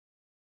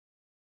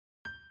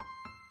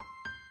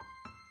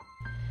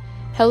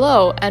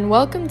Hello, and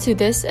welcome to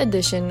this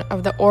edition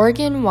of the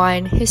Oregon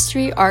Wine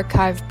History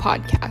Archive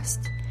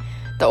podcast.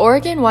 The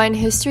Oregon Wine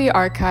History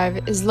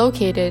Archive is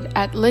located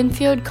at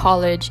Linfield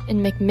College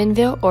in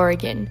McMinnville,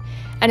 Oregon,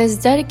 and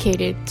is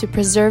dedicated to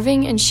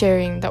preserving and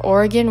sharing the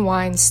Oregon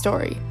wine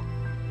story.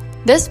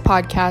 This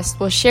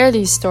podcast will share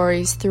these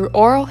stories through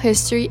oral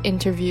history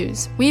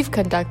interviews we've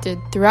conducted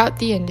throughout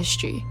the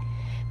industry.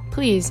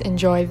 Please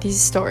enjoy these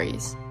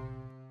stories.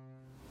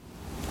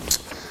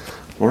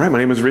 All right, my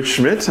name is Rich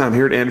Schmidt. I'm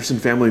here at Anderson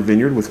Family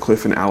Vineyard with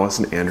Cliff and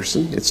Allison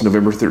Anderson. It's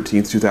November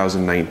 13th,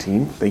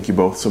 2019. Thank you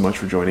both so much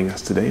for joining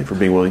us today and for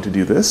being willing to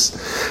do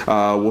this.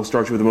 We'll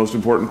start you with the most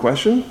important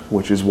question,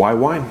 which is why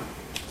wine?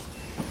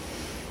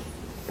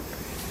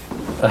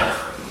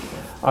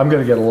 I'm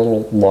going to get a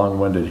little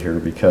long-winded here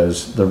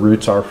because the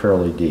roots are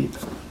fairly deep.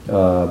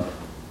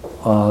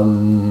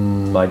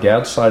 On my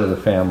dad's side of the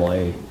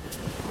family,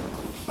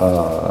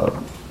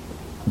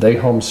 they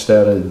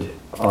homesteaded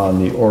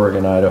on the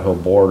Oregon-Idaho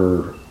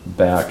border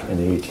back in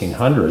the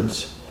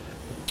 1800s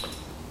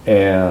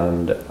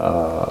and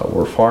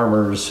were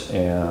farmers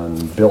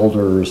and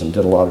builders and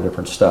did a lot of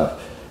different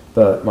stuff.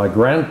 But my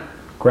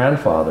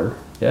grandfather,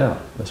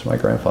 that's my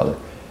grandfather,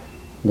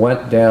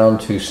 went down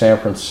to San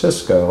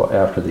Francisco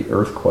after the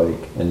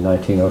earthquake in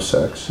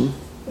 1906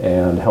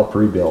 and helped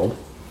rebuild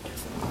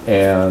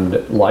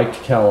and liked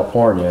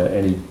California,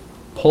 and he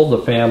pulled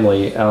the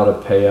family out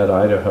of Payette,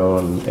 Idaho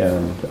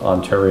and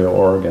Ontario,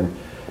 Oregon,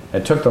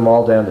 and took them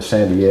all down to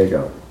San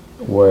Diego,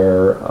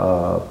 where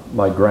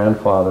my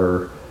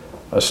grandfather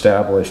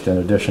established, in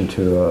addition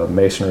to a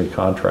masonry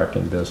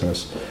contracting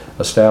business,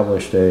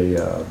 established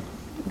a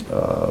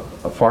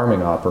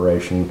farming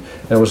operation.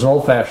 And it was an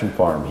old-fashioned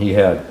farm. He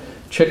had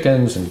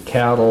chickens and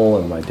cattle,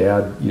 and my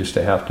dad used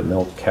to have to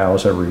milk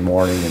cows every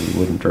morning, and he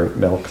wouldn't drink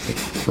milk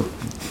for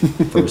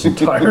his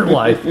entire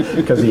life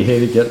because he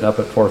hated getting up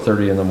at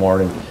 4:30 in the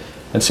morning.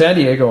 And San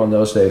Diego in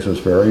those days was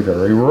very,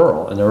 very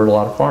rural, and there were a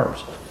lot of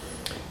farms.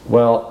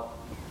 Well,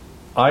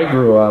 I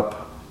grew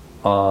up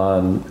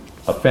on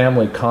a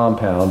family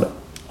compound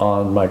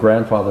on my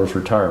grandfather's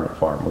retirement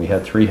farm. We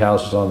had 3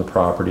 houses on the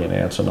property and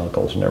aunts and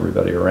uncles and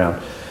everybody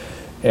around.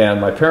 And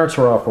my parents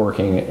were off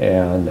working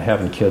and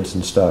having kids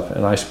and stuff,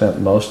 and I spent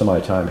most of my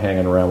time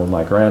hanging around with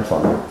my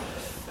grandfather,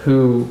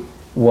 who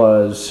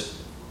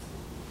was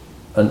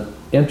an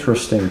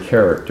interesting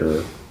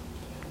character.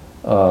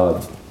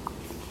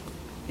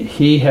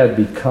 He had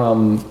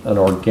become an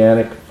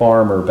organic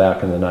farmer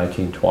back in the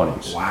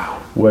 1920s. Wow.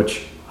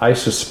 Which I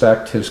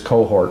suspect his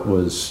cohort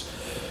was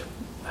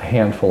a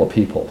handful of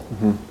people.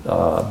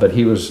 But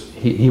he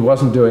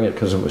wasn't doing it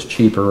because it was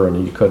cheaper and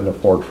he couldn't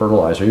afford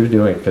fertilizer. He was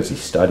doing it because he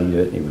studied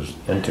it, he was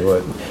into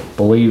it,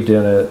 believed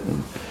in it.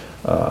 And,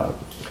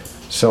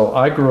 so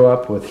I grew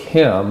up with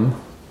him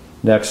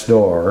next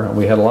door, and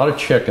we had a lot of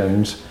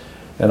chickens,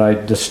 and I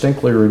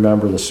distinctly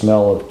remember the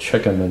smell of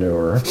chicken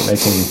manure,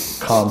 making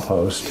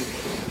compost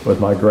with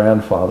my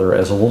grandfather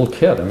as a little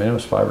kid. I mean, I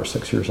was 5 or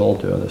 6 years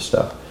old doing this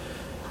stuff.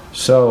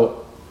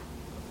 So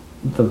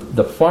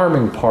the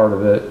farming part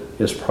of it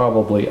is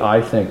probably,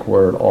 I think,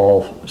 where it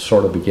all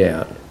sort of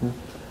began.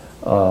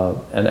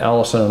 And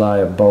Allison and I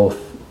have both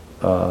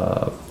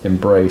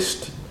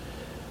embraced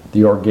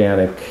the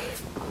organic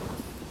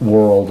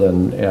world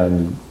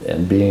and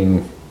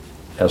being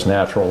as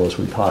natural as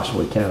we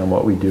possibly can in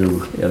what we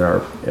do in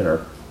our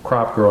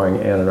crop growing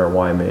and in our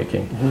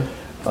winemaking.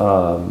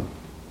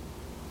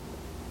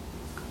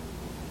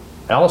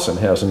 Allison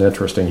has an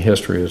interesting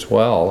history as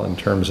well in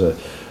terms of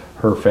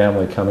her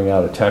family coming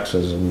out of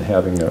Texas and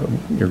having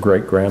your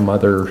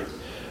great-grandmother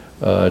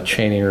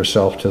chaining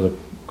herself to the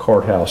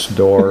courthouse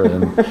door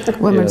and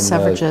women's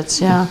suffragettes,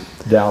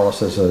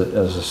 Dallas as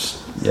a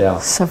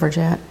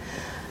suffragette.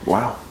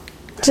 Wow.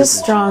 Just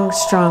strong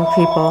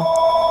people.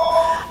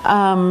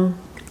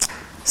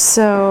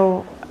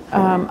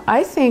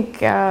 I think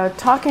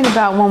talking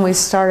about when we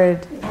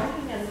started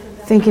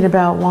thinking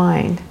about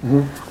wine,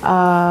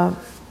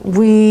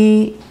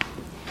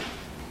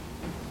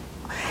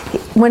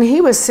 when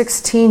he was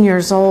 16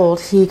 years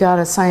old, he got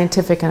a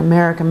Scientific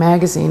American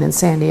magazine in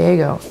San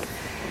Diego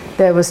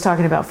that was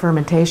talking about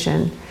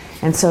fermentation.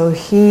 And so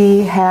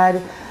he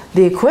had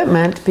the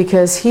equipment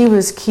because he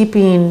was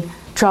keeping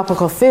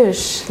tropical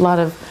fish, a lot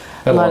of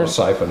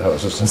siphon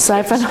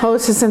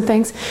hoses and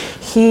things.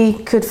 He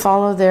could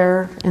follow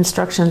their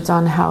instructions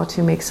on how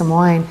to make some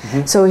wine.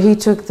 So he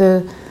took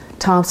the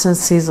Thompson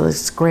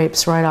seedless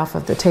grapes right off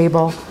of the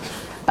table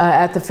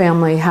at the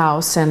family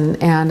house and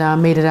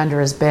made it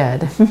under his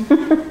bed.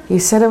 He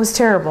said it was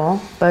terrible,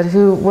 but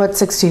what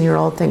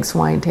 16-year-old thinks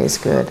wine tastes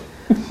good?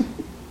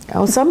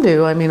 Oh, some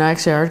do. I mean,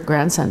 actually, our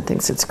grandson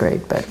thinks it's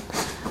great, but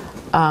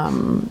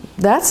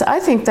I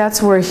think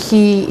that's where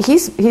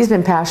he's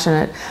been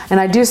passionate. And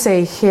I do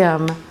say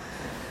him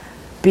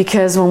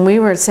because when we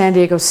were at San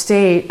Diego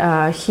State,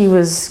 he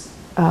was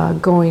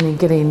going and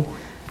getting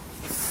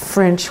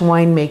French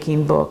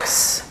winemaking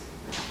books.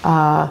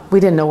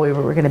 We didn't know we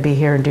were going to be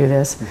here and do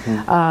this.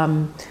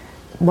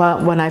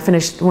 When I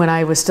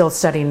was still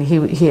studying,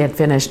 he had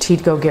finished.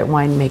 He'd go get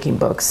winemaking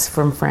books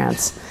from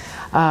France.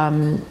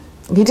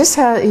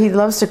 he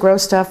loves to grow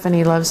stuff, and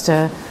we love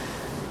to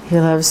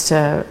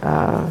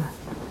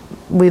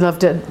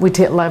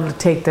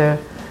take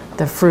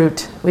the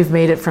fruit. We've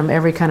made it from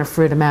every kind of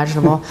fruit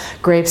imaginable.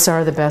 Grapes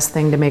are the best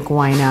thing to make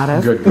wine out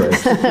of. Good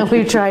grapes.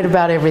 We've tried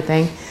about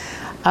everything.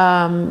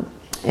 And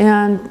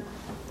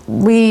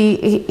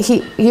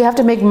you have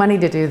to make money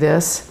to do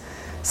this.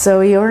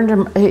 So he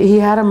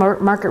had a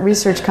market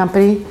research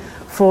company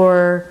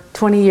for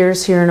 20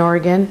 years here in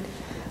Oregon.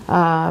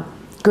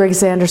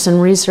 Griggs Anderson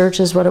Research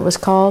is what it was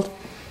called.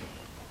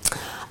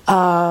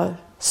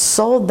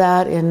 Sold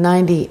that in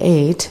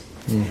 '98.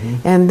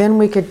 And then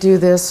we could do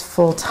this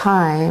full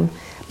time,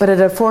 but it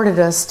afforded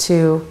us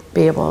to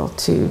be able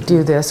to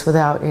do this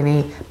without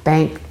any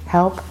bank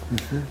help.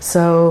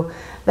 So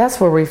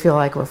that's where we feel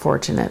like we're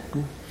fortunate.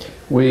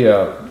 We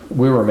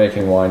were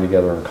making wine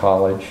together in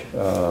college.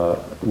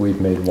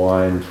 We've made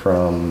wine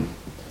from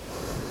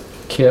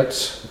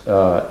kits.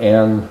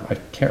 Anne, I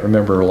can't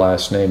remember her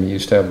last name.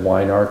 Used to have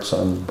Wine Arts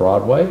on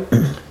Broadway.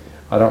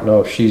 I don't know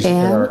if she's in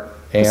our...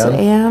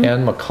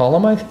 Anne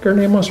McCollum, I think her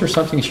name was, or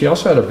something. She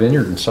also had a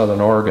vineyard in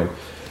Southern Oregon.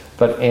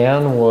 But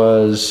Anne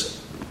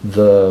was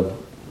the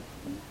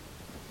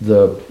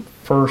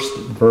first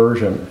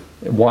version.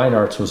 Wine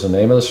Arts was the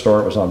name of the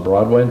store. It was on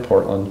Broadway in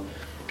Portland.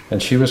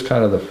 And she was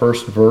kind of the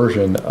first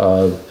version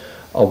of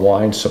a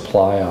wine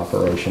supply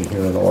operation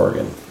here in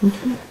Oregon.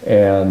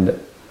 And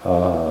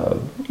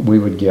we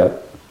would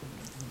get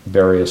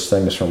various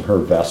things from her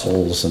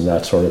vessels and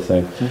that sort of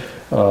thing.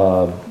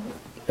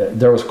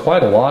 There was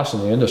quite a loss in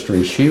the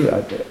industry. She,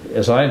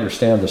 as I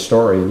understand the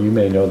story, and you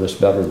may know this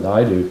better than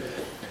I do,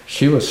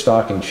 she was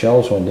stocking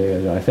shelves one day,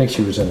 and I think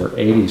she was in her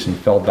 80s and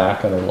fell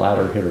back on her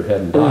ladder, hit her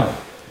head, and died.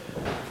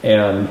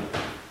 And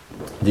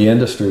the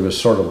industry was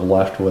sort of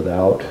left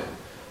without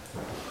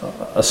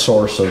a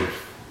source of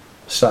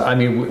stuff. I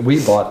mean,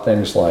 we bought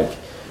things like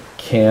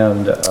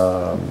canned...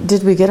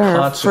 Did we get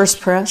our first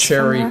press?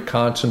 Cherry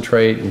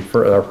concentrate, and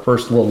our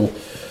first little...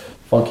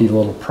 funky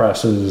little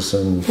presses,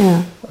 and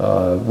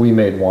we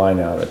made wine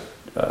out of it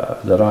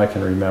that I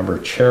can remember.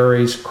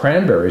 Cherries,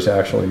 cranberries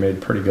actually made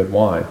pretty good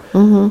wine.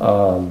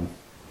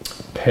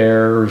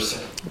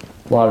 Pears,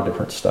 a lot of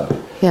different stuff.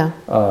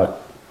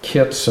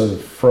 Kits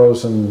of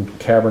frozen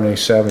Cabernet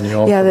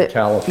Sauvignon from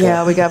California.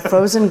 Yeah, we got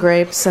frozen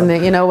grapes, and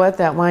you know what?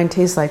 That wine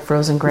tastes like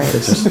frozen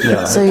grapes.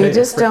 So you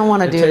just don't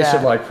want to do that. It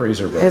tasted like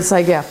freezer grapes. It's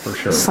like, for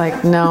sure. It's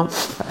like, no.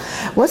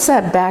 What's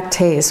that back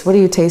taste? What are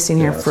you tasting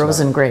here?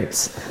 Frozen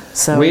grapes.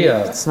 So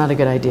it's not a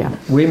good idea.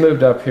 We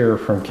moved up here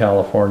from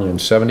California in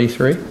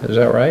 '73. Is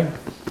that right?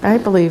 I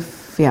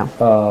believe, yeah.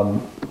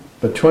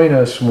 Between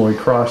us, when we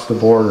crossed the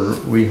border,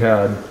 we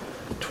had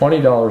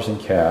 $20 in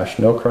cash,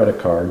 no credit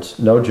cards,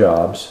 no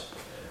jobs.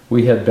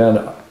 We had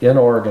been in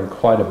Oregon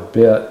quite a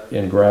bit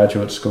in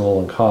graduate school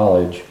and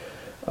college,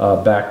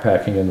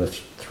 backpacking in the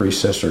Three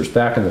Sisters.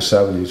 Back in the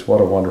 70s, what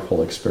a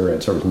wonderful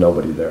experience. There was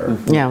nobody there.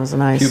 Yeah, it was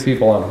nice. A few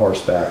people on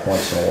horseback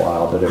once in a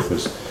while, but it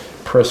was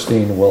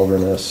pristine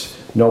wilderness,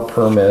 no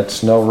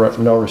permits, no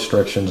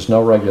restrictions,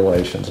 no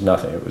regulations,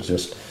 nothing. It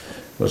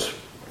was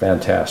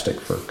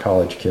fantastic for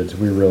college kids.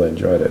 We really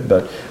enjoyed it.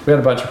 But we had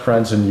a bunch of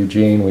friends in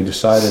Eugene. We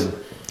decided...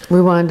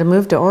 we wanted to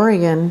move to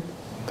Oregon.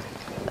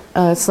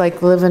 It's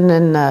like living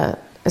in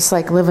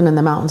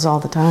the mountains all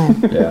the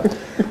time. Yeah.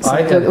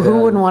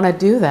 Who wouldn't want to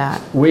do that?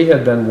 We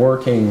had been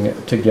working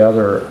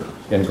together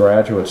in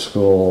graduate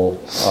school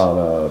on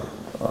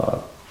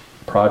a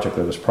project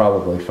that was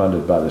probably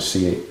funded by the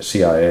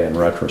CIA in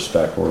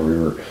retrospect, where we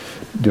were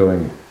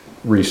doing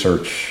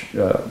research,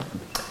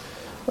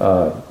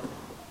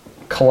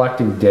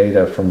 collecting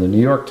data from the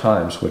New York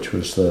Times, which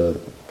was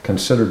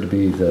considered to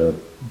be the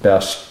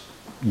best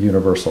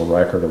universal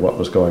record of what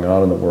was going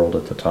on in the world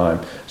at the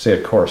time. So they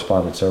had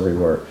correspondents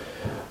everywhere.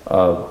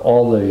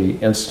 All the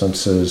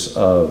instances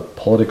of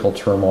political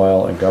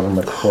turmoil and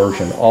government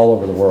coercion all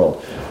over the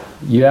world.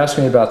 You asked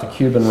me about the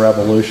Cuban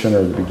Revolution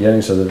or the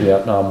beginnings of the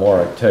Vietnam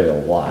War, I can tell you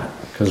a lot,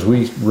 because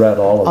we read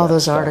all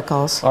those stuff.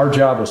 Articles. Our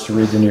job was to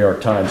read the New York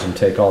Times and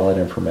take all that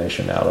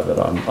information out of it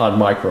on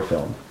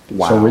microfilm.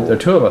 Wow. So the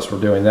two of us were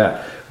doing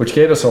that, which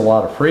gave us a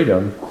lot of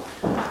freedom,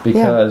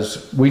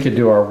 because we could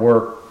do our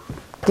work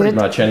pretty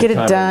much any time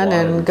get it done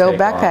and go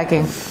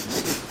backpacking.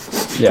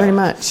 Pretty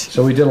much.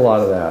 So we did a lot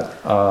of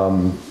that.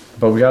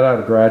 But we got out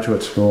of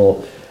graduate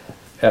school.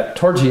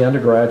 Towards the end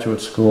of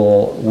graduate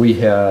school, we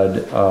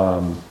had,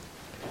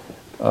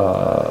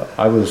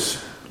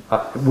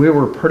 we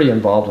were pretty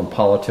involved in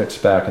politics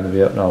back in the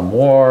Vietnam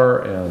War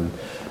and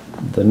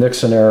the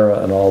Nixon era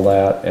and all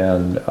that.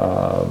 And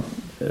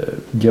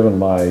given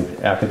my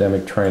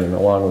academic training,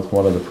 along with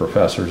one of the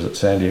professors at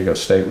San Diego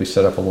State, we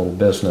set up a little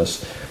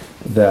business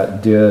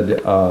that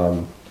did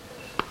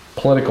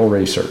political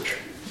research.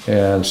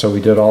 And so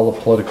we did all the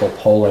political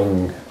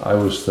polling. I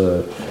was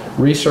the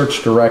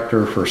research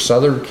director for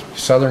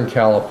Southern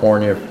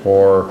California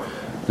for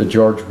the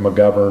George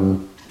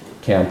McGovern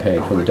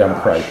campaign for the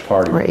Democratic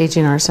Party. We're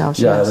aging ourselves.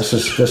 Yeah, yes.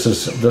 this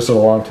is a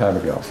long time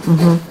ago.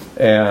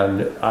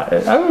 And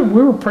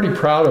we were pretty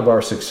proud of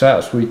our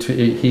success.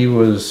 He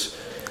was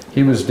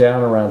he was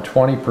down around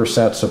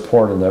 20%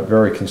 support in that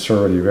very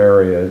conservative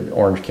area,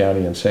 Orange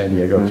County and San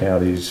Diego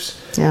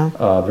counties.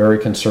 Very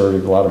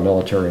conservative, a lot of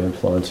military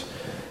influence.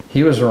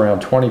 He was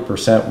around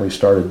 20% when we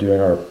started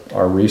doing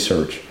our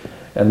research.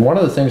 And one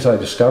of the things I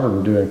discovered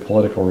in doing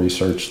political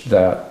research,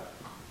 that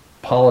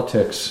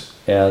politics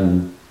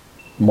and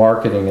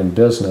marketing and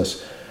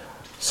business,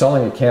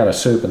 selling a can of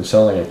soup and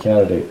selling a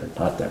candidate are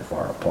not that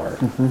far apart.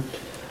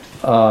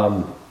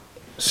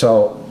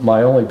 So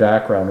my only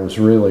background was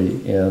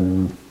really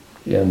in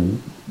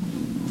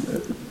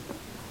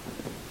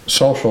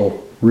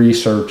social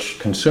research,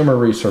 consumer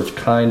research,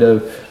 kind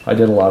of. I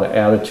did a lot of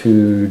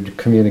attitude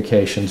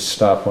communication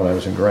stuff when I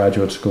was in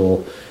graduate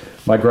school.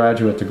 My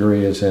graduate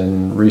degree is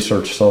in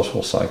research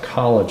social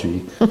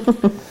psychology.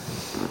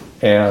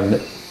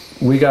 And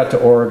we got to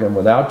Oregon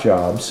without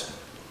jobs.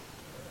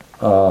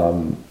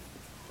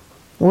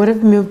 Would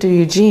have moved to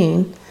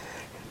Eugene,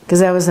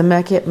 because that was the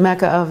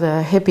mecca of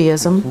the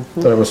hippieism.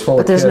 But it was full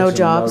of there's kids no and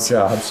jobs.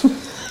 no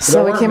jobs.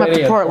 So we came up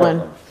to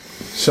Portland.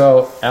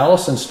 So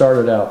Allison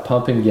started out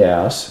pumping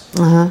gas.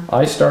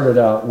 I started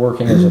out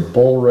working as a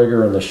bull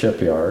rigger in the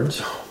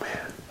shipyards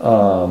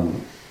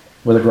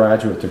with a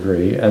graduate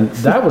degree, and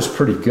that was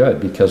pretty good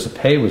because the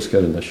pay was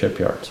good in the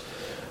shipyards.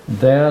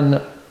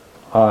 Then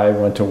I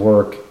went to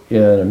work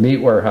in a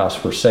meat warehouse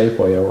for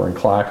Safeway over in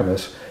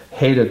Clackamas.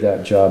 Hated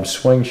that job.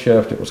 Swing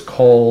shift. It was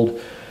cold.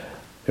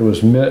 It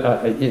was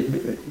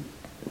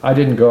I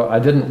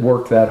didn't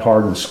work that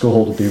hard in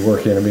school to be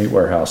working in a meat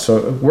warehouse.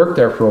 So I worked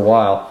there for a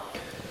while.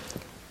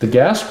 The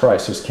gas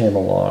prices came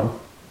along,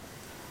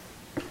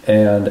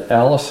 and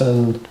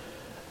Allison,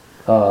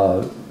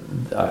 you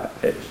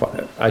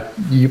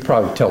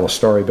probably tell a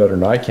story better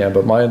than I can,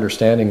 but my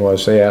understanding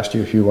was they asked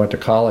you if you went to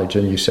college,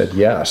 and you said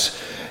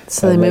yes.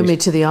 So they moved me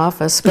to the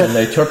office. But and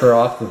they took her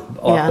off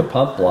the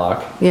pump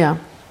block. Yeah.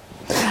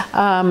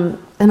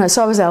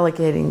 So I was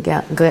allocating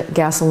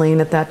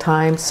gasoline at that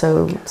time,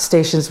 so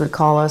stations would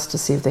call us to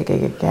see if they could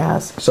get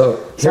gas. So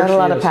I had a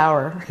lot of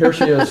power. Here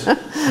she is.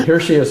 Here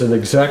she is, an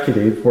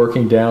executive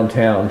working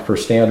downtown for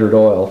Standard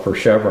Oil for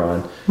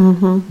Chevron,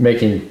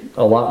 making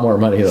a lot more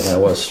money than I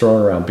was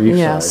throwing around beef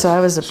sides. So I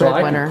was a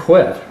breadwinner. So I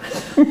could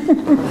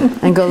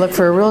quit and go look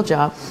for a real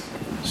job.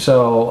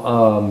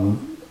 So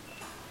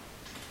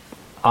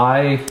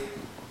I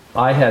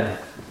had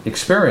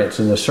experience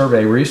in the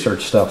survey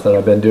research stuff that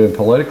I've been doing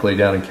politically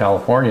down in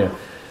California.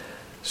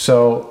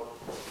 So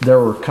there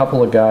were a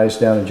couple of guys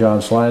down in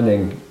Johns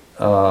Landing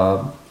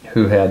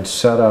who had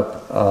set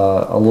up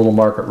a little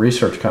market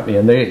research company,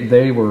 and they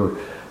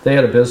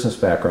had a business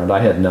background. I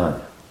had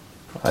none.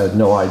 I had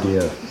no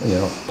idea,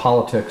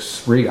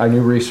 politics. I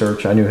knew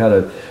research. I knew how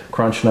to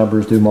crunch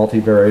numbers, do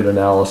multivariate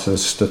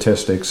analysis,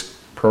 statistics,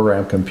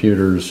 program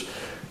computers,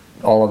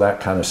 all of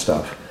that kind of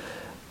stuff.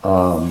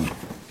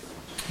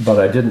 But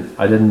I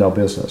didn't know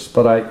business.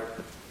 But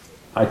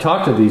I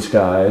talked to these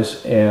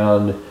guys,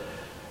 and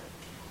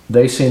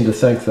they seemed to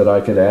think that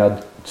I could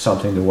add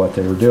something to what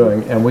they were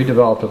doing, and we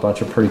developed a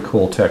bunch of pretty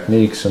cool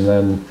techniques. And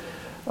then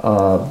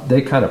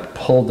they kind of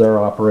pulled their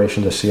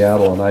operation to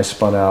Seattle, and I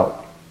spun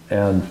out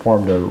and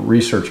formed a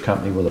research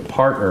company with a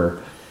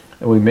partner,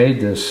 and we made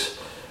this.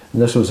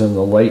 And this was in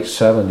the late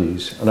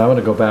 70s, and I want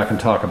to go back and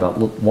talk about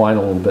wine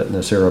a little bit in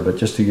this era, but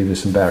just to give you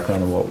some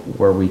background on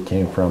where we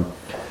came from.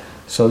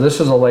 So this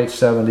is the late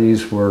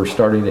 70s. We're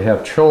starting to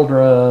have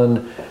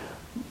children.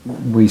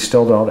 We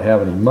still don't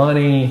have any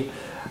money,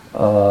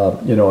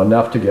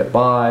 enough to get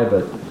by.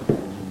 But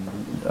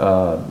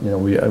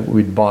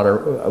we bought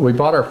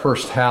our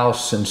first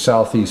house in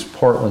Southeast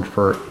Portland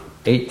for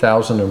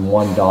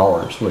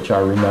 $8,001, which I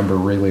remember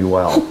really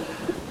well.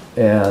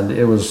 And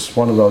it was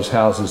one of those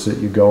houses that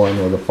you go in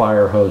with a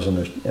fire hose and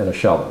a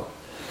shovel,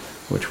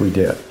 which we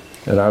did.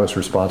 And I was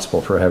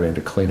responsible for having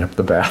to clean up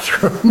the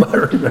bathroom. I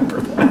remember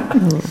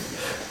that.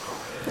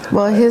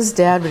 Well, his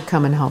dad would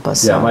come and help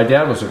us. Yeah, my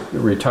dad was a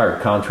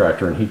retired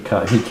contractor, and he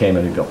came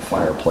in and built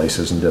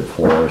fireplaces and did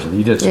floors, and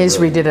he did. He just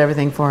redid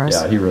everything for us.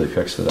 Yeah, he really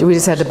fixed it up. We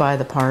just had to buy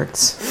the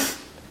parts.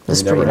 We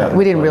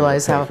didn't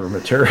realize how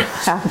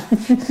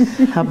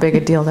big a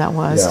deal that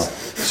was. Yeah.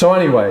 So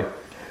anyway,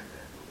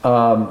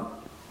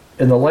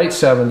 in the late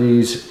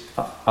 70s,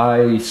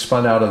 I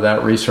spun out of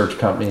that research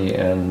company,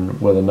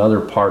 and with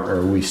another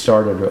partner, we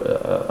started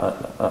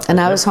and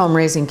I was home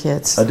raising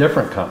kids. A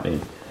different company.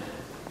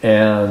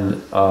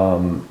 And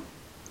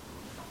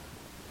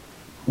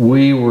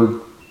we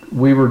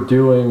were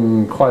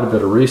doing quite a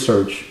bit of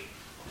research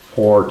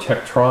for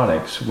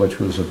Tektronix, which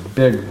was a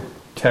big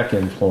tech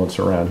influence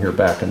around here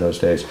back in those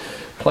days.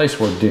 Place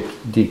where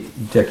Dickie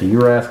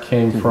Urath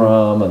came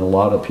from, and a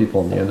lot of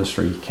people in the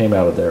industry came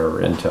out of there,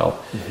 Intel.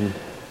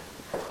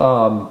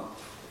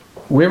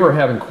 We were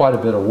having quite a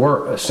bit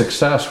of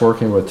success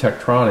working with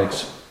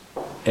Tektronix,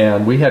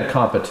 and we had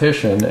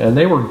competition, and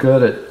they were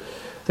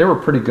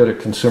pretty good at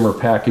consumer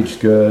packaged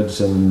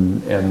goods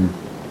and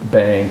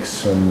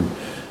banks and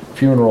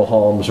funeral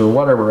homes or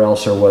whatever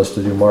else there was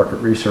to do market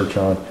research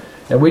on.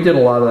 And we did a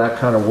lot of that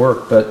kind of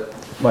work, but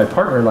my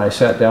partner and I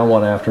sat down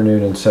one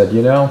afternoon and said,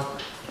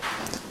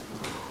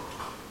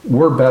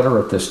 we're better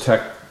at this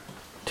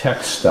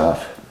tech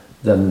stuff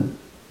than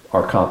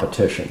our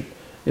competition.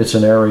 It's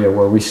an area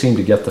where we seem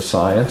to get the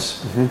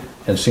science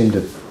and seem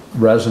to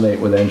resonate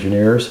with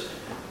engineers.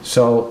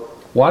 So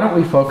why don't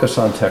we focus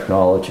on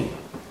technology?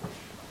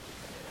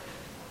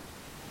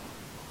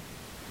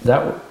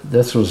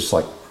 This was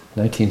like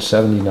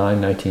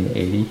 1979,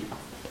 1980.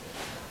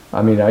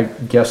 I mean, I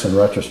guess in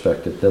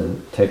retrospect, it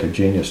didn't take a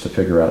genius to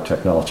figure out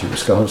technology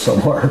was going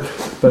somewhere,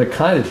 but it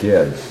kind of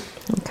did.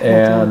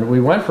 And we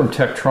went from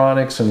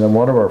Tektronix, and then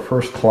one of our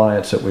first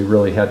clients that we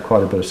really had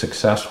quite a bit of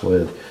success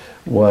with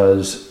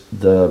was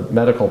the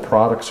medical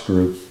products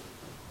group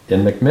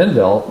in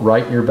McMinnville,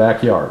 right in your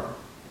backyard.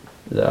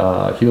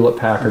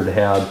 Hewlett-Packard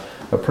had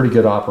a pretty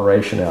good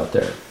operation out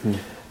there.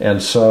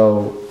 And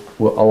so,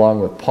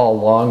 along with Paul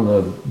Long,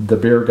 the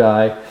beer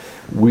guy,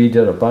 we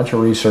did a bunch of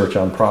research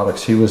on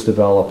products he was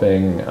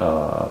developing,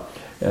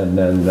 and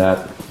then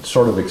that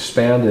sort of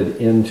expanded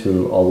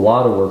into a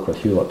lot of work with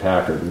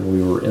Hewlett-Packard, and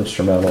we were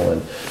instrumental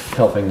in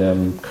helping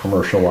them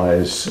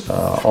commercialize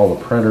all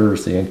the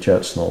printers, the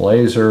inkjets and the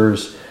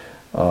lasers.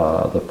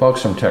 The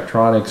folks from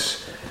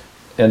Tektronix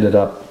ended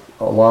up,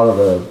 a lot of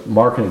the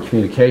marketing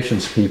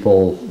communications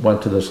people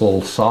went to this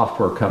little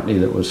software company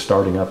that was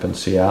starting up in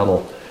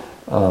Seattle,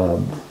 out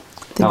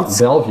in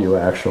Bellevue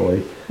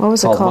actually, what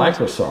was it called?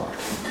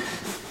 Microsoft.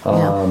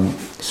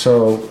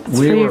 So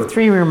we were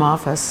three-room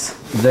office.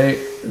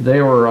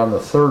 They were on the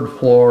third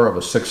floor of a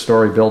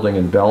 6-story building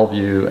in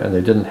Bellevue, and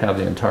they didn't have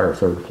the entire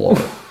third floor.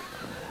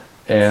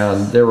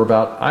 And there were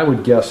about, I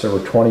would guess there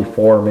were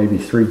 24, maybe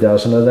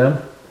 36 of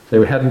them.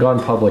 They hadn't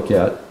gone public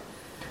yet.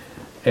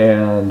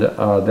 And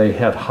they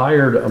had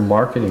hired a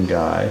marketing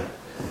guy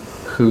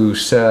who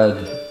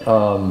said,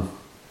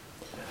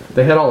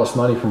 they had all this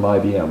money from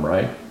IBM,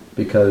 right?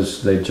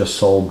 Because they just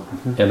sold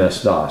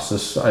MS-DOS.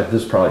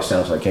 This probably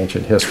sounds like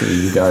ancient history to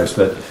you guys,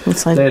 but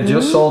they had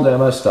just sold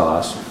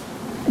MS-DOS,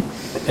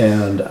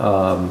 and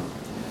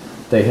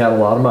they had a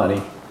lot of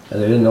money,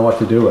 and they didn't know what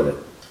to do with it.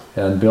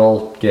 And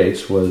Bill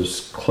Gates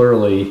was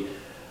clearly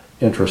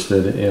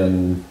interested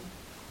in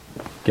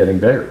getting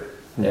bigger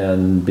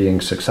and being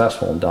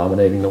successful and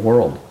dominating the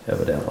world,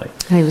 evidently.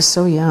 And he was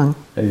so young.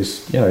 And he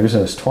was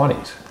in his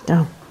 20s.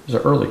 Yeah.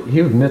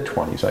 He was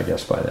mid-20s, I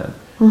guess, by then.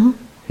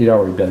 He'd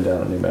already been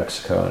down in New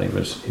Mexico, and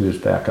he was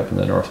back up in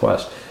the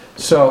Northwest.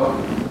 So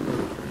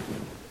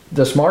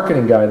this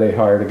marketing guy they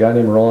hired, a guy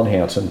named Roland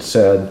Hansen,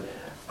 said,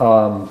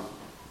 Bill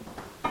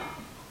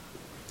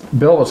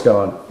was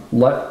going,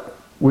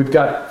 we've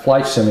got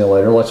Flight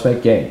Simulator, let's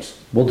make games.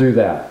 We'll do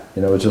that.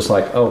 It's just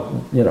like,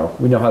 we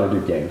know how to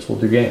do games, we'll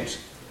do games.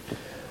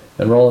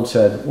 And Roland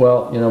said,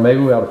 well,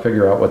 maybe we ought to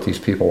figure out what these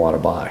people want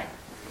to buy.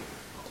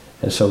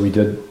 And so we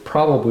did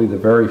probably the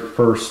very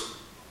first,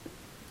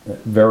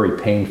 very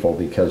painful,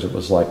 because it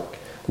was like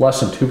less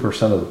than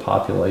 2% of the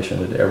population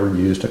had ever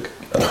used a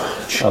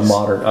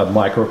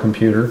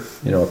microcomputer,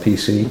 a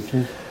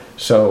PC.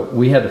 So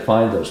we had to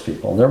find those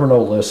people. There were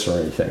no lists or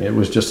anything. It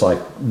was just like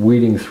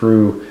weeding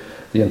through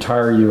the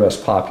entire U.S.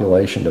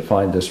 population to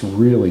find this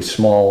really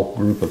small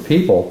group of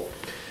people.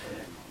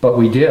 But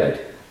we did.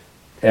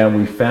 And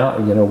we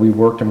found, we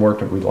worked and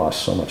worked, and we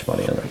lost so much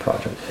money on that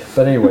project.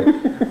 But anyway,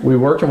 we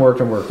worked and worked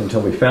and worked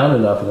until we found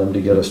enough of them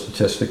to get a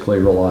statistically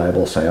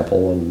reliable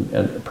sample and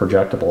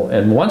projectable.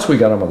 And once we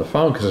got them on the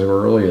phone, because they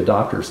were early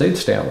adopters, they'd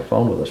stay on the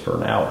phone with us for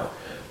an hour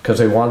because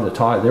they wanted to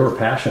talk. They were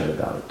passionate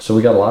about it. So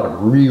we got a lot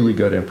of really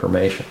good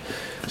information.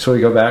 So we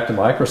go back to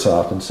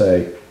Microsoft and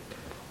say,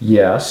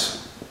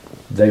 yes,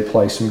 they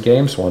play some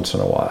games once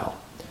in a while.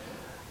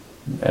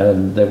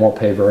 And they won't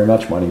pay very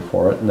much money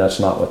for it, and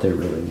that's not what they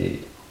really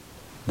need.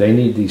 They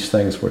need these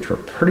things which were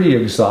pretty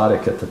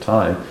exotic at the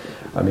time.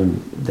 I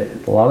mean,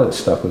 a lot of this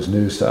stuff was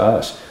news to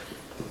us.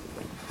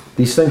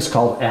 These things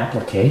called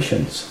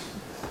applications,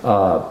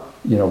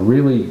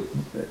 really,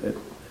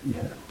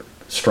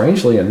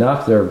 strangely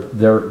enough,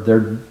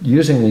 they're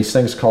using these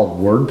things called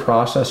word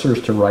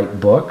processors to write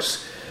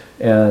books,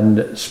 and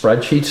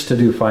spreadsheets to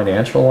do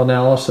financial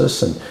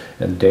analysis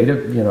and data,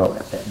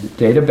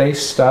 database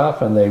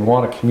stuff, and they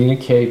want to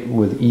communicate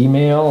with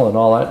email and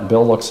all that. And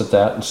Bill looks at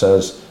that and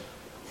says,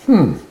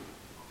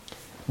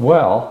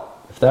 well,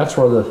 if that's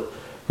where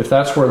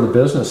the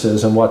business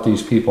is and what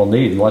these people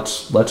need,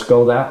 let's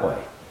go that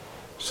way.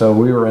 So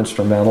we were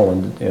instrumental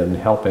in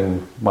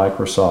helping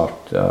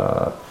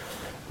Microsoft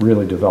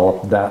really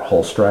develop that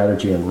whole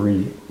strategy and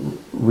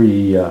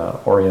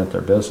reorient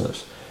their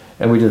business.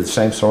 And we did the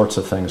same sorts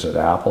of things at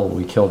Apple.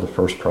 We killed the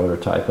first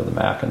prototype of the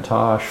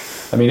Macintosh.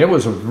 I mean, it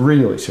was a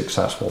really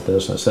successful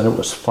business, and it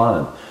was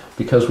fun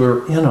because we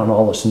were in on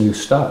all this new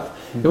stuff.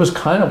 It was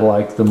kind of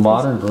like the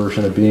modern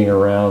version of being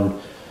around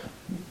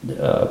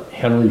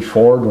Henry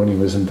Ford when he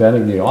was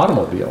inventing the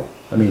automobile.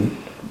 I mean,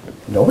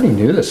 nobody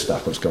knew this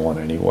stuff was going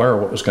anywhere,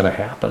 what was going to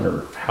happen,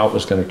 or how it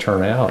was going to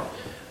turn out.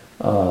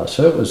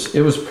 So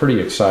it was pretty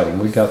exciting.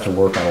 We got to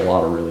work on a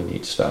lot of really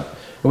neat stuff.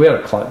 And we had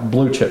a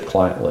blue chip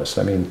client list.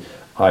 I mean,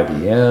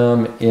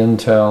 IBM,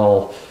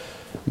 Intel,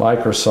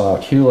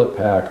 Microsoft, Hewlett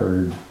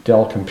Packard,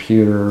 Dell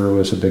Computer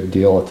was a big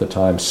deal at the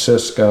time,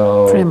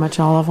 Cisco. Pretty much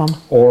all of them.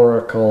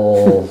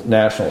 Oracle,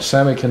 National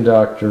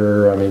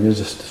Semiconductor. I mean, it's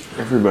just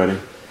Everybody.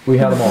 we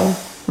had them all,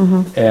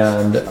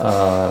 and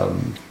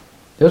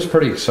it was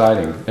pretty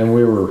exciting. And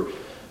we were,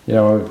 you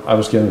know, I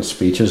was giving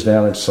speeches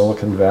down in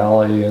Silicon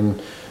Valley, and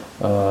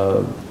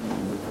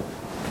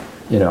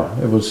you know,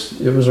 it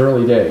was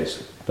early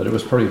days, but it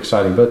was pretty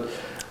exciting. But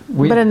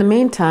in the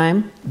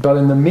meantime,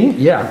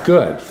 yeah,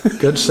 good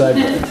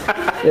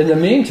segue. In the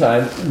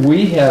meantime,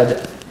 we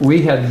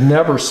had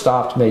never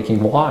stopped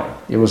making wine.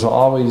 It was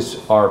always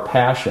our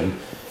passion.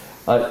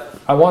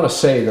 I want to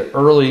say that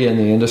early in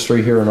the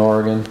industry here in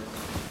Oregon,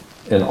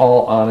 in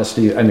all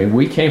honesty, I mean,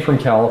 we came from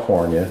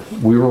California.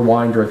 We were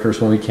wine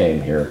drinkers when we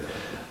came here.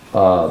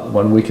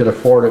 When we could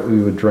afford it,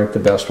 we would drink the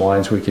best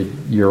wines we could,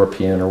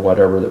 European or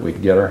whatever that we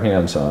could get our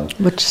hands on.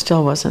 which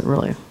still wasn't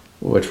really.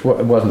 Which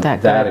wasn't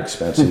That that good.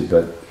 expensive,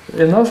 but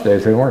in those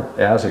days they weren't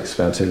as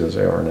expensive as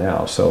they are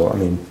now. So, I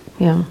mean,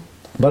 Yeah.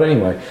 but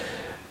anyway,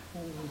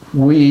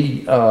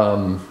 we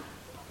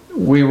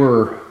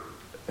were,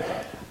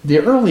 the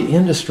early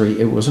industry,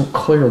 it wasn't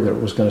clear that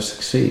it was going to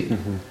succeed.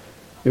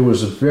 It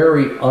was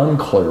very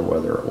unclear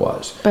whether it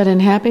was. But in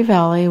Happy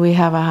Valley, we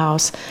have a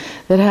house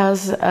that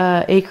has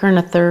an acre and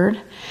a third,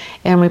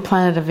 and we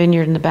planted a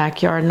vineyard in the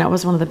backyard, and that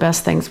was one of the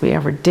best things we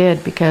ever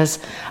did because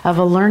of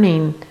a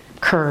learning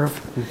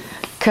curve.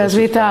 Because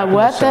we thought,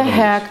 what the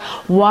heck,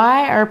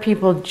 why are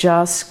people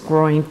just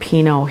growing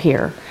Pinot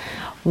here?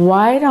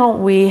 Why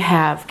don't we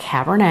have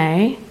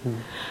Cabernet?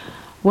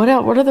 What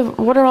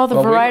are all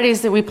the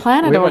varieties that we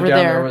planted over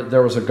there?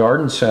 There was a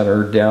garden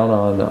center down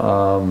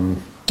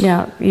on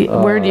Yeah,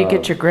 where do you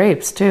get your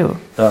grapes too?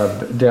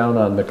 down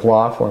on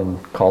McLaughlin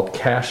called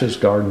Cash's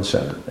Garden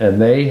Center,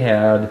 and they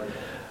had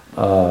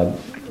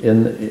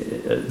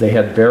they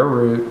had bare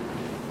root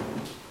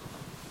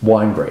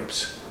wine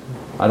grapes.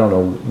 I don't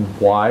know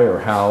why or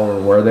how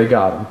or where they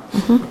got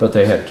them, but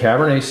they had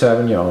Cabernet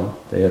Sauvignon,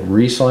 they had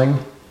Riesling,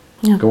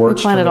 Yeah, we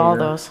Gourds planted all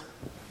Premier, those.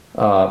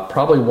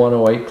 probably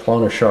 108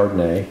 Clone of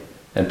Chardonnay,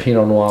 and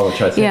Pinot Noir,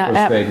 which I think was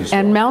Baden's.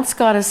 and Mount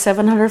Scott is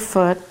 700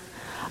 foot.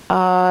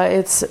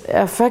 It's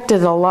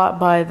affected a lot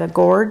by the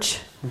gorge,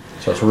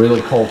 So it's a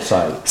really cold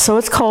site, so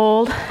it's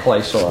cold,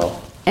 clay soil.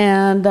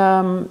 and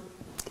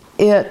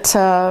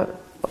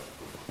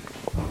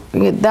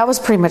that was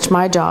pretty much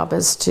my job,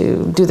 is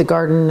to do the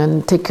garden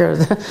and take care of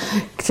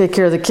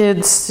the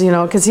kids, you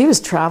know, because he was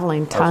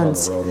traveling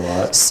tons. I was on the road a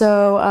lot.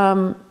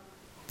 So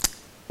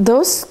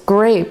those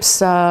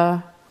grapes,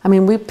 I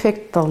mean, we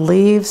picked the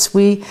leaves.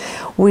 We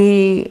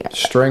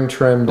String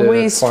trimmed it.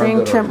 we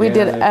string trimmed. We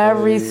did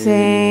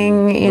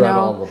everything. You read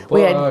all know, the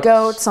we had books.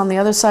 goats on the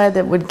other side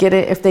that would get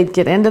it. If they'd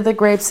get into the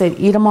grapes, they'd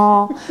eat them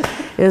all.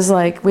 It was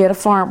like we had a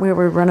farm. We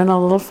were running a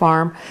little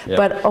farm. Yeah.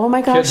 But oh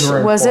my Kids gosh, were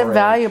in was it 4-H,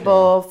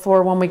 valuable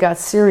for when we got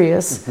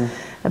serious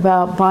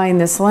about buying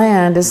this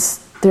land?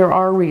 There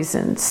are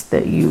reasons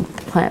that you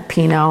plant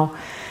Pinot.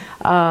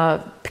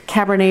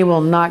 Cabernet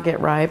will not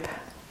get ripe.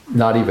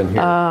 Not even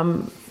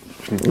here.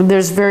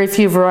 There's very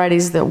few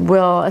varieties that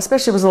will,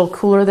 especially if it was a little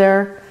cooler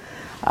there.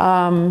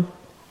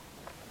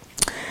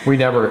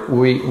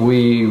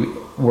 We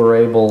were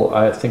able,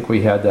 I think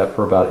we had that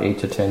for about 8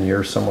 to 10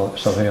 years,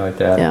 something like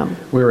that. Yeah.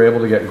 We were able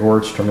to get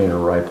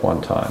Gewürztraminer ripe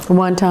one time.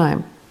 One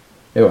time.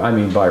 I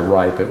mean, by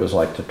ripe, it was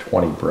like to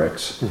 20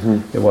 bricks.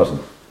 It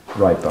wasn't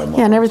ripe by much.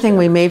 Yeah, and everything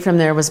we made from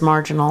there was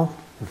marginal.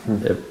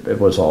 It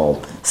was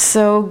all,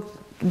 So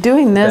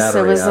doing this, it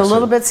Battery was a little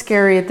acid. bit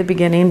scary at the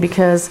beginning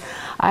because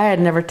I had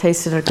never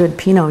tasted a good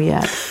Pinot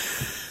yet.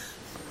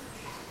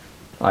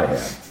 I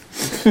had.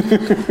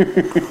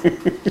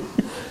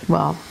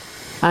 Well,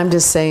 I'm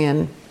just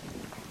saying,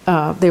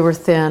 they were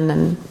thin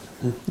and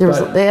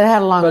But- they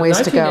had a long ways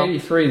to go.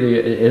 1983,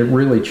 it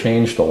really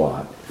changed a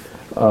lot.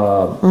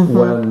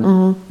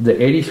 When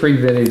the 83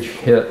 vintage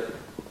hit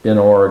in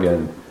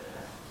Oregon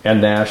and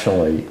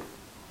nationally,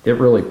 it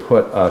really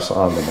put us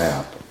on the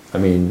map. I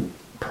mean,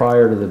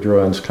 prior to the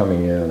Drouhins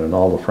coming in and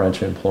all the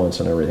French influence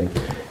and everything,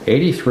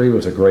 83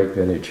 was a great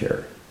vintage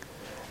here.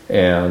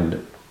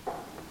 And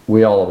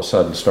we all of a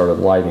sudden started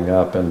lighting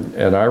up.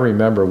 And I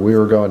remember we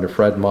were going to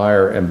Fred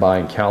Meyer and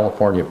buying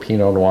California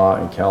Pinot Noir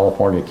and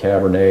California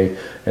Cabernet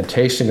and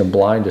tasting them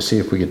blind to see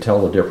if we could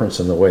tell the difference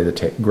in the way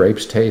the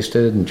grapes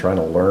tasted and trying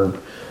to learn,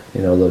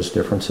 you know, those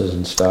differences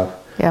and stuff.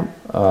 Yep.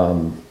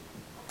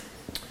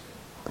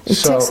 It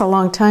takes a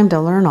long time to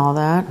learn all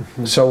that,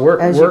 So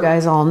as you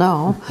guys all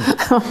know.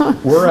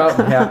 we're out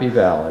in Happy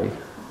Valley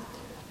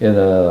in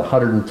a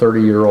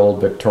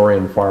 130-year-old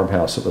Victorian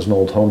farmhouse. It was an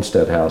old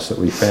homestead house that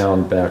we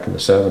found back in the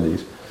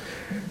 70s.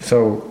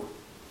 So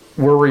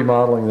we're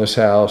remodeling this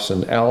house,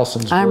 and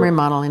Allison's I'm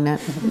remodeling it.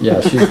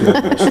 Yeah, she's doing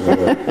most of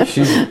it.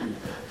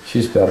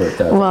 She's better at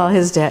that. Well,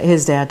 his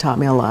dad taught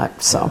me a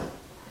lot, so.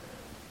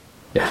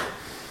 Yeah.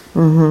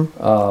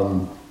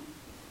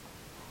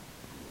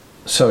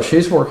 So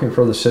she's working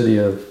for the city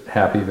of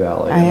Happy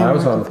Valley, and I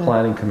was on the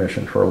planning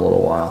commission for a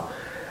little while,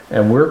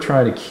 and we're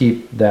trying to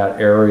keep that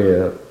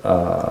area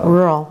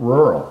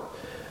Rural.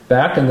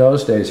 back in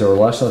those days, there were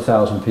less than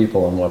 1,000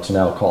 people in what's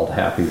now called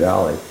Happy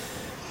Valley.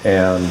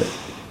 And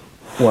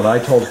when I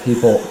told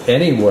people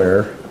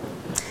anywhere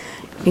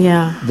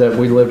that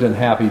we lived in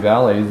Happy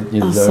Valley,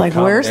 the like,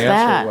 common where's answer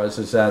that? was,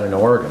 is that in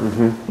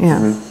Oregon?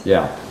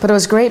 Yeah. But it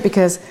was great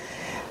because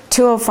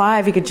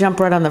 205, you could jump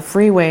right on the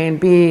freeway and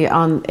be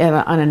on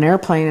an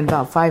airplane in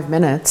about 5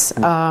 minutes.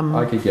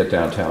 I could get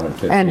downtown in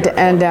 50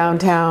 and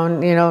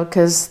downtown, you know,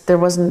 because there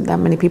wasn't that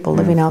many people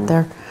living out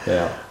there.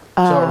 Yeah.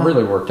 So it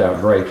really worked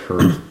out great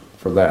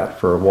for that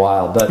for a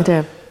while. But it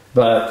did.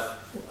 But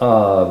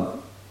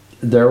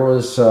there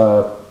was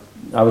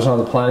I was on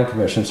the planning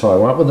commission, so I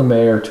went with the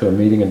mayor to a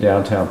meeting in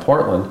downtown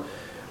Portland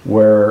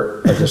where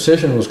a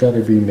decision was going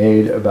to be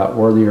made about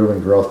where the urban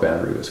growth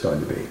boundary was going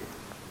to be.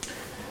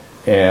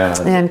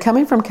 And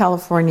coming from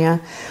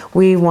California,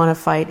 we want to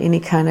fight any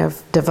kind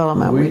of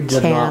development we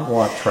did can. not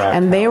want tract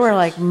and they houses. were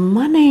like,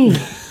 money,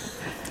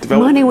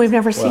 money, we've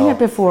never seen it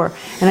before.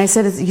 And I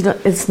said,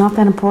 it's not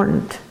that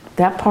important.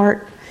 That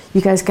part,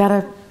 you guys got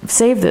to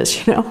save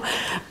this, you know.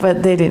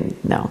 But they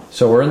didn't know.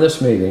 So we're in this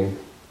meeting,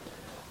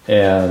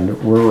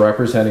 and we're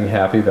representing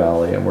Happy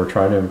Valley, and we're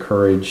trying to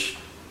encourage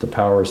the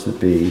powers that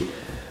be,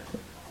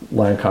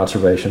 Land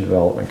Conservation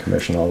Development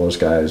Commission, all those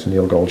guys.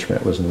 Neil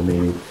Goldschmidt was in the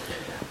meeting.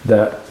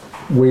 That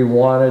we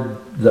wanted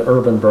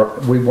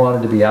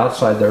to be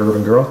outside the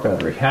urban growth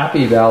boundary.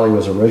 Happy Valley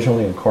was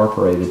originally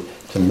incorporated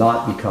to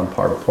not become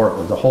part of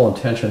Portland. The whole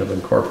intention of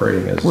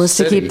incorporating it was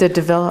to keep the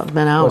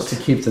development out. Was to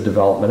keep the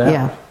development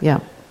out. Yeah.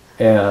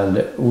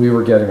 And we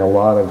were getting a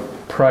lot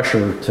of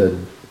pressure to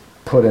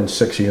put in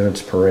 6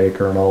 units per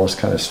acre and all this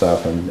kind of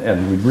stuff,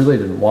 and we really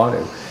didn't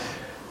want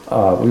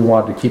to. We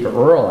wanted to keep it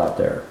rural out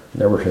there.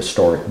 There were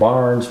historic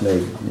barns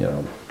made, you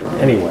know,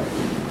 anyway.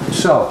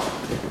 So,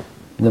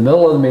 in the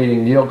middle of the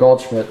meeting, Neil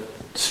Goldschmidt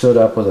stood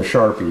up with a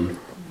Sharpie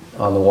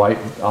on the white,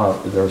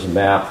 there's a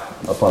map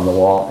up on the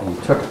wall, and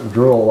he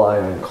drew a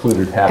line and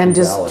included Happy Valley. And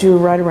just drew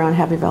right around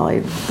Happy Valley.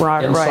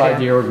 Inside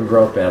the urban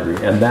growth boundary,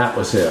 and that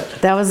was it.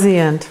 That was the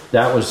end.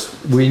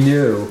 We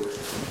knew,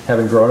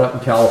 having grown up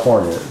in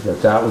California,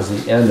 that was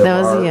the end of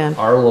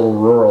our little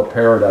rural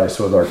paradise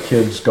with our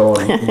kids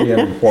going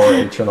in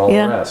 4-H and all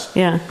the rest.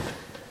 Yeah.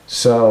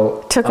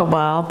 So took a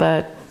while,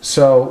 but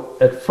so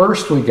at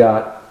first we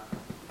got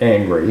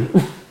angry.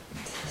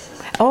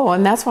 Oh,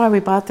 and that's why we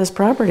bought this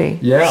property.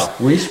 Yeah,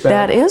 we spent.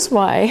 That is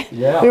why.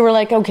 Yeah. We were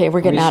like, okay,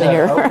 we're getting out of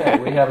here. Okay,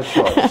 we have a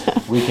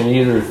choice. We can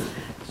either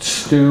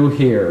stew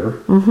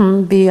here,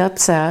 be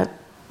upset,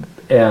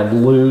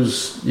 and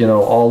lose, you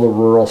know, all the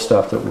rural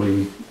stuff that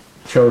we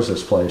chose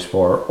this place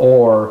for,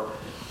 or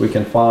we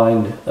can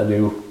find a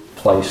new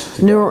place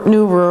to go.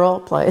 New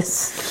rural place.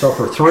 So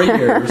for 3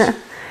 years,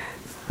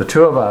 the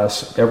two of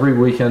us, every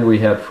weekend we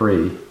had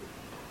free,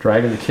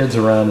 dragging the kids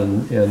around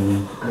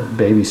in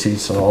baby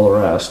seats and all the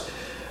rest,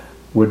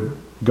 would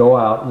go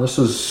out, and this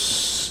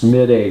was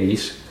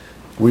mid-'80s,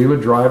 we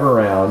would drive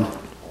around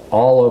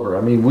all over.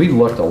 I mean, we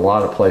looked a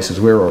lot of places.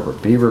 We were over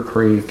Beaver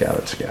Creek, out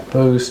at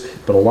Scappoose,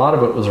 but a lot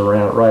of it was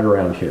right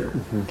around here.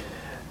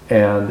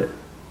 And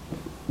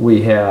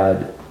we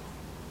had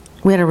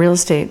a real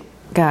estate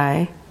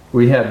guy.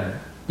 We tried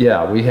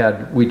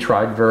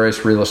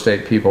various real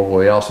estate people.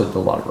 We also did a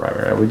lot of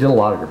driving. We did a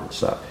lot of different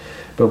stuff.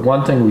 But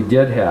one thing we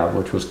did have,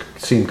 which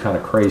seemed kind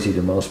of crazy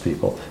to most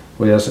people,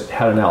 we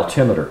had an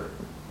altimeter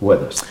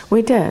with us.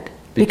 We did,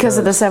 because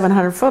of the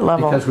 700-foot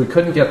level. Because we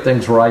couldn't get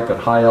things ripe at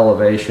high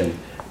elevation,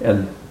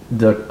 and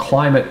the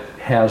climate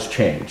has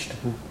changed.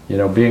 You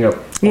know, being a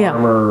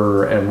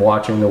farmer and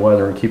watching the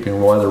weather and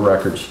keeping weather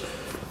records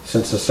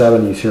since the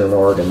 70s here in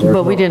Oregon.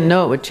 But we didn't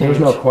know it would change.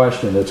 There's no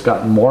question. It's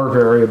gotten more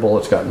variable,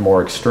 it's gotten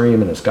more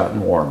extreme, and it's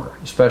gotten warmer,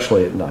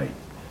 especially at night.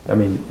 I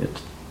mean,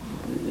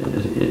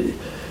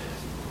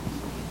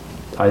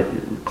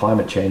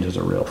 climate change is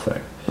a real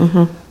thing.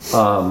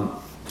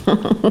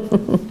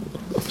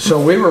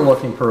 So we were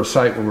looking for a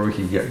site where we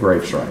could get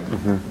grapes right.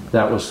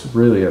 That was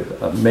really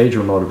a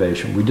major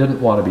motivation. We didn't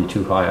want to be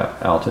too high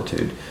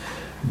altitude,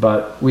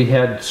 but we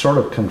had sort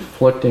of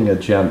conflicting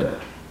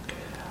agenda.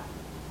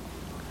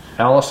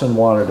 Allison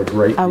wanted a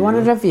great view. I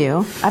wanted a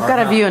view. I've got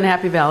a view in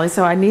Happy Valley,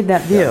 so I need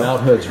that view. Yeah,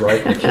 Mount Hood's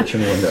right in the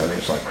kitchen window. And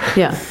it's like,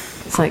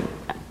 it's like,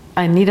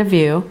 I need a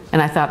view, and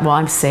I thought, well,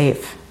 I'm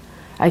safe.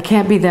 I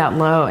can't be that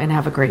low and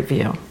have a great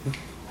view.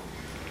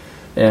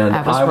 And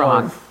I was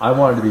wrong. I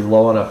wanted to be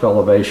low enough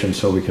elevation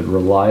so we could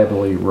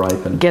reliably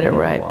ripen. Get it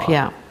right,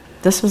 yeah.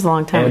 This was a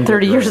long time,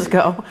 30 years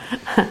ago.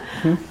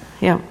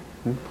 Yeah.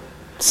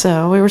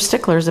 So we were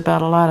sticklers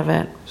about a lot of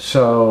it.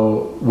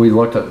 So we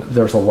looked at,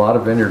 there's a lot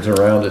of vineyards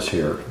around us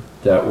here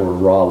that were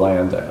raw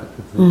land then.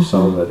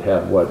 Some that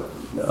had what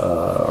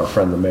our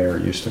friend the mayor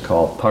used to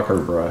call pucker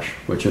brush,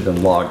 which had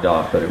been logged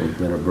off, but it had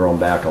grown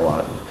back a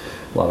lot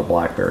of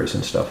blackberries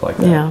and stuff like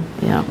that.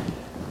 Yeah.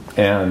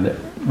 And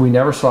we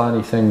never saw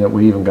anything that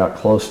we even got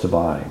close to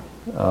buying.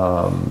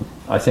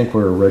 I think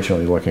we were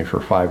originally looking for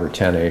 5 or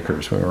 10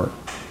 acres. We weren't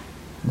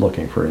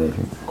looking for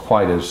anything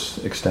quite as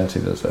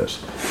extensive as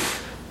this.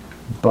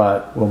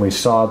 But when we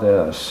saw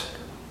this,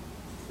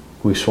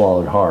 we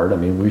swallowed hard. I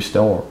mean, we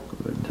still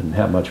didn't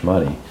have much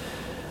money.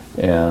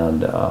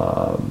 And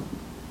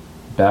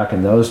back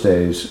in those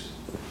days,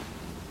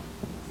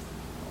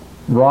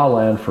 raw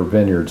land for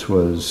vineyards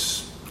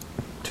was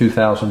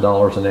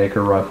 $2,000 an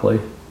acre roughly.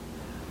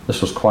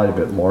 This was quite a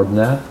bit more than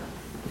that.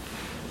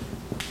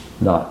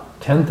 Not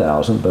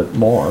 10,000, but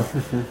more.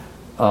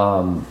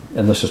 And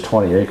this is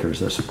 20 acres,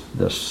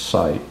 this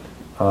site.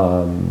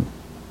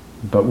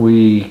 But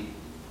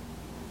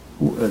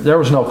there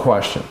was no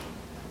question.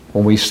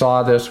 When we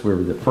saw this, we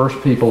were the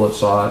first people that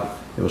saw it.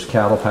 It was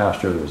cattle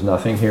pasture, there was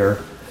nothing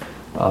here.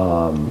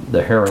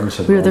 The herrings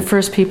had We were the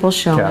first people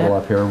shown cattle it.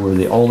 up here. We were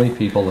the only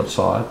people that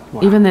saw it.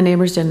 Wow. Even the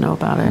neighbors didn't know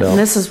about it. No. And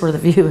this is where the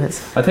view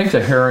is. I think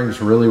the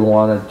herrings really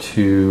wanted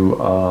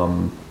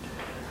to,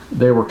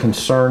 they were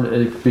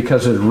concerned,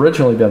 because it had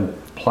originally been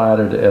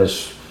platted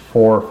as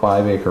 4 or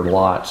 5 acre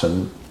lots,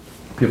 and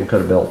people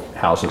could have built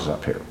houses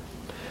up here.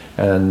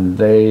 And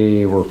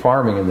they were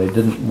farming, and they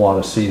didn't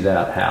want to see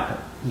that happen.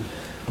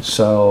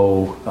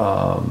 So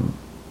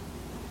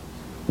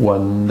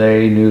when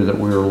they knew that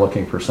we were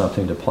looking for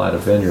something to plant a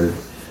vineyard,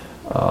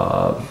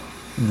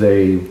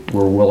 they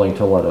were willing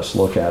to let us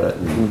look at it.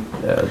 And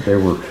they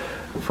were,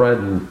 Fred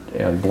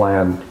and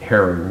Bland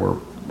Herring were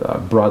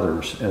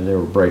brothers, and they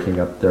were breaking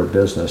up their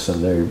business,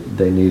 and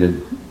they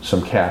needed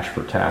some cash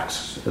for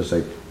tax as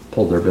they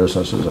pulled their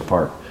businesses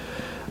apart,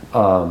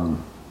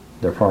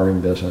 their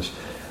farming business.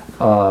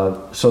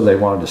 So they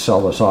wanted to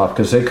sell this off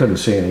because they couldn't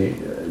see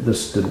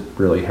this didn't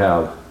really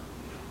have.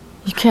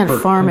 You can't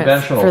farm it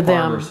conventional for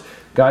them. farmers.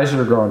 Guys that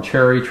are growing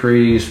cherry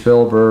trees,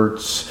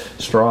 filberts,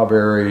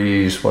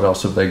 strawberries, what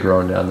else have they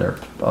grown down there?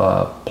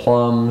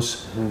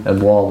 Plums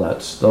and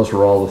walnuts. Those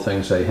were all the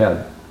things they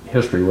had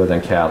history with,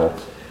 and cattle.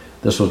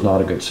 This was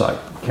not a good site.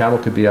 Cattle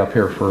could be up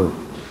here for a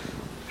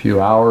few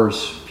hours,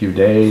 a few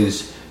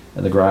days,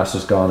 and the grass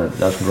is gone. It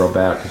doesn't grow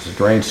back because it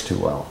drains too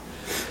well.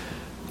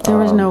 There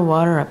was no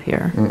water up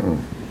here.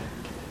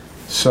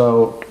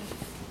 So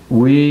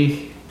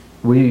we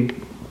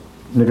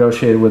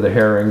negotiated with the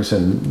Herrings,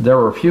 and there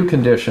were a few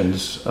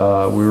conditions.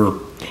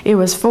 It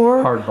was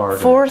Hard bargain.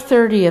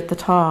 430 at the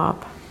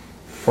top.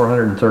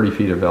 430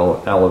 feet of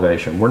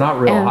elevation. We're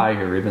not real And- high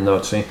here, even though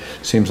it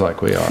seems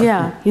like we are.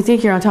 Yeah, you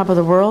think you're on top of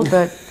the world,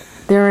 but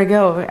there I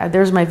go.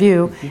 There's my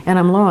view, and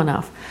I'm low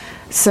enough.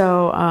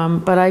 So,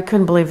 but I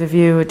couldn't believe the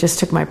view. It just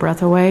took my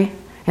breath away,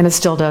 and it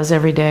still does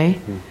every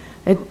day.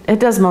 It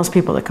does most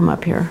people that come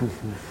up here.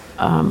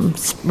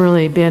 It's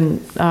really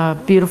been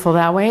beautiful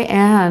that way,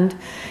 and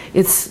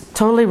it's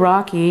totally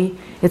rocky.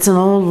 It's an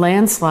old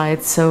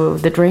landslide, so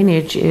the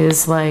drainage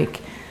is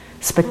like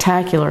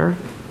spectacular.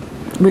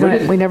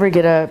 We never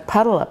get a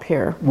puddle up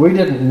here. We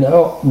didn't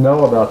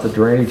know about the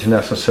drainage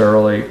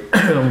necessarily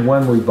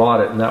when we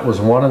bought it, and that was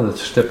one of the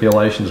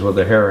stipulations with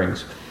the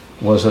Herrings,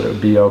 was that it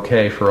would be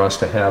okay for us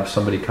to have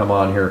somebody come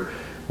on here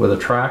with a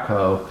track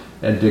hoe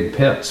and dig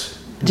pits.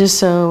 Just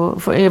so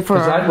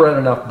Because I'd read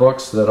enough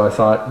books that I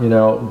thought,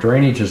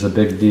 drainage is a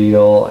big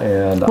deal,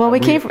 and well, we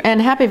came from,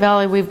 and Happy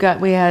Valley. We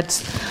had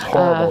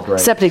Horrible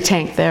drainage. septic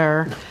tank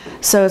there,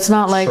 so it's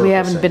not like we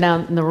haven't Surfacing. been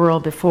out in the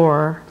rural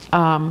before.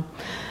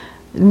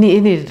 It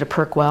needed a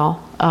perk well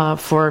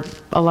for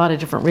a lot of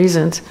different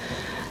reasons.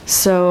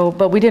 So,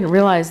 but we didn't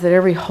realize that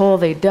every hole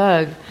they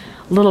dug,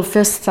 little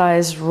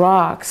fist-sized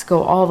rocks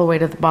go all the way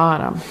to the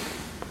bottom.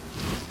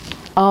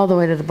 All the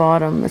way to the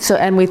bottom. So,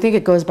 and we think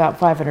it goes about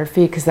 500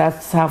 feet because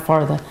that's how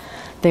far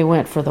they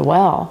went for the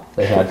well.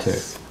 they had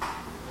to.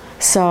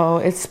 So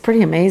it's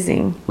pretty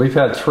amazing. We've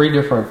had 3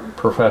 different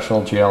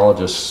professional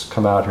geologists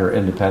come out here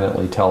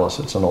independently tell us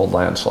it's an old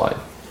landslide,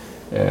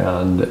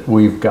 and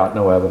we've got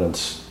no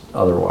evidence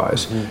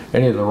otherwise.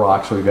 Any of the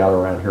rocks we got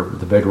around here,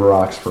 the bigger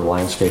rocks for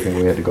landscaping,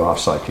 we had to go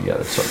off-site to get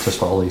it. So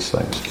just all these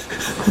things.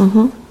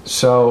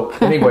 So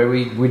anyway,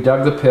 we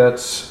dug the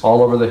pits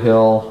all over the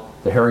hill.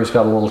 The Herrings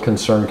got a little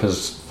concerned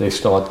because they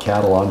still had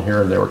cattle on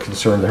here, and they were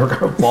concerned they were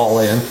going to fall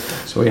in.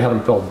 So we had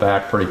them filled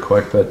back pretty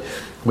quick. But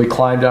we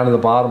climbed down to the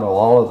bottom of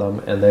all of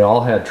them, and they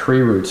all had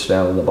tree roots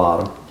down in the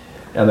bottom,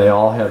 and they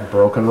all had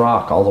broken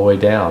rock all the way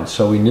down.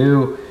 So we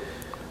knew.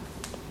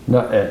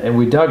 And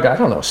we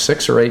dug,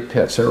 6 or 8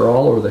 pits. They were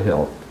all over the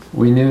hill.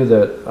 We knew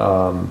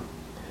that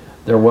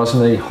there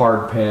wasn't any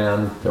hard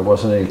pan, there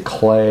wasn't any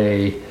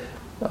clay,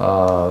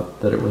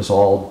 that it was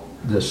all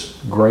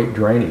this great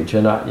drainage.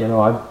 And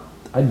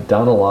I'd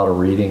done a lot of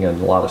reading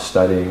and a lot of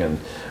studying, and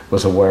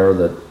was aware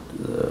that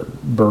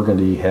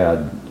Burgundy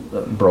had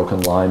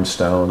broken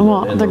limestone.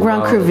 Well, and the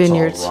Grand Cru it's all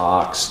vineyards.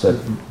 rocks. That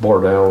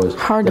Bordeaux is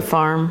Hard to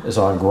farm. is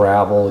on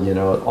gravel.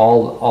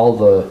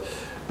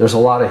 There's a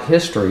lot of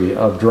history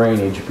of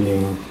drainage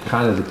being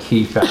kind of the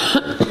key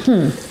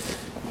factor.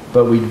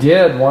 But we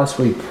did, once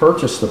we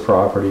purchased the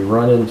property,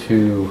 run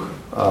into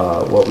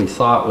what we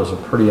thought was a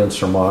pretty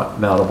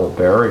insurmountable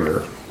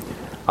barrier.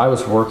 I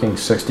was working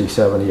 60,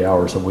 70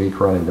 hours a week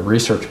running the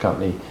research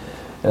company.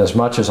 As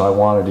much as I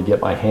wanted to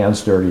get my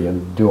hands dirty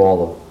and do all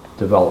the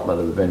development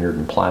of the vineyard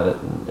and plant it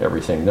and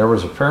everything, there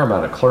was a fair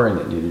amount of clearing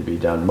that needed to be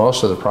done.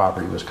 Most of the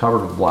property was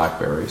covered with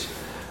blackberries.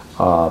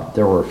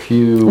 There were a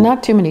few...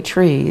 Not too many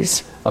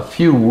trees. A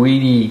few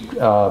weedy...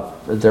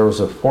 there was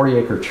a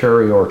 40-acre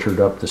cherry orchard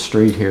up the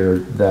street here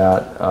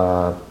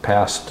that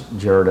past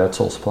Jared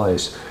Etzel's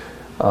place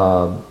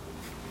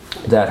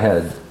that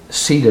had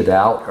seeded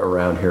out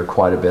around here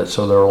quite a bit.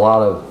 So there were a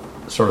lot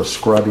of sort of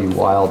scrubby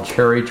wild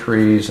cherry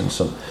trees and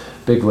some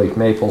big leaf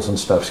maples and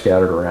stuff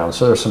scattered around.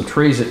 So there's some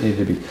trees that need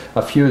to be,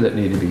 a few that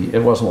need to be,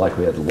 it wasn't like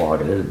we had to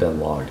log it, it had been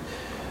logged.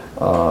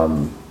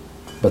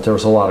 But there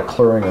was a lot of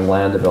clearing and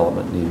land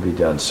development need to be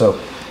done.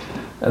 So,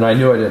 and I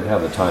knew I didn't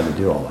have the time to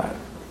do all that.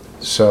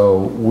 So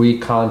we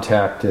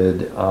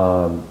contacted,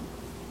 I'm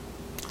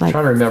trying to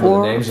remember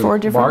the names of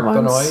Mark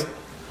Benoit,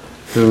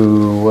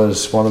 who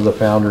was one of the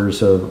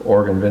founders of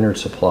Oregon Vineyard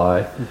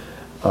Supply.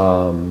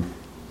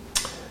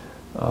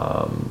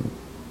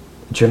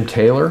 Jim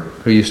Taylor,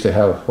 who used to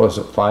have, what was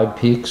it, Five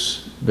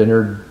Peaks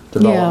Vineyard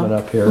Development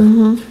up here.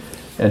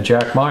 And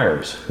Jack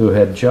Myers, who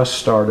had just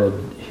started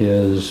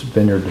his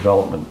vineyard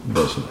development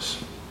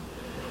business.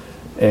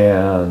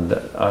 And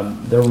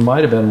there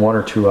might have been one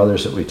or two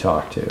others that we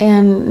talked to.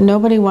 And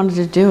nobody wanted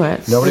to do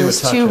it. Nobody it was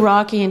would touch too it.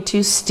 rocky and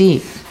too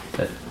steep.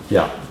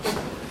 Yeah.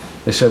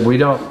 They said, we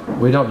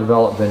don't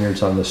develop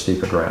vineyards on this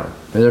steep of ground.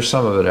 I mean, there's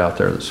some of it out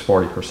there that's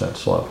 40%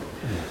 slope.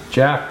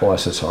 Jack,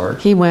 bless his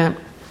heart. He went,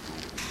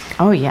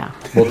 oh yeah.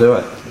 We'll do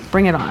it.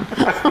 Bring it on.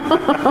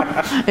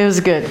 It was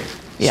good.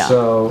 Yeah.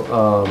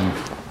 So,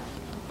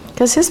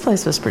 because his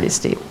place was pretty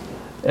steep.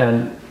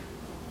 and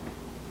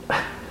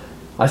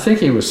I think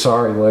he was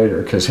sorry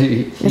later because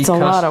it's a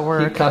lot of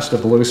work. He cussed a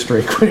blue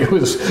streak when he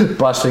was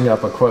busting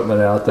up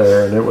equipment out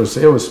there, and it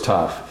was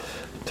tough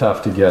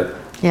to get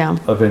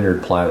a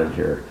vineyard planted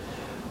here.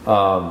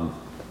 That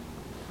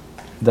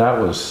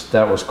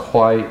was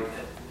quite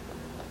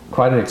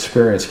an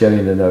experience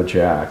getting to know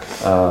Jack.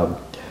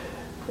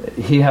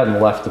 He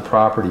hadn't left the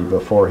property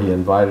before he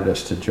invited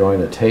us to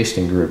join a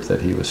tasting group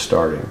that he was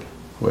starting,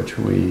 which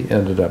we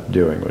ended up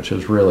doing, which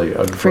was really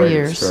a great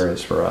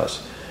experience for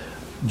us.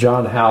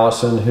 John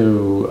Hallison,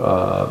 who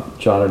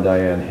John and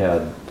Diane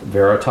had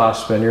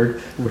Veritas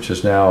Vineyard, which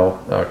is now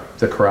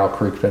the Corral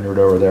Creek Vineyard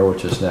over there,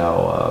 which is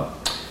now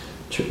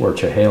where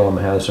Chehalem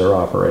has their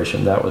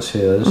operation. That was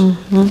his.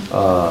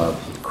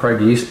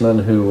 Craig Eastman,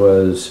 who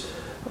was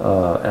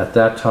at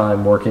that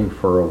time working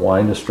for a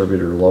wine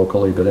distributor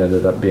locally, but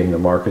ended up being the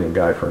marketing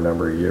guy for a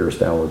number of years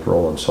down with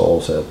Roland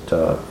Souls at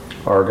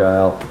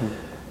Argyle.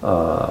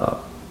 A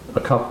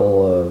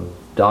couple of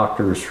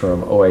doctors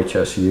from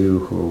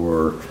OHSU who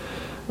were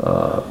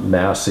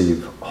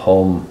massive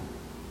home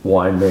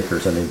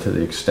winemakers. I mean, to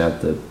the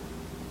extent that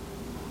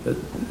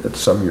at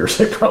some years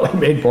they probably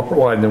made more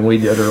wine than we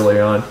did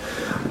early on.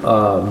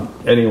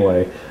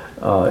 Anyway,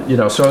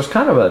 so it's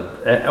kind of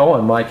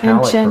and Mike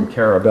Halleck from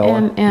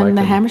Carabella. And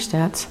the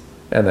Hammerstadts.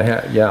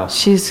 And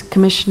she's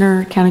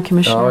county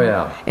commissioner. Oh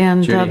yeah.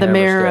 And the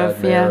mayor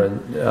of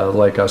and,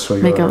 Lake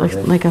Oswego.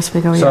 Lake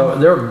Oswego. So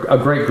they're a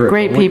great group.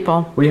 Great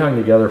people. We hung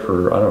together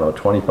for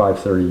 25,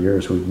 30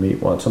 years. We'd meet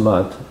once a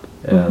month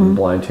and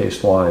blind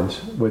taste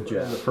wines with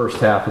Jeff. The first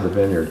half of the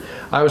vineyard.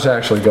 I was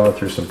actually going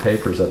through some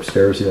papers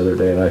upstairs the other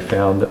day, and I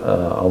found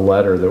a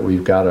letter that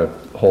we've got to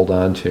hold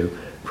on to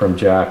from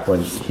Jack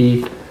when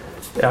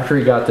after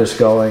he got this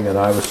going, and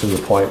I was to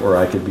the point where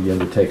I could begin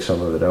to take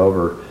some of it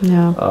over.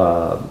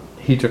 Yeah.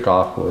 He took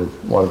off with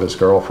one of his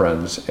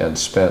girlfriends and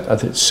spent, I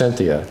think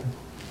Cynthia,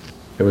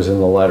 it was in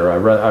the letter.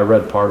 I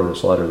read part of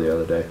this letter the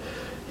other day.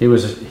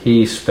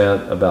 He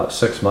spent about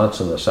 6 months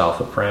in the south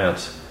of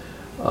France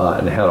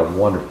and had a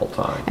wonderful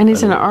time. And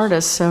he's an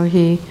artist, so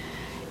he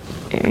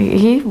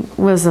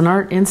was an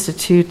art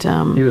institute.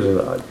 He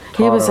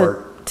was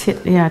a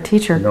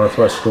teacher.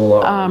 Northwest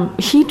School.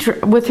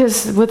 With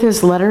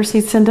his letters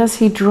he'd send us,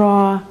 he'd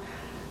draw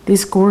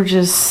these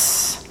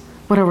gorgeous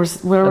whatever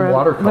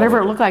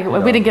it looked like.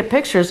 We didn't get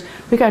pictures.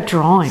 We got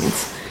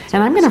drawings,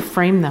 and I'm going to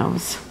frame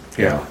those.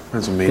 Yeah,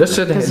 that's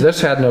amazing. This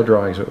had no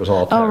drawings. It was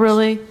all text. Oh,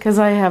 really? Because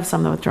I have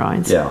some with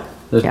drawings. Yeah.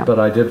 But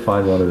I did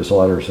find one of his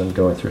letters and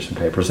going through some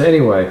papers.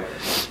 Anyway,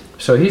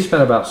 so he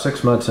spent about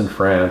 6 months in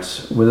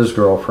France with his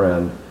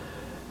girlfriend,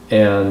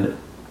 and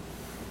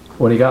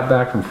when he got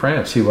back from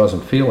France, he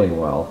wasn't feeling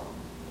well,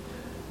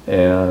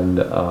 and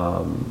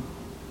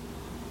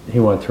he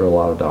went through a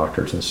lot of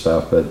doctors and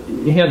stuff, but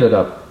he ended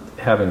up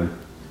having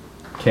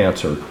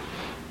cancer,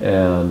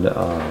 and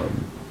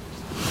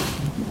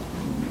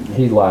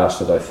he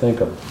lasted, I think,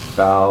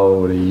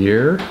 about a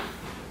year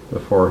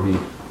before he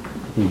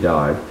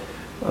died.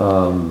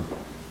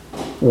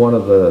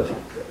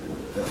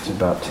 It's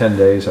about 10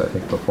 days, I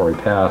think, before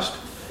he passed.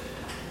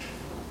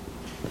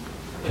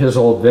 His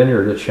old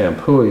vineyard at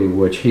Champoux,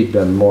 which he'd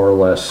been more or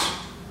less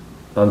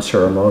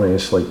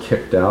unceremoniously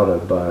kicked out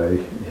of by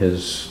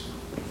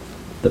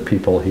the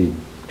people he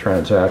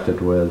transacted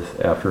with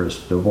after his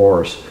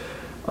divorce,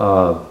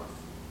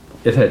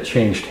 it had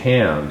changed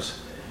hands.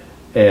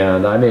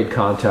 And I made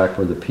contact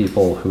with the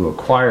people who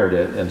acquired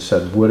it and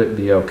said, would it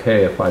be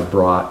okay if I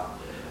brought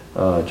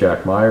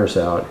Jack Myers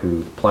out,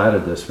 who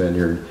planted this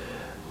vineyard,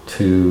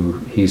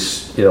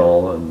 he's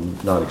ill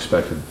and not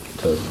expected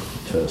to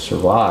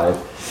survive.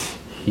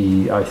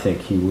 I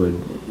think he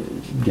would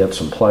get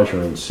some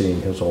pleasure in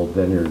seeing his old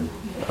vineyard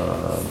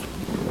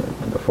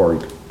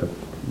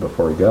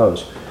before he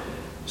goes.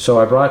 So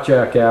I brought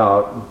Jack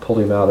out, pulled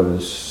him out of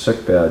his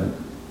sick bed,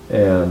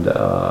 and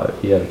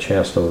he had a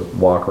chance to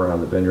walk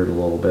around the vineyard a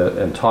little bit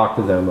and talk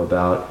to them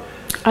about.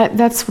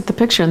 That's what the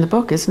picture in the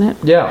book, isn't it?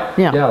 Yeah.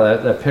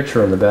 That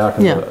picture in the back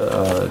of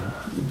the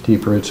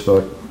Deep Roots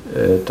book.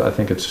 I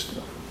think it's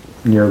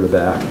near the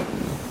back.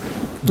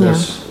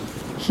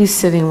 He's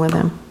sitting with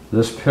him.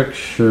 This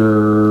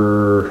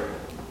picture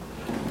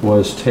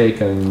was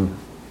taken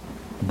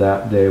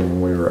that day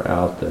when we were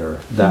out there.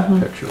 That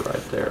picture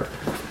right there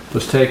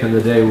was taken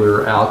the day we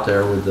were out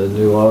there with the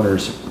new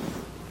owners.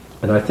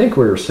 And I think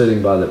we were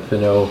sitting by the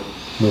Pinot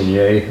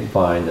Meunier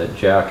vine that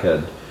Jack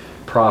had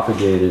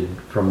propagated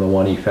from the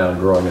one he found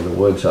growing in the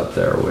woods up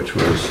there, which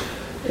was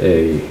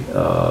a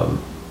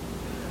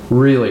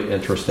really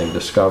interesting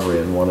discovery,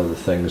 and one of the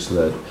things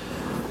that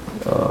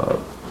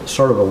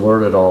sort of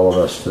alerted all of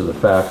us to the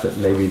fact that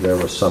maybe there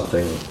was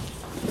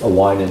a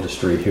wine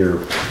industry here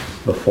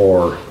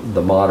before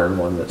the modern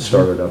one that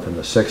started up in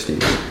the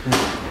 60s.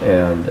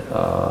 And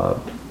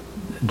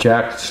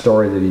Jack's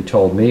story that he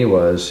told me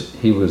was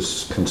he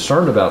was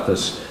concerned about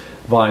this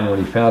vine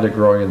when he found it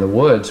growing in the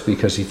woods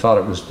because he thought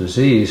it was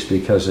diseased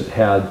because it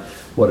had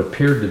what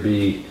appeared to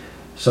be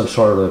some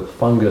sort of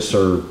fungus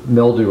or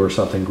mildew or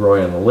something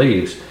growing on the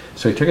leaves.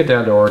 So he took it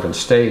down to Oregon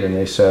State and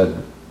they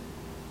said,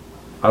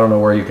 I don't know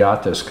where you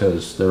got this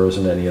because there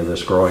isn't any of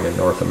this growing in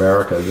North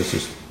America. This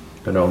is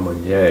Pinot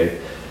Meunier,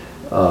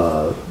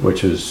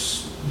 which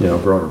is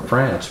grown in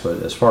France,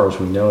 but as far as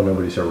we know,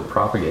 nobody's ever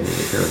propagated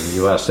it here in the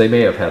U.S. They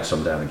may have had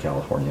some down in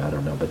California, I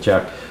don't know, but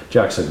Jack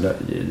said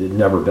it had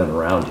never been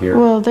around here.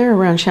 Well, they're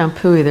around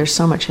Champouy. There's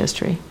so much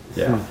history.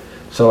 Yeah.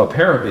 So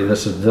apparently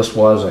this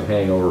was a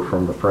hangover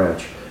from the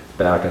French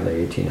back in the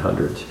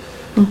 1800s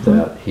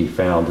that he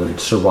found and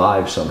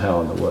survived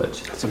somehow in the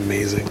woods. That's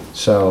amazing.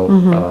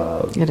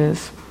 So it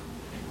is.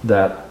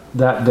 That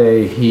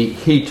day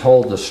he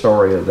told the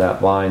story of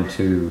that vine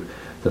to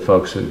the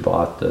folks who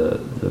bought the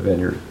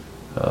vineyard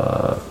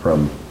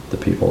from the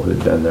people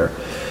who'd been there.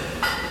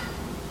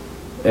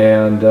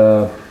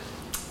 And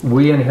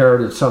we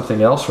inherited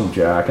something else from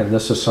Jack, and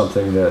this is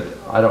something that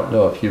I don't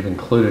know if you've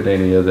included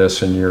any of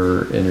this in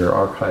your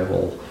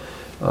archival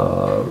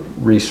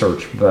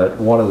research, but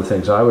one of the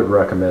things I would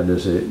recommend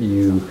is that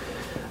you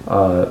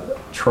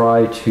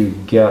try to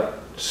get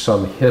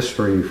some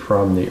history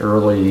from the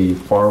early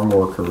farm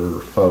worker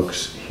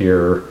folks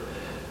here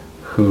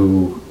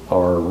who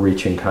are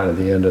reaching kind of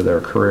the end of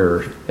their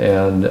career.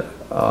 And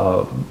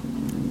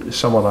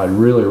someone I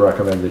really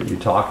recommend that you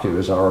talk to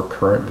is our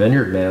current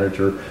vineyard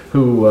manager,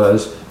 who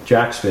was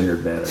Jack's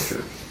vineyard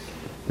manager.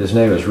 His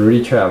name is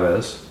Rudy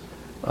Chavez.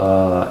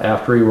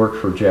 After he worked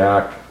for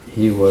Jack,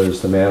 he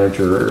was the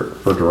manager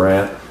for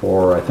Durant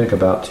for I think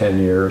about 10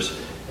 years,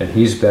 and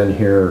he's been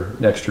here.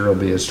 Next year will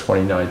be his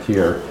 29th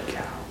year.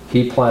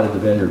 He planted the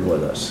vineyard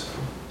with us,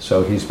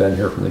 so he's been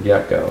here from the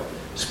get-go.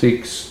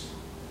 Speaks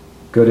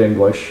good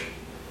English,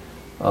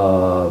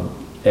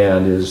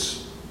 and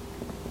is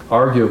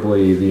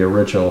arguably the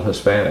original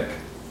Hispanic.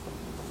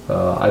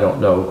 I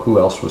don't know who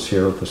else was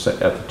here at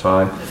the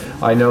time.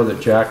 I know that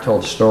Jack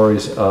told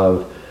stories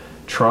of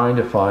trying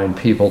to find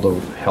people to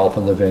help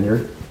in the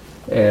vineyard,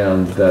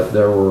 and that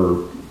there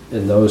were,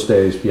 in those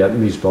days,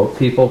 Vietnamese boat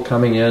people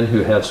coming in who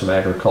had some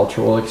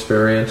agricultural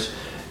experience,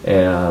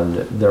 and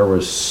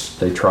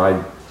they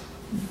tried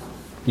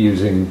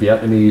using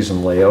Vietnamese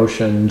and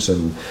Laotians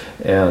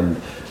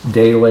and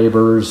day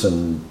laborers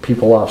and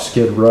people off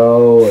Skid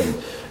Row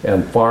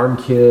and farm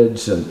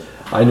kids. And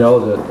I know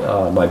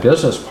that my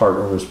business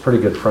partner was pretty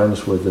good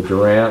friends with the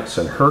Durants,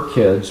 and her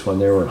kids, when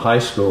they were in high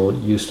school,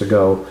 used to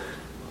go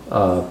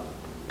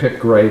pick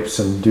grapes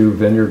and do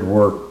vineyard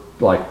work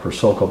like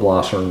Priscilla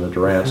Blosser and the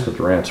Durants. The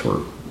Durants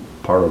were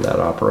part of that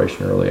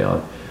operation early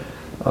on.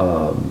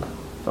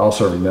 I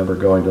also remember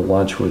going to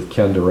lunch with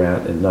Ken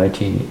Durant in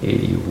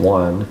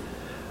 1981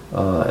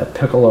 at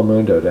Piccolo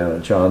Mundo down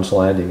at John's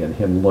Landing, and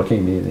him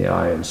looking me in the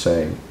eye and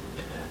saying,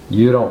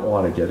 "You don't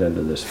want to get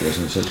into this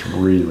business. It's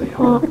really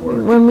hard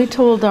work." When we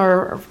told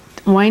our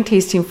wine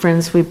tasting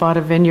friends we bought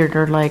a vineyard,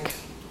 they're like,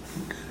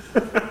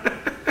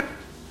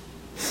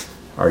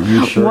 "Are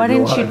you sure? Why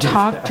didn't you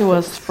talk to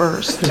us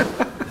first?"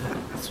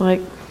 It's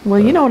like, well,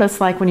 you know what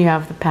it's like when you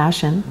have the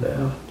passion.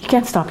 Yeah. You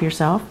can't stop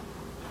yourself.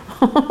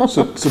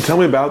 So tell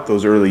me about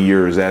those early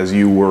years as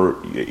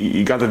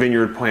you got the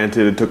vineyard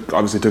planted. It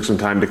obviously took some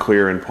time to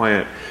clear and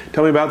plant.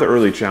 Tell me about the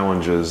early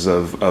challenges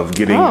of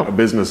getting a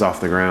business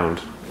off the ground.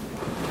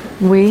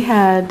 We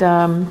had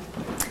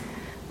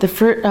the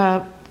fruit.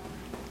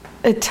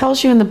 It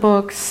tells you in the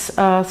books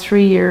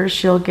 3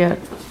 years you'll get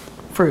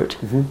fruit.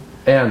 Mm-hmm.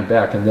 And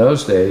back in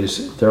those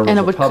days, there was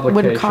a publication.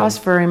 Wouldn't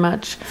cost very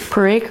much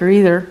per acre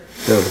either.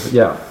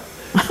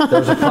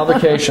 There's a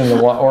publication, the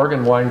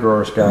Oregon Wine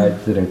Growers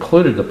Guide, that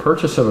included the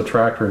purchase of a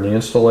tractor and the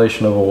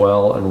installation of a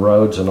well and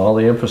roads and all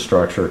the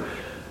infrastructure.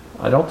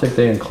 I don't think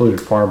they included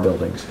farm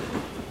buildings,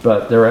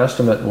 but their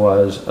estimate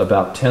was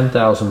about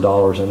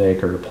 $10,000 an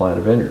acre to plant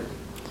a vineyard.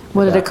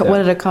 What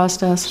did it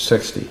cost us?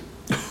 60.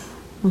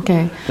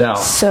 Okay. Now,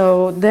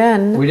 so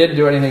then we didn't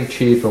do anything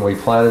cheap, and we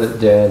planted it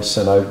dense,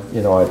 and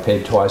I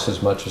paid twice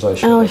as much as I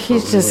should. Oh, have for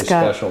he's just really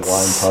got special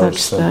wine such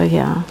posts and,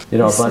 yeah. a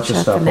bunch such of a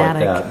stuff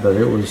fanatic. like that. But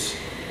it was.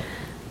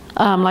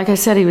 Like I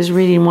said, he was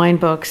reading wine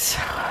books,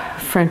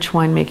 French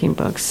winemaking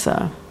books,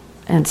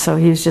 and so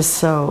he was just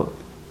so.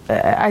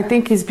 I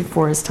think he's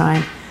before his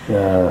time.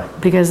 Yeah.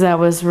 Because that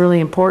was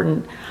really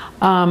important.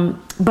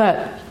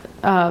 But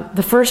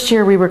the first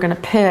year we were going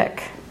to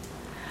pick,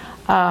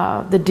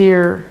 the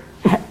deer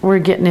were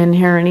getting in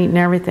here and eating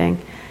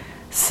everything.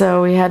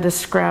 So we had to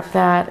scrap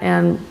that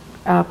and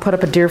put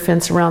up a deer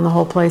fence around the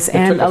whole place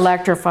and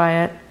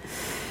electrify it.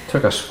 It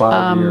took us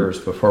 5 years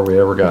before we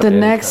ever got any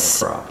kind of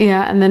crop.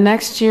 Yeah, and the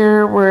next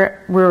year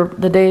we're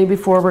the day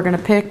before we're going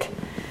to pick.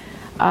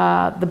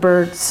 The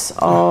birds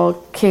all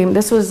came.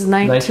 This was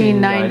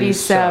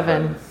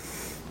 1997.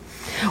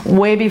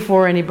 Way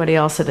before anybody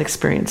else had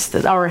experienced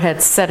it or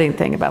had said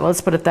anything about it.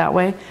 Let's put it that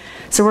way.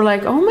 So we're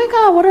like, oh my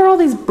God, what are all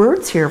these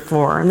birds here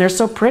for? And they're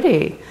so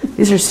pretty.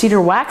 These are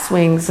cedar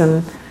waxwings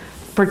and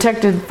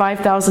protected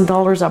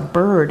 $5,000 a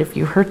bird if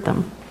you hurt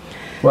them.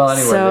 Well,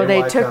 anyway, so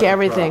they took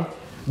everything.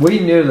 We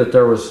knew that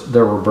there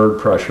were bird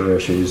pressure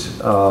issues.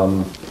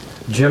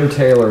 Jim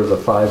Taylor, the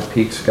Five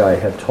Peaks guy,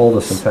 had told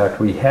us. In fact,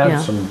 we had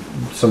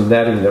some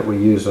netting that we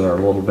used in our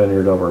little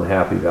vineyard over in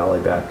Happy Valley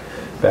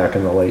back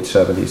in the late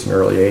 70s and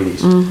early 80s.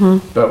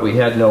 Mm-hmm. But we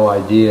had no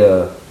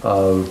idea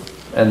of,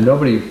 and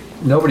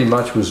nobody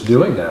much was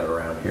doing that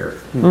around here.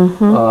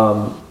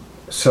 Mm-hmm.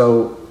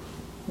 So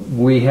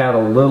we had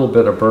a little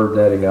bit of bird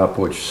netting up,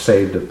 which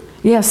saved a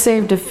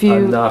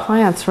few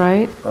plants,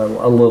 right?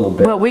 A little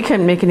bit. But we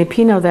couldn't make any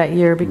Pinot that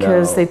year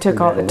because they took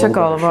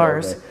all of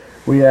ours.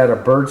 We had a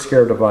bird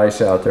scare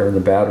device out there, and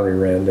the battery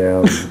ran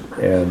down,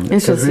 and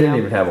because we didn't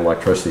even have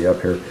electricity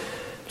up here.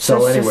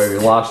 So anyway, we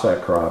lost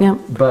that crop. Yep.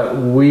 But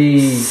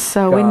we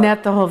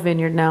net the whole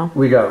vineyard now.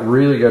 We got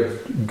really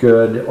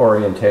good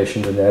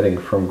orientation to netting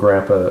from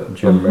Grandpa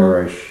Jim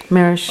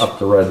Marish up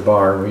the Red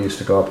Barn. We used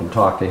to go up and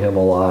talk to him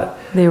a lot.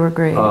 They were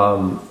great.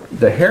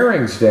 The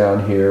herrings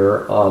down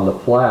here on the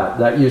flat,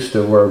 that used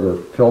to where the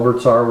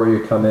filberts are, where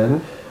you come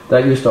in,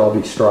 that used to all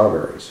be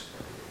strawberries.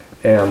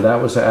 And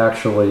that was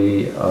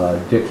actually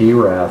Dick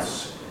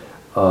Erath's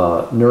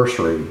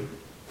nursery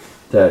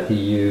that he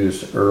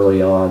used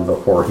early on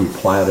before he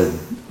planted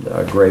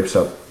grapes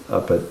up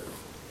at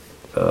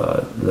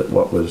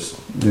what was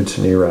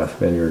Knudsen Erath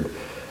Vineyard.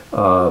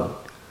 I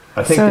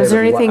think so is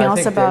there anything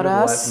else about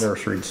us?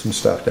 Nursery some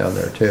stuff down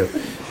there too.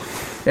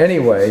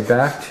 Anyway,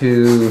 back to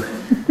you.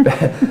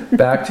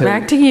 Back to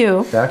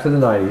the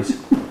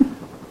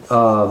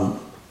 90s.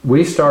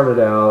 We started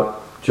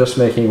out just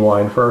making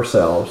wine for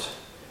ourselves.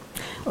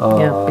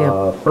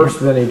 First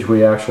vintage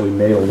we actually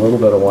made a little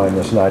bit of wine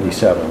was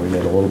 97. We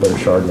made a little bit of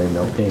Chardonnay,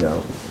 no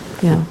Pinot.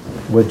 Yeah.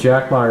 With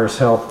Jack Meyer's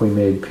help, we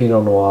made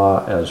Pinot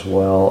Noir as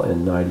well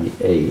in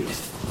 98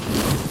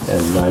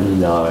 and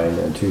 99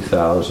 and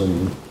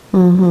 2000,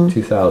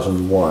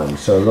 2001.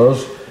 So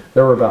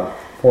there were about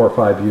 4 or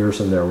 5 years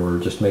in there we were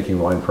just making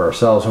wine for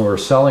ourselves, and we were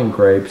selling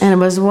grapes. And it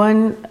was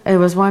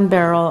one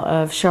barrel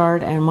of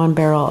Chard and 1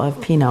 barrel of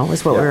Pinot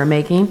was what we were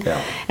making.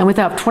 Yeah. And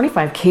without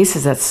 25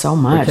 cases, that's so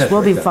much.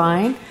 We'll be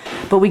fine.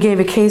 But we gave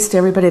a case to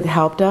everybody that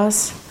helped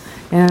us,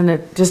 and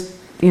it just,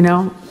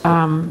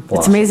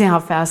 it's amazing how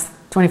fast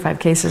 25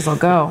 cases will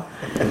go.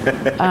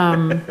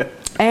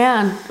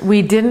 And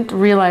we didn't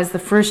realize the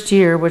first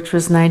year, which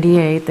was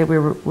 98, that we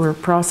were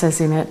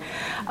processing it.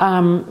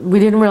 We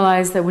didn't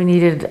realize that we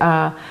needed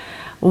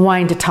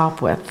wine to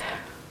top with.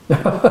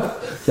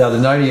 Yeah, the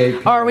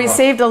 98. Or we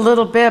saved a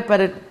little bit,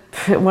 but it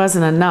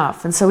wasn't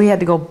enough. And so we had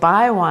to go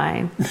buy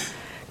wine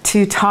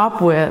to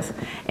top with.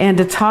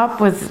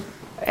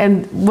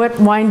 And what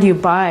wine do you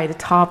buy to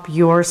top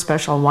your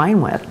special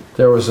wine with?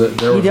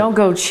 You don't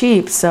go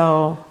cheap,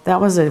 so that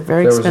was a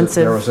very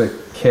expensive. There was a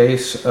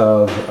case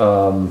of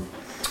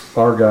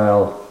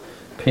Argyle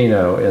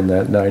Pinot in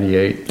that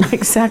 98.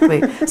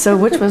 Exactly. So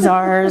which was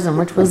ours and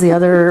which was the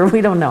other,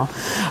 we don't know.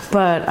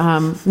 But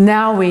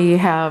now we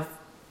have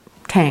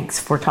tanks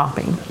for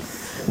topping.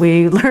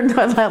 We learned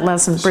that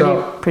lesson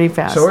pretty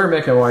fast. So we were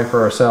making wine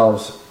for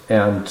ourselves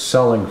and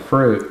selling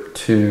fruit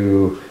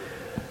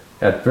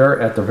at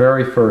the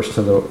very first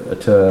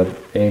to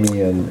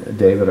Amy and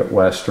David at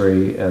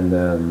Westry, and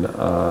then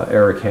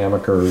Eric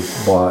Hamaker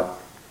bought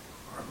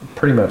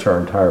pretty much our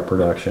entire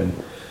production.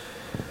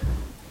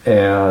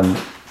 And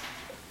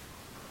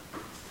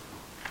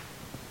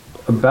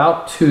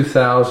about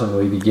 2000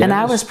 we began. And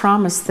I was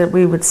promised that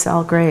we would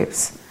sell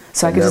grapes,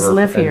 so I could just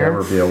live here and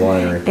never be a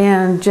winery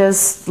and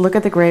just look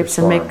at the grapes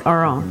and make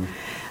our own.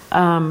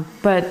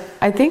 But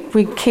I think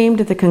we came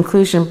to the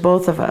conclusion,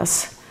 both of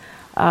us,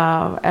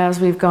 as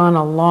we've gone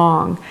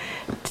along,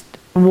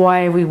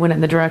 why we went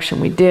in the direction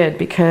we did,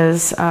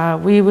 because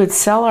we would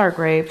sell our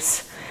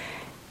grapes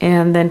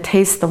and then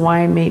taste the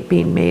wine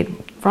being made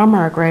from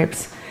our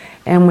grapes,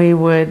 and it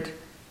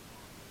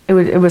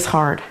was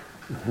hard.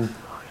 Mm-hmm.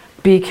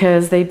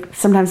 Because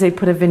sometimes they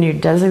put a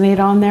vineyard designate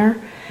on there,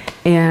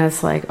 And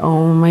it's like,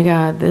 oh my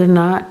God, they're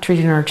not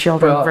treating our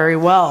children very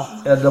well.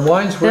 And the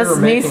wines we were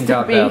making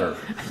got better.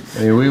 I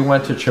mean, we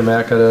went to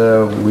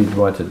Chemeketa, we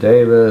went to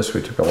Davis,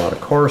 we took a lot of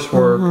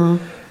coursework,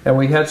 and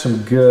we had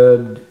some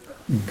good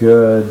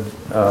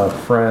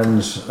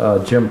friends.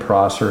 Jim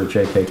Prosser at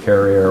J.K.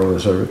 Carrier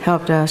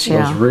helped us,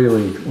 was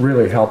really,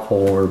 really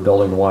helpful when we were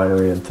building the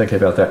winery and thinking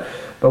about that.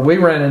 But we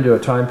ran into a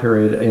time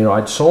period,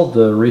 I'd sold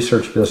the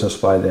research business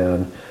by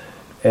then,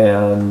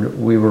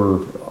 and we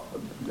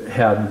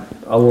had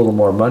a little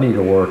more money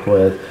to work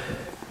with,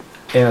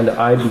 and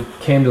I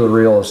came to the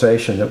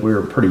realization that we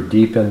were pretty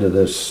deep into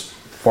this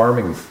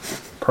farming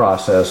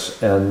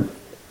process, and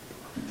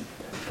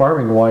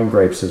farming wine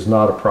grapes is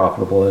not a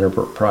profitable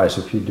enterprise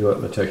if you do it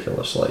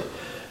meticulously.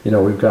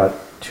 We've got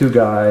 2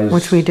 guys,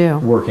 which we do,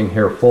 working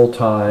here full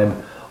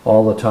time,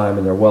 all the time,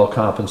 and they're well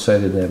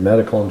compensated. They have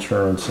medical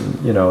insurance, and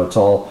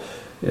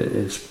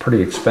it's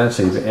pretty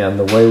expensive. And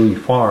the way we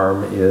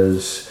farm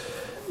is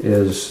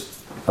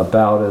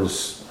about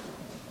as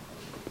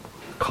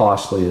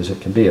costly as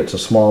it can be. It's a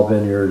small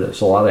vineyard.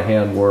 It's a lot of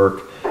hand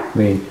work. I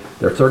mean,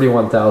 there are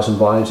 31,000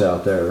 vines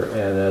out there,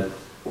 and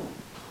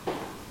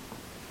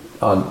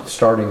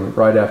starting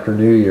right after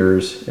New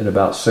Year's, in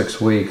about 6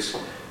 weeks,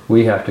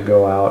 we have to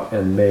go out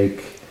and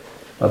make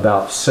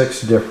about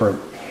 6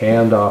 different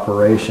hand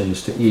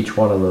operations to each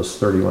one of those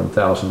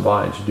 31,000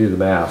 vines. You do the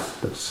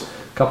math, it's a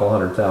couple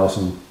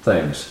 100,000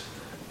 things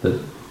that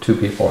 2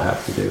 people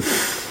have to do.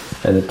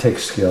 And it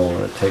takes skill,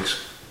 and it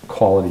takes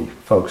quality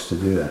folks to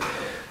do that.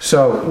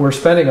 So we're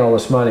spending all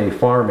this money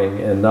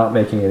farming and not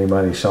making any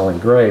money selling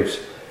grapes.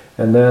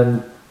 And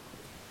then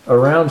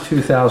around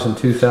 2000,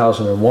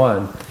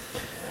 2001,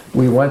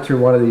 we went through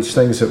one of these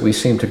things that we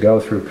seem to go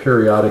through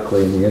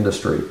periodically in the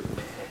industry.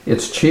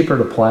 It's cheaper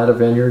to plant a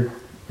vineyard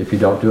if you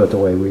don't do it the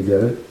way we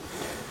did it.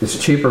 It's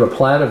cheaper to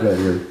plant a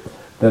vineyard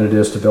than it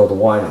is to build a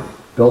winery.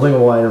 Building a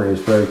winery is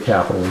very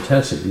capital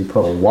intensive. You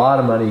put a lot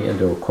of money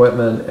into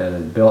equipment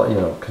and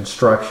in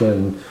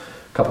construction,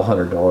 a couple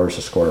 $100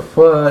 a square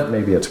foot.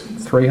 Maybe it's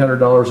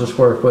 $300 a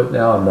square foot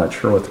now. I'm not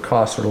sure what the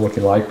costs are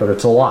looking like, but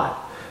it's a lot.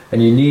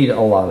 And you need a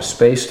lot of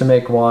space to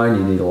make wine.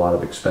 You need a lot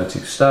of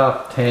expensive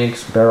stuff,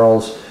 tanks,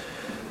 barrels,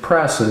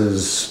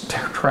 presses,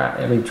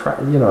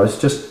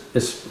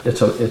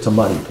 it's a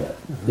money pit.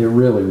 It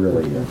really,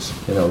 really is.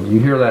 You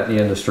hear that in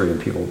the industry and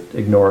people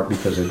ignore it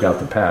because they've got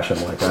the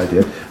passion like I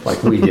did,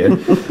 like we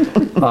did.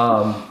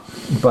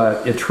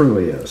 But it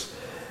truly is.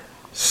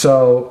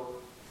 So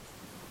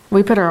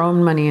we put our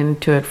own money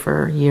into it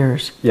for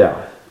years.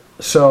 Yeah.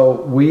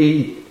 So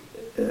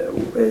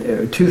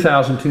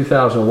 2000,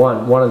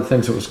 2001, one of the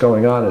things that was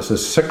going on is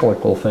this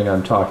cyclical thing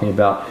I'm talking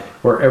about,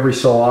 where every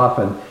so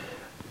often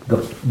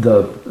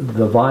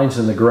the vines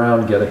in the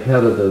ground get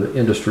ahead of the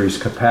industry's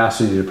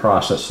capacity to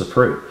process the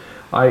fruit.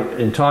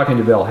 In talking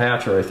to Bill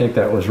Hatcher, I think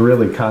that was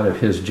really kind of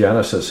his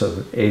genesis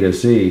of A to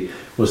Z,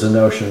 was the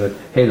notion that,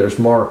 hey, there's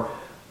more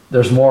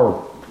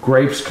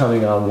grapes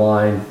coming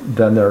online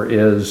than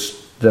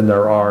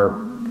there are,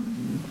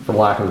 for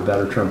lack of a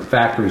better term,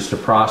 factories to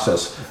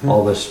process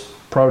all this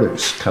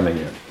produce coming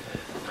in.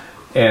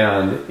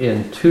 And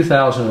in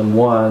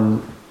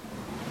 2001,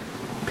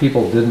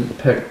 people didn't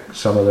pick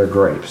some of their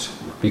grapes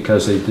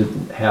because they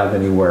didn't have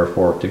anywhere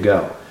for it to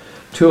go.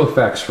 2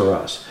 effects for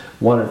us.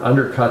 One, it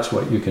undercuts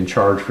what you can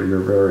charge for your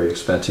very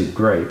expensive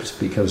grapes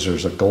because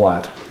there's a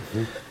glut.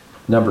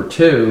 Number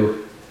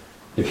 2,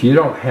 if you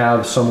don't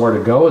have somewhere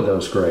to go with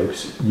those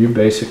grapes, you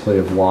basically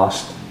have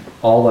lost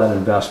all that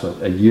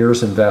investment, a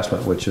year's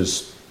investment, which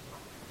is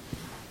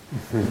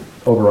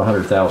over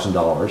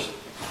 $100,000.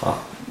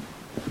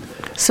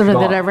 So did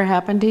that ever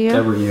happen to you?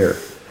 Every year.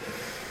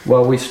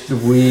 Well, we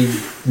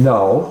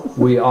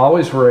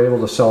always were able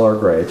to sell our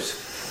grapes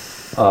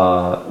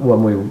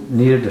when we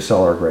needed to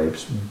sell our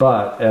grapes,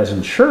 but as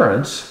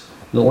insurance,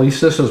 at least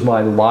this is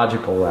my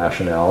logical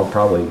rationale.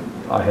 Probably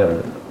I had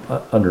an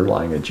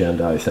underlying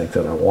agenda, I think,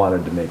 that I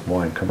wanted to make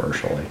wine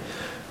commercially,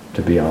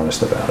 to be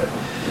honest about it.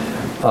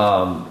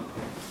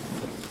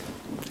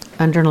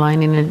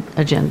 Underlining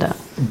agenda.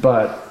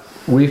 But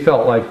we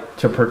felt like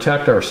to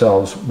protect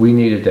ourselves, we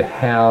needed to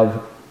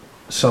have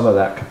some of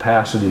that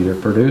capacity to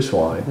produce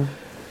wine.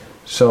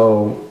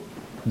 So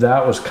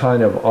that was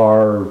kind of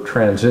our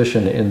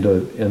transition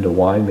into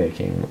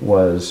winemaking,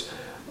 was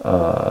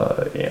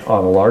on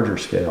a larger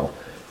scale.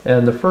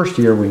 And the first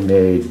year we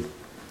made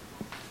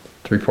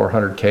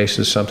 300-400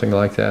 cases, something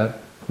like that.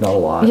 Not a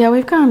lot. Yeah,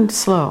 we've gone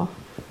slow.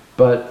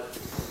 But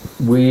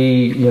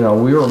we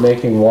were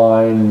making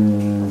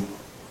wine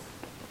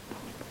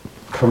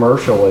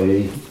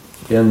commercially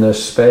in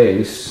this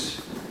space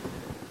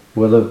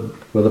with a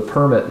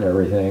permit and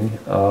everything,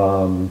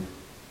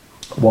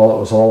 while it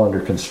was all under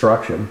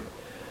construction.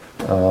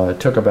 It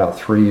took about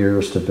 3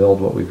 years to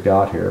build what we've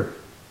got here.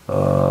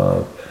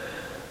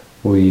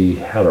 We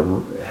have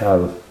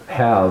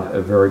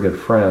a very good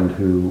friend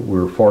who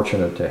we're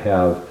fortunate to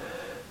have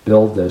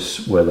build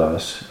this with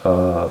us,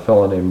 a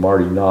fellow named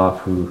Marty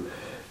Knopf, who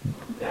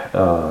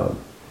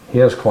he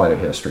has quite a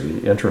history,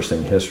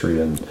 interesting history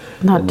in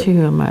not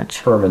too much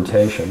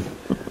fermentation.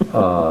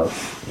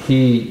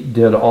 he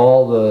did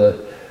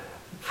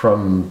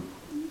from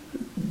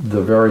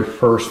the very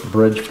first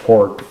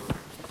Bridgeport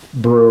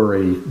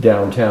brewery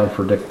downtown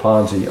for Dick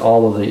Ponzi,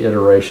 all of the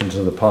iterations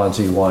of the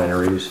Ponzi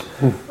wineries,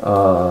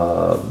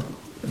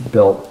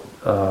 built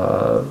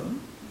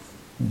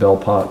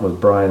Belpont with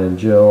Brian and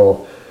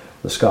Jill,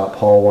 the Scott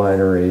Paul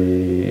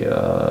Winery,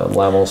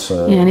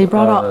 Lemelson. Yeah, and he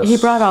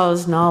brought all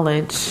his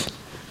knowledge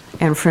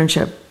and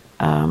friendship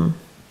to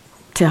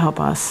help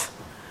us.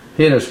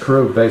 He and his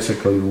crew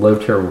basically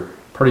lived here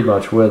pretty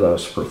much with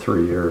us for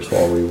 3 years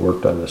while we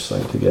worked on this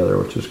thing together,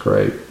 which is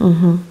great.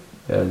 Mm-hmm.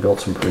 And built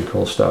some pretty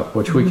cool stuff,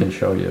 which we can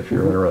show you if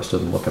you're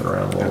interested in looking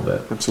around a little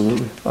bit.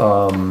 Absolutely.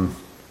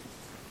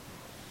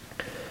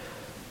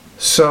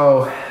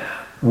 So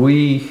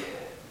we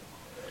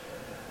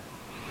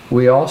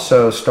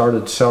also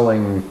started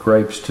selling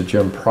grapes to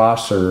Jim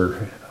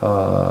Prosser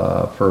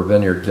for a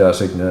vineyard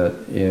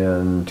designate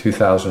in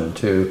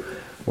 2002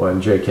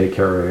 when J.K.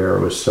 Carrier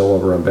was still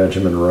over on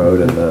Benjamin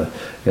Road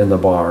in the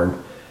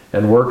barn,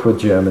 and worked with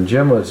Jim. And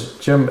Jim,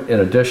 in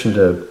addition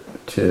to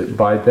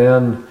by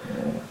then,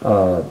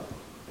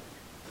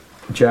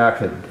 Jack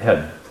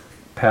had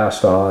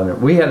passed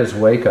on. We had his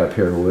wake up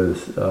here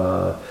with,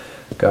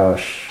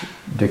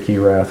 Dick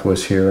Erath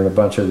was here, and a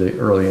bunch of the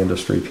early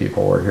industry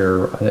people were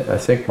here. I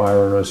think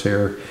Myron was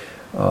here.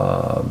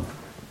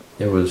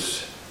 It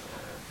was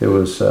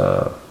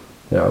the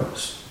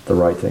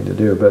right thing to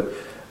do. But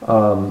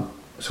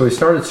so we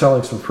started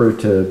selling some fruit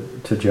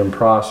to Jim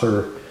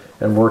Prosser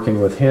and working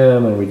with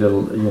him, and we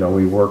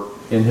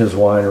worked in his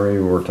winery.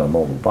 We worked on a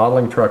mobile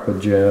bottling truck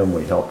with Jim.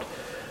 We helped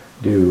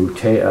do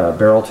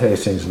barrel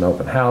tastings and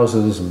open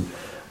houses, and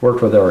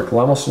worked with Eric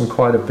Lemelson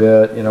quite a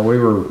bit. We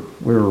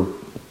were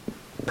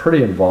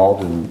pretty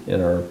involved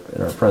in our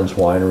friends'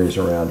 wineries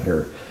around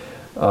here,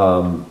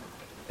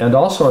 and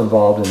also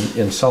involved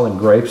in selling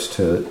grapes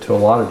to a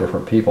lot of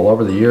different people.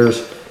 Over the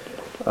years,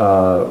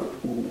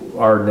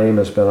 our name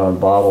has been on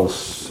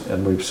bottles,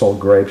 and we've sold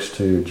grapes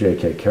to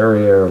J.K.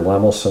 Carrier,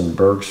 Lemelson,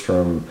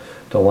 Bergstrom,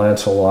 De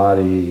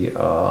Lancelotti,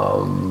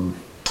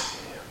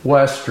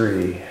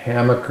 Westry,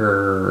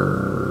 Hammaker,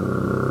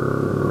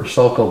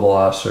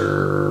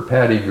 Sulkelblosser,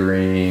 Patty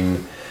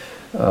Green,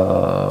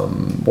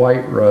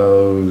 White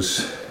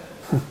Rose.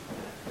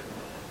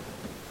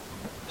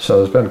 So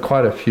there's been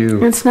quite a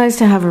few. It's nice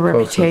to have a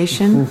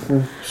reputation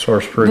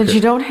Source fruit that you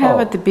don't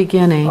have at the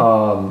beginning.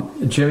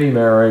 Jimmy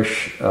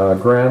Marish,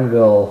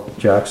 Granville,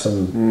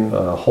 Jackson,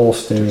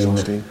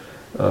 Holstein.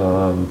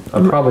 I'm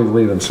probably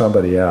leaving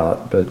somebody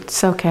out, but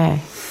It's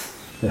okay.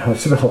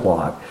 it's been a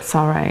lot. It's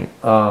all right.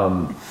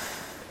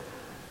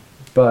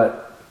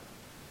 But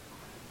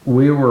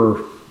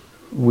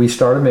we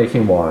started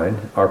making wine.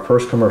 Our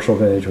first commercial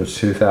vintage was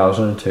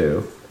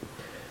 2002.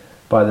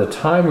 By the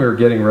time we were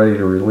getting ready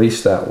to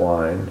release that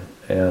wine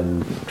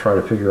and try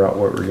to figure out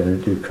what we were going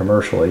to do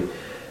commercially,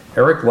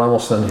 Eric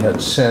Lemelson had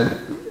sent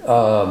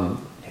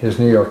his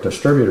New York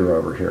distributor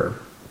over here.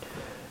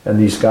 And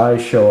these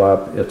guys show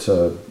up. It's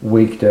a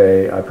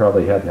weekday. I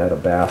probably hadn't had a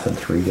bath in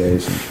 3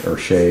 days or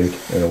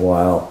shaved in a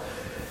while.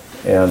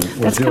 And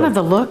That's kind of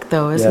the look,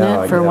 though, isn't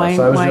it, for wine?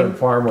 So I was doing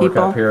farm work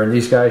people? up here, and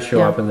these guys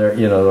show up, and they're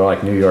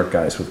like New York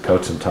guys with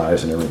coats and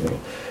ties and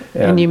everything.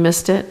 And you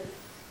missed it?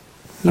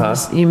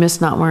 You missed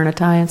not wearing a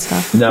tie and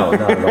stuff? No,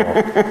 not at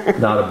all.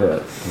 Not a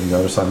bit. You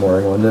notice I'm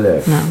wearing one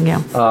today. No,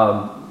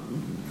 yeah.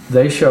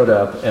 They showed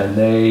up, and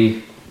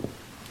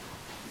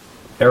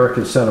Eric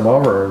had sent them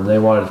over, and they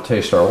wanted to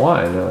taste our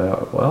wine. And I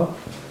thought, well,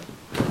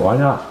 why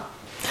not?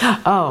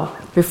 Oh,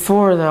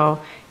 before, though,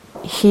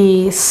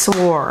 he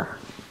swore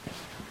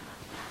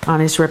on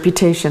his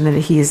reputation that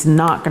he is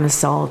not going to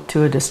sell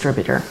to a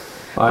distributor.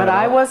 But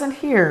I wasn't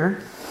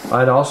here.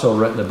 I'd also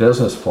written a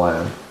business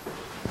plan,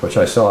 which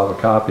I still have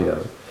a copy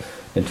of,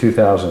 in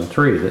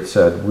 2003 that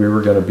said we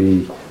were going to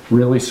be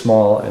really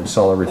small and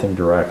sell everything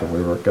direct, and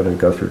we were going to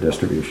go through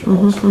distribution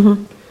also.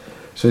 Mm-hmm.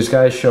 So these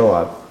guys show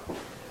up,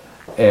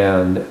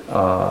 and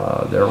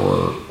there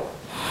were,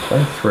 I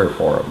think, 3 or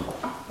 4 of them.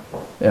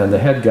 And the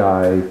head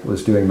guy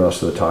was doing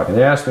most of the talking.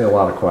 They asked me a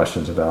lot of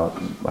questions about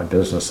my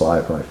business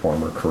life, my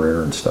former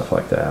career, and stuff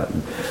like that.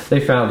 And they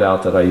found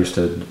out that I used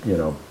to,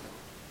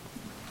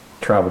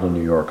 travel to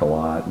New York a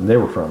lot, and they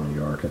were from New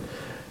York,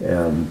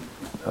 and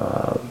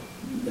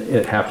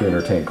have to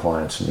entertain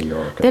clients in New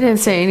York. They didn't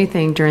say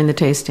anything during the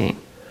tasting.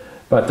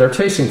 But they're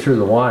tasting through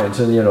the wines,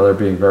 and they're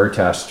being very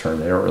taciturn.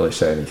 They don't really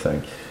say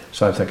anything.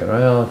 So I'm thinking,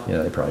 well,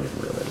 they probably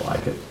didn't really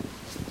like it.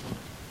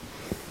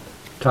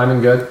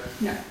 Timing good?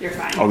 No, you're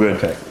fine. All good.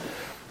 Okay.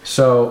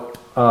 So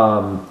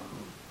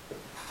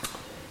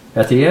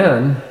at the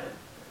end,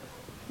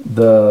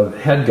 the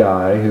head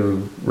guy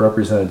who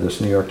represented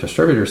this New York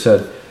distributor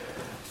said,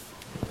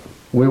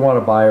 "We want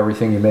to buy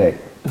everything you make.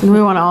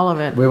 We want all of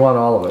it. We want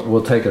all of it.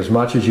 We'll take as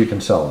much as you can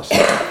sell us."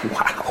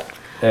 Wow.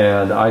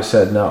 And I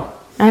said no.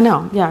 I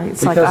know, yeah. It's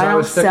Because like I I don't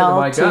was sticking to sell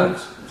my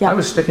guns. Yeah. I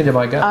was sticking to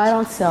my guns. I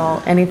don't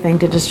sell anything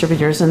to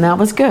distributors, and that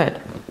was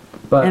good.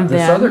 But And this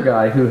then- other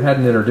guy who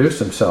hadn't introduced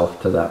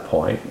himself to that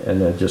point and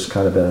had just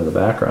kind of been in the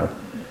background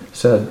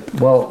said,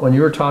 well, when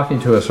you were talking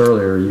to us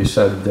earlier, you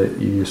said that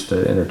you used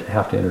to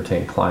have to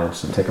entertain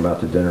clients and take them out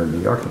to dinner in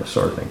New York and this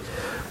sort of thing.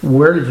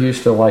 Where did you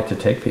used to like to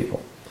take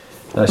people?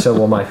 And I said,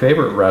 well, my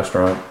favorite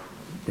restaurant,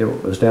 it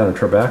was down in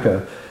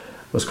Tribeca,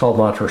 was called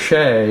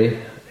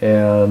Montrachet,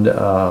 and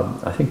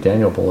I think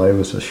Daniel Belay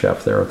was the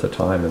chef there at the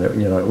time, and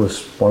it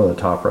was one of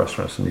the top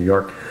restaurants in New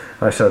York.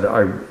 I said,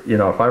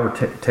 if I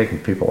were taking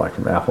people like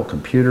from Apple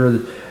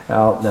Computer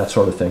out and that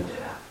sort of thing,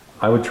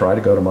 I would try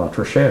to go to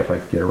Montrachet if I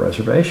could get a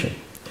reservation.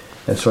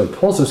 And so he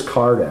pulls his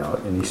card out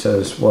and he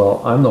says,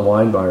 well, I'm the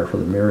wine buyer for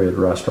the Myriad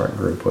Restaurant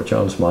Group, which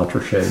owns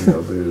Montrachet,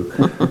 Nobu,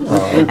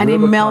 and he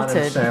Rubicon melted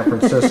in San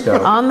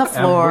Francisco. on the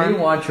floor. And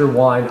we want your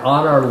wine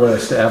on our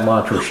list at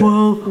Montrachet.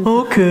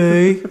 Well,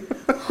 okay.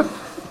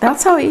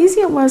 That's how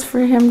easy it was for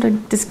him to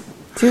just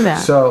do that.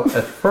 So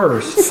at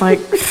first, It's like,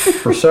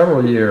 for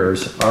several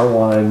years, our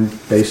wine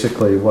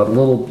basically,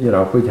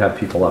 we'd have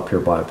people up here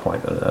by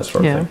appointment and that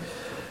sort of thing.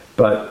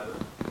 But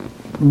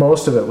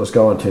most of it was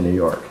going to New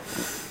York.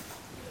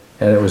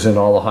 And it was in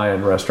all the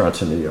high-end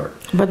restaurants in New York.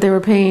 but they were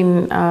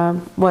paying,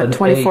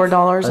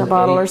 $24 a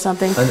bottle or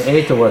something? An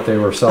eighth of what they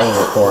were selling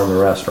it for in the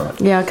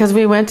restaurant. Yeah, because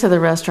we went to the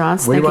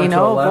restaurants We thinking, went to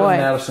oh 11 boy.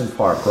 Madison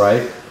Park,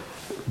 right?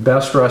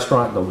 Best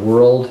restaurant in the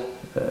world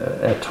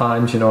at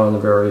times, on the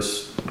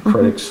various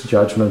critics'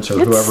 judgments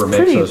or whoever makes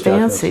pretty those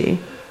fancy.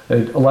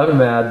 judgments. 11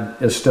 Mad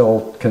is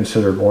still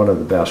considered one of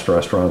the best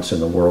restaurants in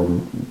the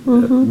world,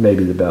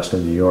 maybe the best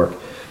in New York.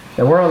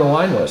 And we're on the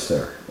wine list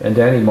there. And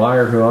Danny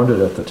Meyer, who owned it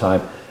at the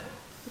time,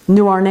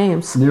 Knew our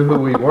names. knew who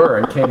we were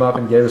and came up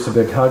and gave us a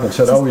big hug and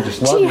said, oh, we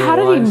just love Gee, your how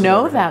did he wines and know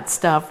everything." that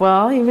stuff?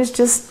 Well, he was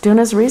just doing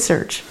his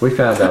research. We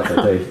found out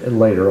that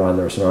later on,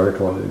 there was an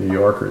article in the New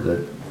Yorker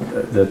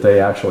that they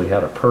actually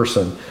had a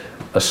person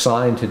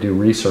assigned to do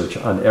research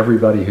on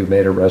everybody who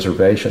made a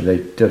reservation. They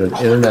did an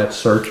internet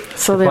search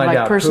So to they find like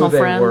out personal who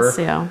they friends,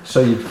 were. yeah. So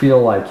you'd feel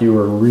like you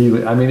were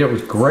really, it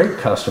was great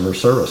customer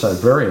service.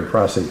 Very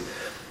impressive.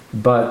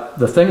 But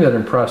the thing that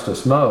impressed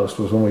us most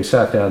was when we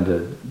sat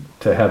down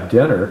to have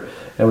dinner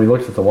and we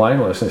looked at the wine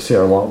list and see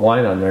our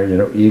wine on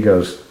there,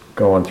 egos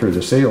going through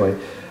the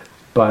ceiling.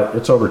 But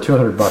it's over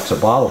 $200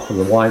 a bottle for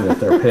the wine that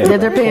they're paying. Yeah,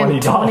 they're paying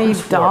 $20.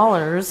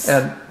 $20.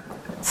 And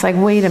It's like,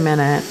 wait a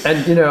minute.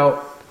 And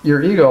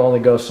your ego only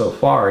goes so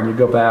far, and you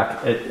go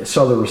back.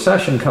 So the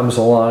recession comes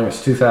along.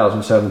 It's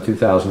 2007,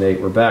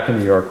 2008. We're back in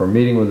New York. We're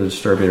meeting with the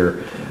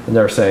distributor, and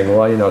they're saying,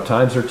 well,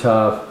 times are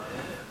tough.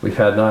 We've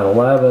had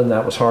 9/11.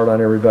 That was hard on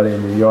everybody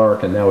in New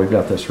York, and now we've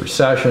got this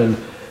recession.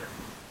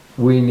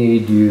 We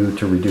need you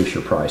to reduce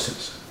your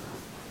prices.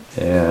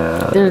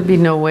 And There'd be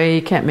no way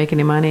you can't make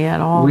any money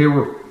at all.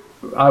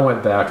 I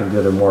went back and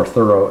did a more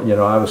thorough.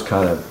 I was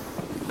kind of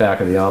back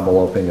of the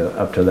enveloping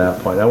up to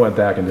that point. I went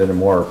back and did a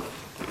more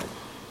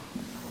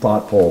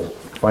thoughtful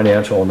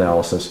financial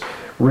analysis,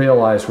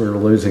 realized we were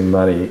losing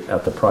money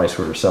at the price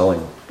we were selling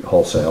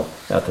wholesale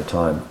at the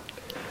time.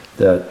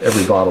 That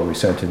every bottle we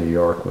sent to New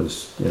York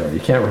was, you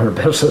can't run a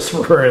business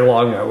for very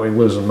long that way,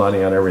 losing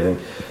money on everything.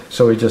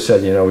 So we just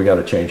said, we got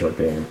to change our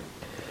game.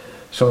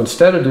 So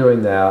instead of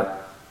doing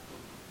that,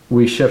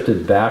 we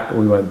shifted back.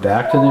 We went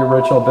back to the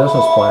original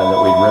business plan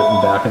that we'd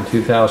written back in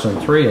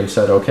 2003 and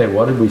said, okay,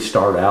 what did we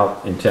start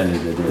out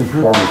intending to do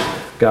before we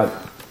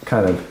got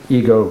kind of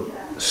ego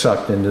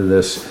sucked into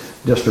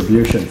this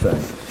distribution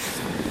thing.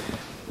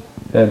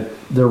 And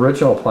the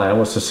original plan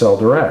was to sell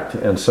direct.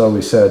 And so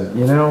we said,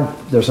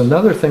 there's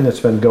another thing that's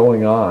been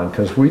going on,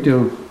 because we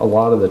do a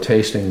lot of the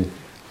tasting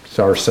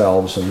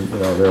ourselves, and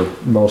they're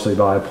mostly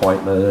by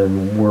appointment,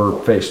 and we're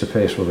face to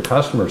face with the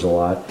customers a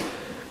lot.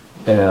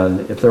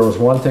 And if there was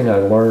one thing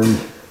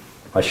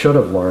I should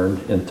have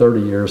learned in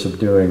 30 years of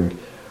doing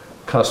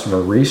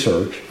customer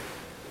research,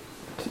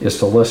 is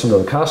to listen to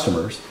the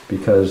customers,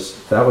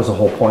 because that was the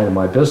whole point of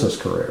my business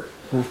career.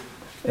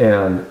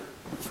 And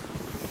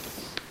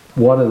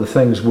one of the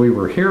things we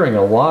were hearing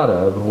a lot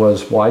of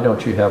was, why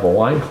don't you have a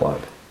wine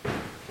club?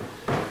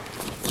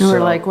 And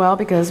we're like, well,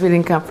 because we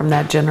didn't come from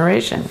that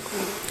generation.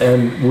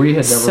 And we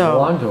had never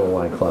belonged to a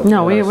wine club.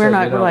 No, And I we're said,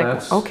 not. We're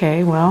like,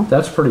 okay, well.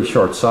 That's pretty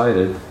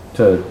short-sighted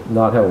to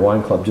not have a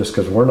wine club just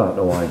because we're not in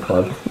a wine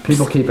club.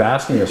 People keep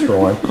asking us for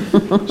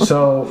one.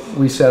 So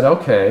we said,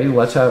 okay,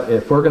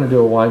 if we're going to do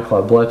a wine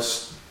club,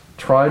 let's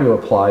try to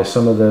apply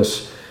some of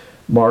this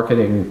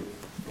marketing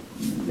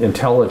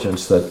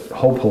intelligence that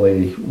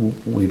hopefully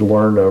we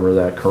learned over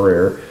that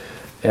career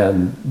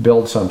and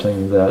build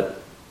something that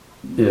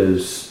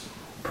is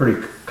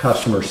pretty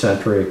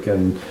customer-centric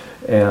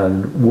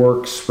and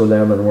works for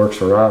them and works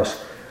for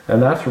us.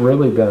 And that's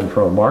really been,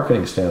 from a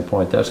marketing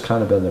standpoint, that's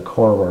kind of been the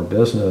core of our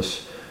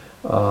business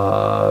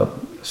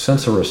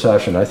since the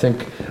recession. I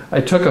think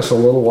it took us a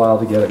little while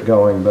to get it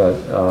going,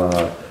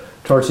 but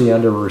towards the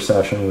end of the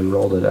recession, we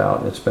rolled it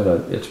out, and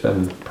it's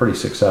been pretty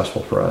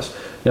successful for us.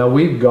 Now,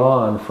 we've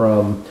gone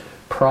from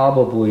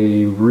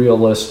probably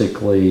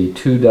realistically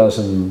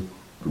 24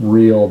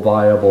 real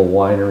viable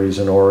wineries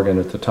in Oregon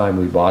at the time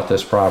we bought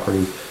this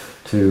property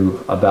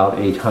to about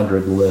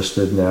 800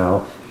 listed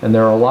now. And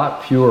there are a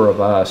lot fewer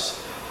of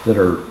us that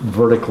are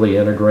vertically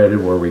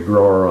integrated, where we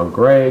grow our own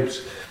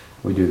grapes,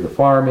 We do the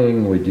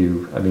farming,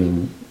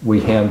 we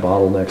hand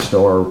bottle next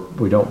door.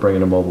 We don't bring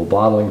in a mobile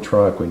bottling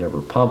truck. We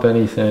never pump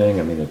anything.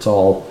 I mean, it's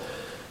all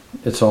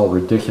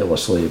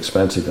ridiculously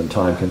expensive and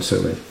time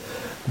consuming.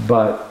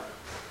 But,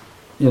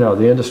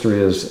 the industry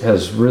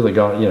has really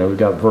got, we've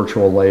got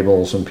virtual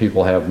labels and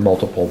people have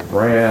multiple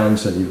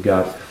brands, and you've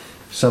got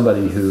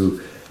somebody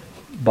who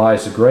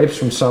buys the grapes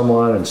from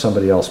someone and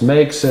somebody else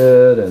makes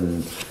it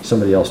and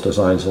somebody else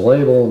designs the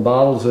label and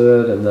bottles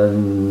it, and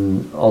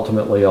then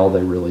ultimately all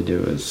they really do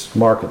is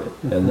market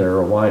it, and they're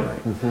a winery.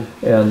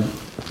 And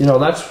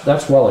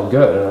that's well and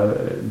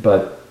good,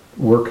 but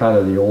we're kind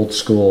of the old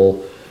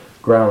school,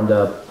 ground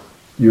up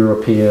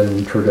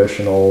European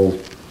traditional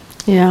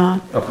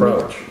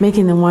approach.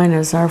 Making the wine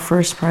is our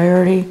first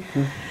priority,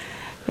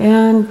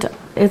 and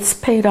it's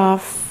paid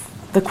off.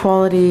 The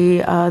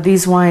quality,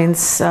 these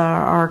wines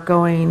are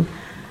going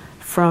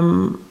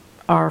from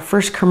our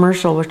first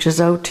commercial, which is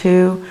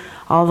 02,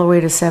 all the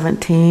way to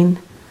 17.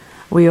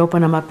 We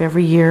open them up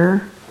every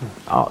year,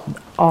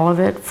 all of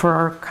it for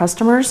our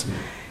customers,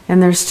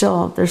 and they're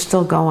still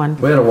going.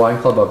 We had a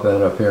wine club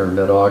event up here in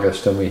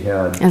mid-August, and we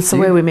had. That's the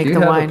way we make the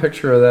wine. Do you have a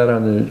picture of that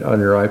on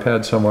your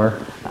iPad somewhere?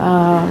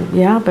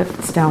 Yeah, but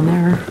it's down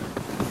there.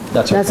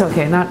 That's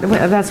okay.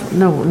 That's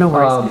no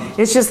worries.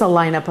 It's just the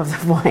lineup of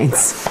the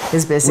wines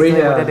is basically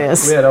what it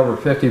is. We had over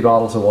 50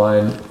 bottles of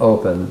wine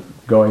open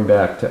going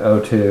back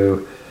to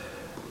 02.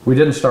 We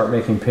didn't start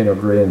making Pinot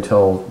Gris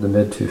until the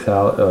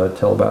mid-2000,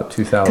 till about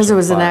 2000. Because it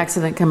was an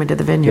accident coming to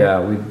the vineyard.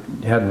 Yeah, we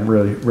hadn't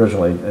really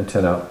originally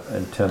intent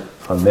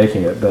on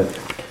making it, but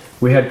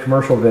we had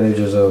commercial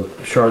vintages of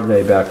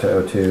Chardonnay back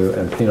to 02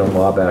 and Pinot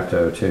Noir back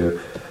to 02.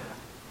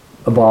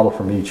 A bottle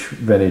from each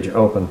vintage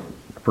open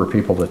for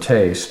people to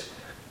taste.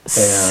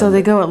 So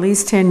they go at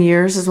least 10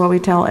 years is what we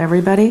tell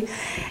everybody.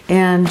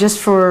 And just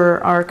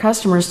for our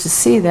customers to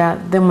see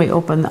that, then we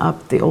open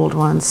up the old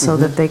ones so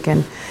that they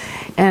can.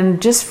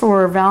 And just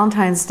for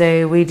Valentine's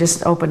Day, we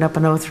just opened up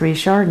an 03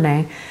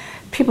 Chardonnay.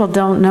 People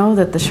don't know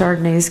that the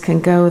Chardonnays can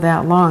go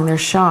that long. They're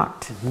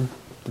shocked.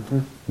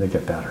 They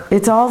get better.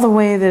 It's all the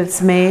way that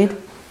it's made.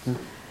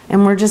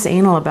 And we're just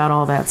anal about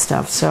all that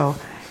stuff. So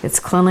it's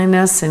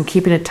cleanliness and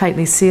keeping it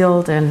tightly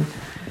sealed and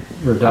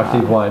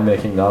reductive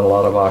winemaking, not a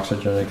lot of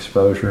oxygen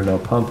exposure, no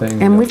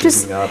pumping. And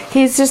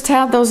he's just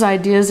had those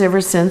ideas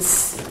ever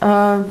since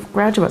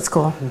graduate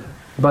school.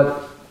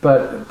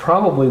 But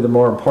probably the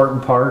more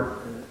important part,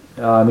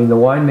 the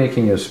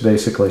winemaking is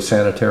basically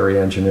sanitary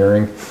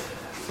engineering,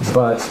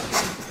 but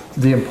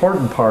the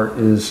important part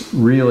is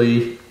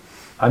really,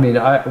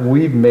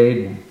 we've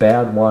made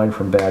bad wine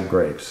from bad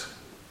grapes.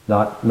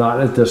 Not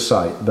at this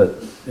site, but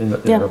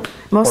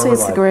mostly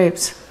it's the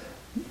grapes.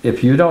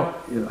 If you don't,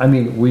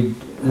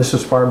 this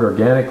is farmed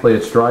organically,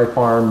 it's dry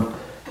farmed,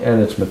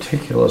 and it's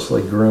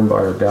meticulously groomed by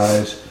our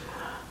guys.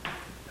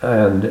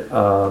 And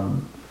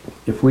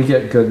if we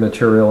get good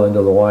material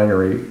into the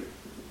winery,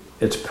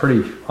 it's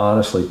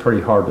honestly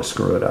pretty hard to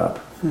screw it up.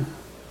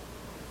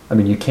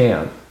 You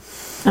can.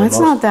 It's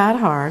not that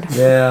hard.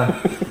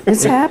 Yeah.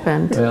 It's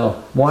happened.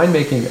 Well,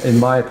 winemaking, in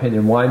my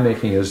opinion,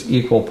 is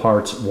equal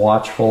parts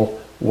watchful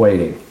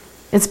waiting.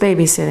 It's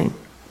babysitting.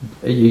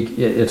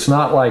 It's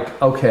not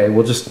like, okay,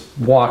 we'll just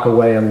walk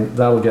away and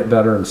that'll get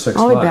better in 6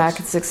 months. I'll be back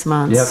in 6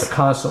 months. You have to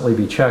constantly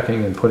be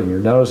checking and putting your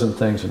nose in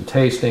things and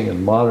tasting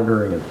and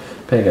monitoring and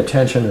paying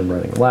attention and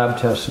running lab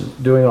tests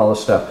and doing all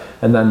this stuff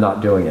and then not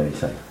doing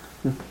anything.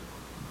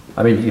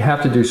 You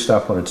have to do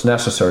stuff when it's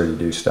necessary to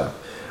do stuff.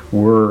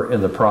 We're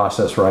in the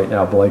process right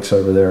now, Blake's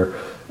over there.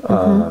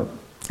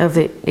 Of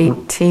the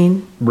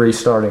 18?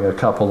 Restarting a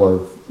couple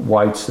of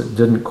whites that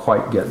didn't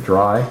quite get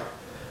dry.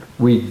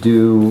 We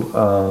do,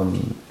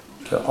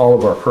 all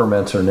of our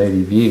ferments are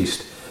native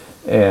yeast,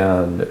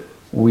 and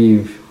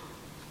we've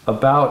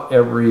about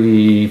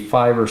every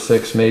 5 or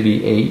 6,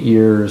 maybe 8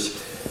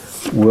 years,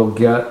 we'll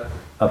get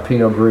a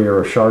Pinot Gris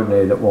or a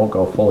Chardonnay that won't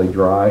go fully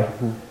dry,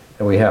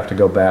 and we have to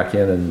go back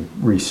in and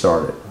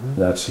restart it.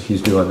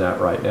 He's doing that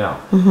right now.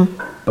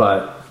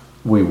 But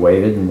we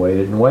waited and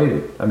waited and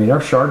waited. Our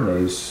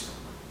Chardonnays,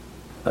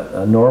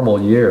 a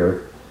normal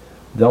year,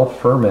 they'll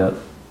ferment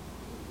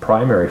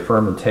primary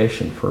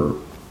fermentation for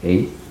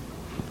 8,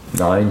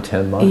 9,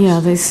 10 months. Yeah,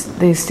 they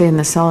stay in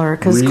the cellar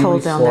because it's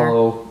cold down there.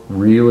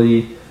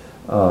 Really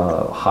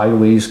high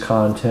lees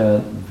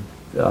content.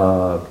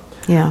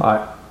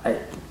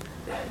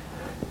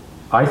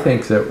 I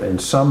think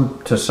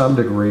that to some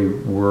degree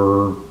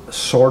we're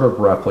sort of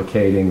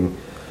replicating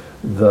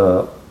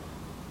the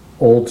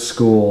old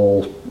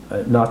school.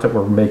 Not that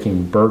we're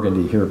making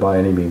Burgundy here by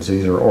any means;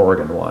 these are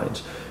Oregon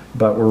wines,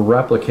 but we're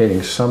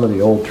replicating some of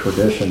the old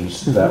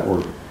traditions that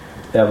were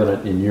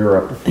evident in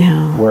Europe,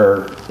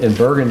 where in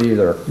Burgundy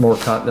they're more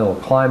continental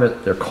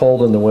climate, they're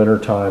cold in the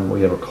wintertime,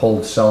 we have a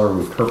cold cellar,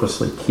 we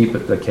purposely keep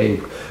the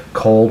cave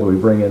cold, we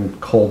bring in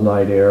cold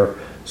night air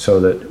so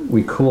that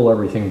we cool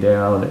everything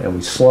down and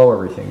we slow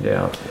everything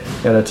down.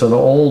 And it's an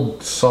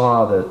old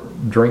saw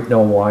that drink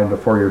no wine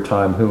before your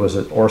time. Who was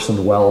it?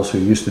 Orson Welles, who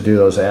used to do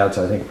those ads,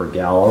 I think, for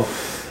Gallo,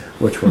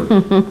 which were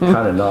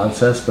kind of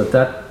nonsense, but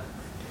that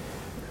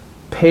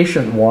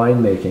patient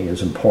winemaking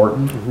is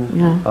important.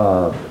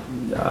 Yeah.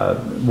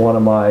 One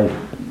of my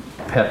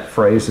pet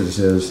phrases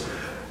is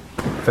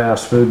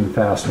fast food and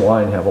fast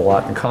wine have a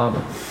lot in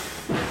common.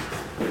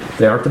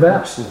 They aren't the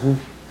best.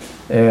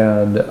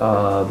 And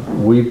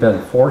we've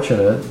been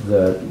fortunate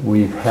that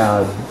we've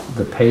had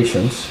the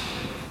patience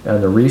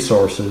and the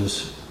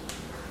resources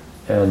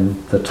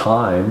and the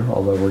time,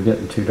 although we're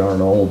getting too darn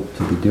old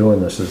to be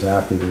doing this as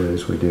actively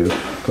as we do,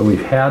 but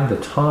we've had the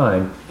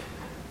time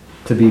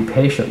to be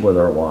patient with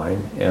our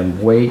wine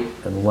and wait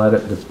and let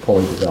it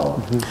fully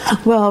develop.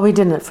 Well, we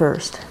didn't at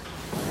first.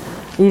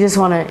 You just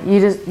want to,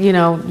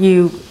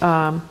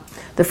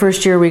 the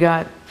first year we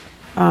got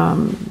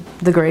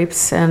the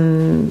grapes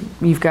and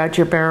you've got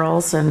your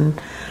barrels and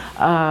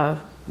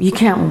you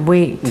can't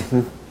wait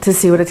to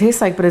see what it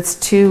tastes like, but it's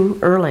too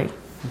early.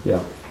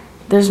 Yeah.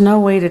 There's no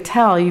way to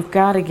tell. You've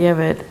got to give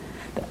it.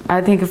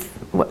 I think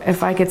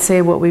if I could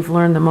say what we've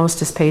learned the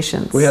most is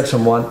patience. We had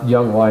some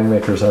young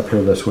winemakers up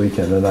here this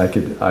weekend, and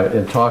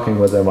in talking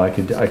with them, I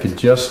could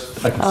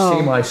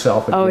see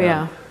myself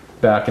again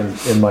back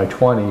in my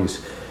 20s,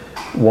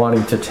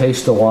 wanting to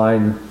taste the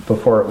wine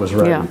before it was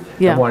ready,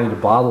 and wanting to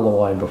bottle the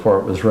wine before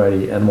it was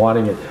ready, and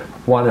wanting to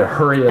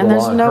hurry it along. And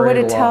there's no way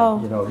to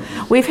tell.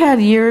 We've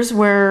had years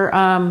where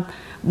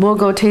we'll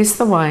go taste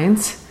the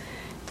wines,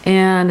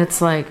 and it's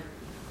like,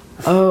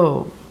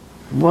 oh,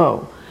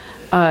 whoa.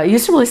 It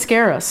used to really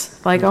scare us.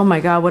 Like, oh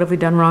my God, what have we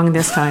done wrong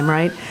this time,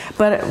 right?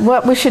 But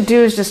what we should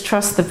do is just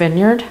trust the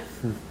vineyard.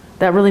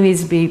 That really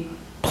needs to be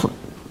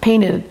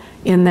painted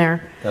in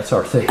there. That's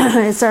our theme.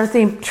 It's our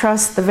theme,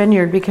 trust the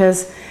vineyard,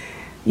 because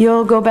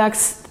you'll go back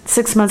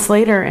 6 months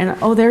later and,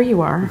 oh, there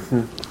you are.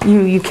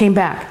 You came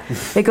back.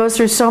 It goes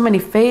through so many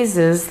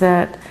phases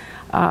that,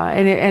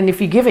 and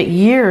if you give it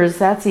years,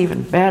 that's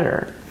even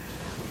better.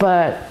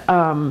 But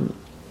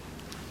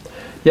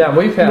yeah,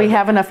 we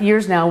have enough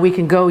years now. We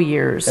can go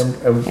years,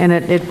 and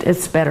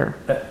it's better.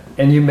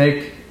 And you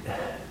make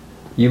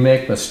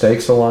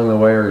mistakes along the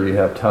way, or you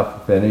have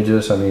tough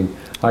vintages. I mean,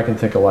 I can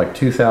think of like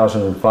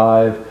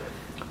 2005.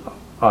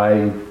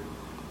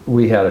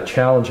 We had a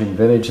challenging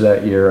vintage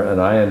that year,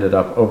 and I ended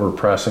up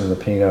overpressing the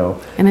Pinot.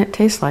 And it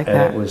tastes like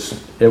that.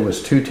 It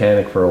was too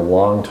tannic for a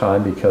long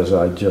time because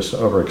I just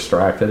over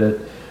extracted it,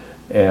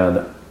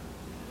 and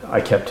I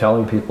kept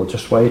telling people,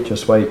 just wait,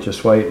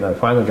 and I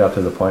finally got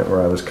to the point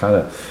where it was kind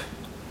of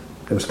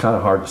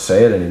hard to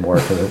say it anymore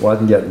because it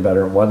wasn't getting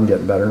better,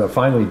 and it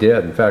finally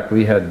did. In fact,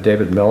 we had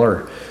David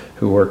Miller,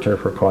 who worked here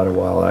for quite a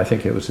while, and I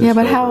think it was his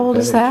but how old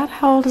is that?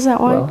 How old is that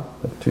wine? Well,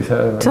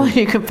 2000. Until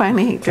you could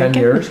finally drink 10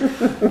 years.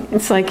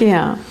 It's like,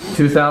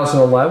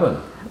 2011.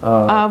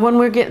 When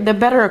we get the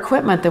better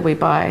equipment that we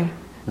buy,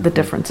 the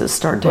differences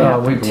start to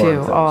happen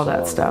too, all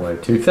that stuff.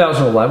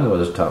 2011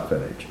 was a tough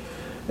vintage.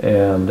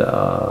 And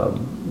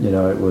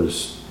it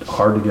was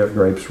hard to get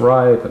grapes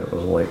ripe, and it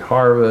was a late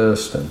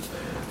harvest, and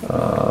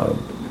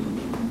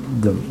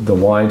the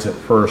wines at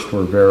first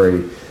were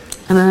very.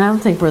 And I don't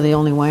think we're the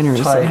only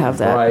wineries that have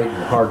that right,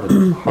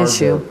 and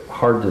issue.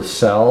 Hard to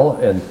sell,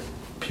 and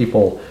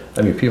people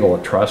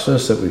that trust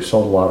us, that we've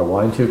sold a lot of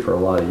wine to for a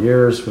lot of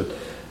years, would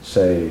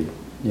say,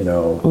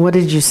 what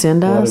did you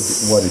send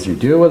us? What did you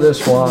do with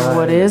this wine?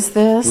 What is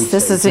this?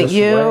 This isn't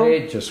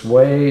you. Just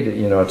wait.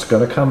 It's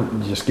going to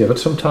come. Just give it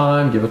some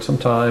time.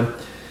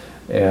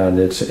 And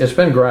it's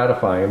been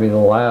gratifying. I mean, the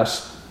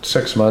last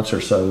 6 months or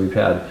so, we've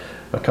had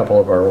a couple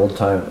of our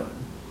old-term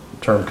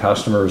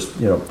customers,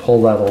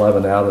 pull that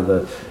 11 out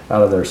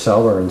of their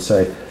cellar and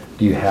say,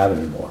 "Do you have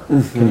any more?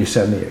 Can you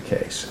send me a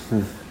case?"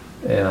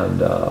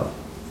 And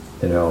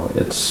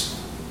it's.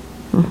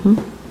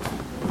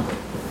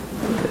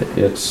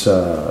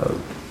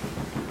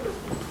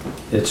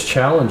 It's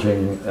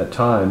challenging at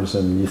times,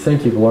 and you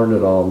think you've learned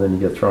it all, and then you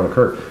get thrown a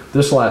curve.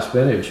 This last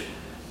vintage,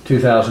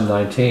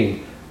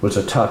 2019, was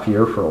a tough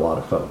year for a lot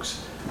of folks.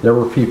 There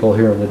were people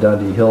here in the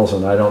Dundee Hills,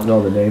 and I don't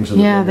know the names of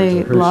the vineyards.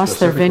 Yeah, they lost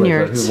their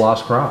vineyards. Who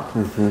lost crop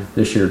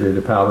this year due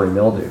to powdery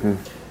mildew.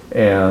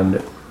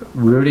 And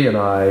Rudy and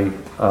I,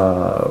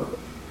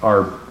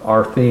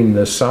 our theme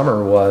this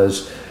summer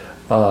was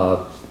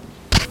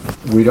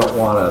we don't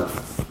want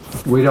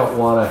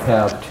to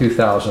have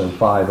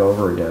 2005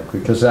 over again,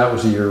 because that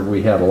was the year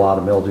we had a lot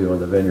of mildew in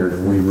the vineyard,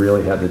 and we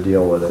really had to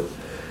deal with it.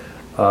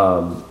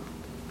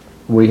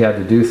 We had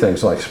to do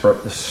things like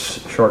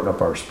shorten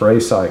up our spray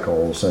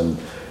cycles, and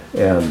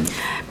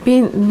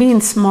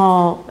being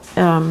small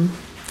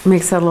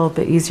makes that a little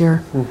bit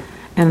easier.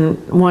 And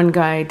one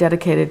guy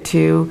dedicated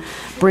to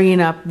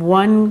bringing up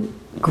one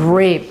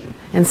grape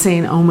and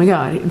saying, "Oh my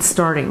God, it's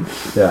starting."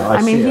 Yeah,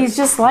 I mean, he's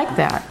just like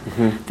that.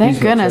 Thank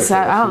goodness.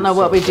 I don't know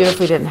what we'd do if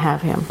we didn't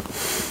have him.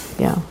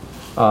 Yeah.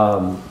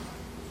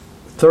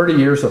 30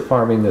 years of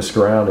farming this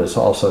ground has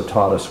also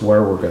taught us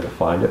where we're going to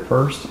find it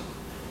first.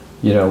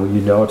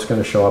 It's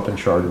going to show up in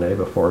Chardonnay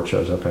before it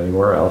shows up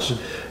anywhere else.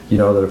 You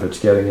know that if it's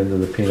getting into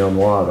the Pinot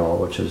Noir at all,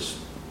 which is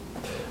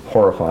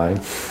horrifying,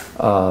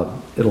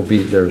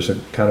 there's a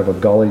kind of a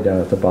gully down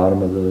at the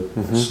bottom of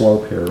the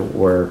slope here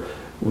where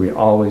we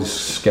always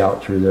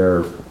scout through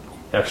there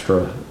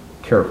extra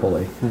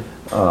carefully.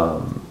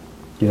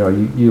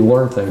 you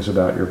learn things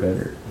about your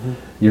vineyard.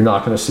 You're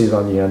not going to see it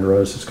on the end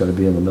rows. It's going to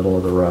be in the middle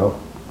of the row,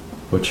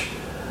 which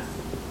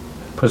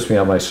puts me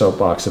on my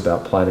soapbox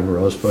about planting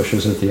rose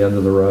bushes at the end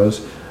of the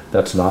rows.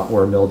 That's not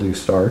where mildew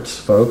starts,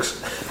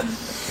 folks.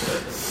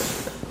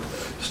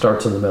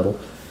 Starts in the middle,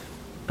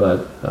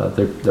 but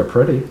they're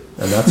pretty,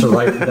 and that's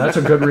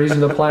a good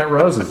reason to plant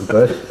roses.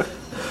 But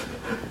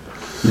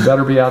you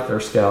better be out there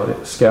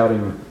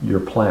scouting your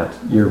plant,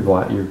 your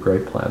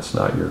grape plants,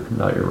 not your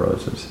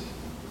roses.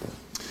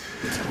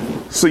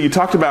 So you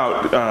talked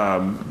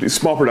about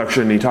small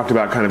production, and you talked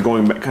about kind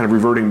of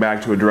reverting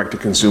back to a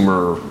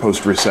direct-to-consumer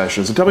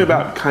post-recession. So tell me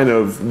about kind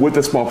of with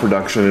the small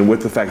production and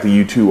with the fact that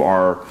you two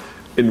are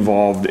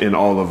involved in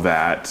all of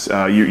that.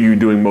 You're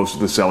doing most of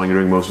the selling, you're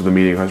doing most of the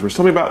meeting customers.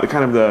 Tell me about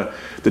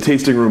the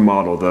tasting room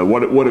model.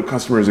 What do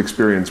customers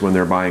experience when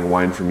they're buying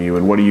wine from you,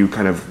 and what are you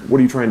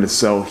trying to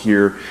sell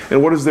here,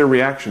 and what is their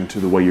reaction to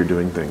the way you're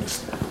doing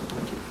things?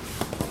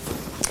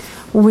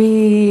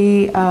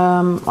 We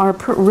are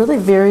really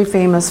very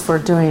famous for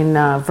doing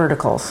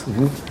verticals.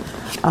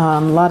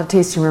 A lot of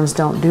tasting rooms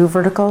don't do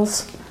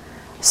verticals.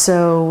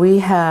 So we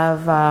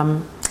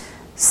have,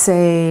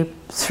 say,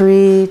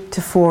 3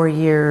 to 4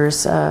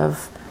 years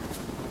of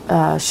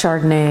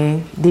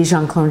Chardonnay,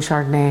 Dijon Clone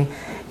Chardonnay,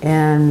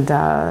 and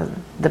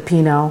the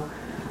Pinot.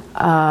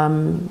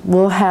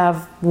 We'll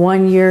have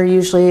 1 year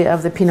usually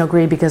of the Pinot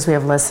Gris because we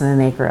have less than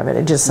an acre of it.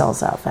 It just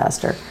sells out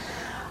faster.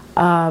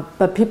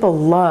 But people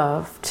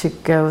love to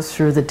go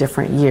through the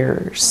different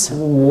years.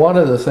 One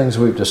of the things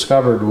we've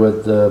discovered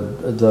with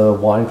the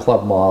wine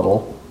club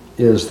model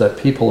is that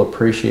people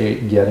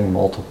appreciate getting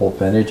multiple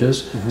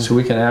vintages. So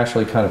we can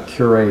actually kind of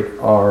curate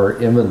our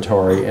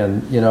inventory.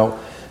 And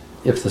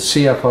if the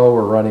CFO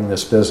were running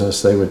this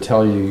business, they would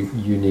tell you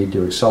need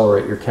to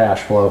accelerate your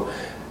cash flow,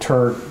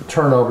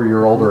 turn over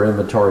your older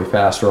inventory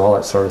faster, all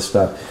that sort of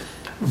stuff.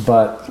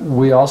 But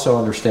we also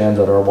understand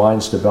that our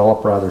wines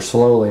develop rather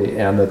slowly,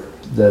 and that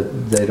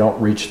they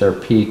don't reach their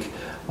peak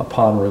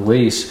upon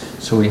release.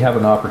 So we have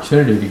an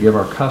opportunity to give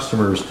our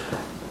customers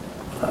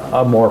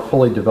a more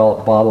fully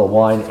developed bottle of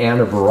wine and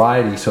a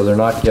variety, so they're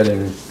not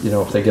getting,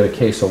 if they get a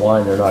case of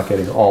wine, they're not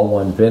getting all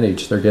one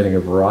vintage, they're getting a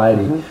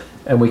variety.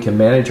 And we can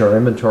manage our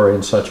inventory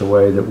in such a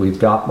way that we've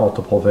got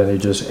multiple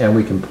vintages, and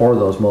we can pour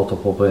those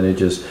multiple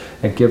vintages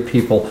and give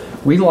people,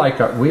 we like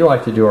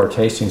to do our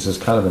tastings as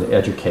kind of an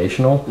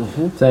educational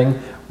thing,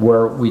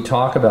 where we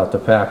talk about the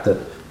fact that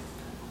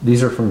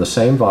these are from the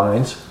same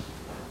vines,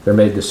 they're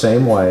made the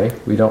same way,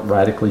 we don't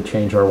radically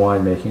change our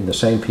winemaking, the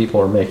same people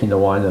are making the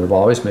wine that have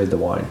always made the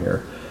wine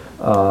here.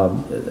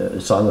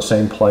 It's on the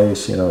same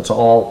place, it's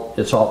all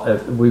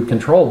we've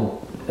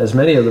controlled as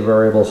many of the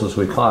variables as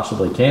we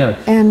possibly can.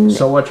 And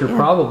so what you're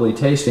probably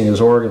tasting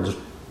is Oregon's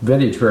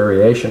vintage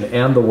variation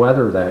and the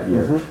weather that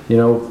year.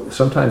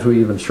 Sometimes we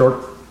even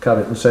shortcut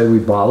it and say we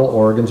bottle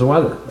Oregon's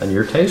weather, and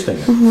you're tasting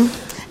it.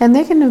 And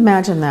they can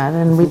imagine that,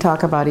 and we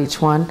talk about each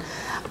one.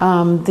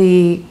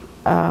 The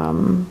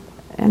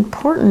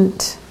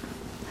important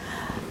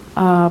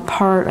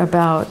part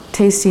about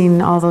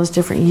tasting all those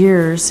different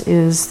years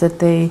is that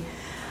they,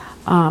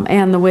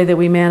 and the way that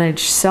we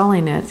manage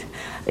selling it,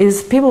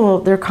 is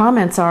their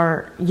comments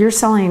are, you're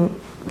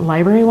selling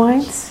library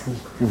wines?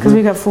 Because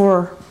we've got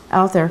 4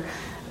 out there.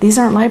 These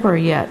aren't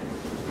library yet.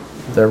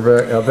 They're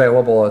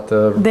available at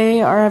the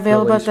They are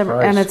available at the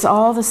price. And it's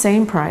all the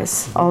same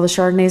price. All the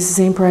Chardonnay's the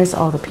same price,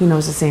 all the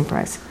Pinot's the same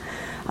price.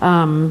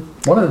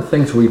 One of the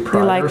things we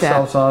pride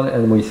ourselves on,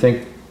 and we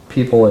think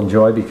people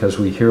enjoy because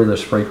we hear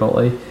this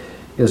frequently,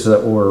 is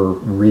that we're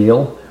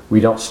real.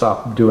 We don't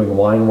stop doing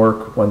wine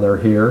work when they're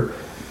here.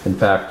 In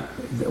fact,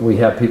 we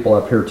have people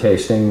up here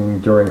tasting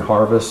during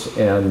harvest,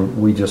 and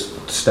we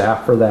just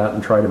staff for that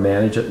and try to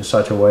manage it in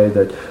such a way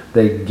that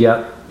they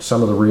get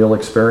some of the real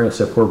experience.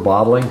 If we're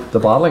bottling, the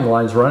bottling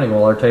line's running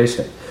while they're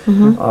tasting.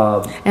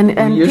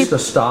 And we used to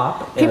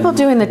stop. People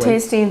doing the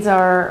tastings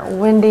are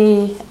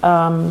Wendy,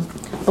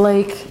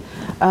 Blake,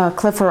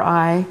 Cliff or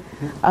I.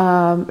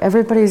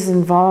 Everybody's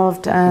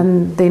involved,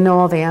 and they know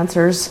all the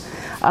answers.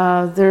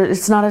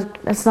 It's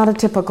not a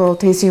typical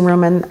tasting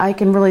room, and I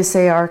can really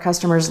say our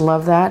customers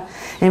love that.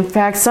 In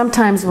fact,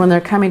 sometimes when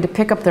they're coming to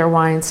pick up their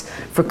wines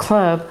for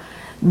club,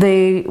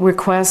 they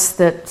request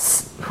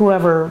that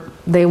whoever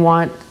they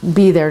want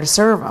be there to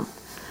serve them.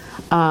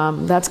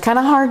 That's kind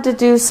of hard to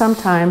do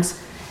sometimes,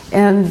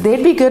 and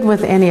they'd be good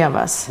with any of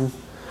us.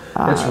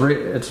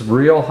 It's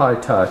real high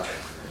touch,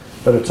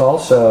 but it's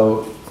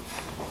also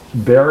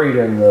buried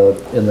in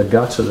the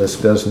guts of this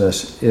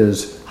business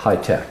is high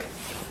tech.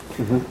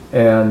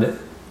 And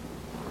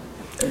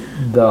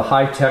the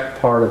high tech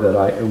part of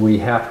it, we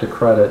have to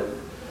credit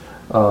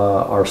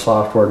our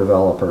software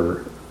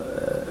developer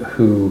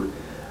who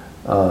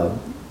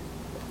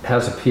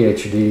has a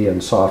PhD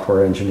in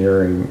software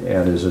engineering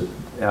and is an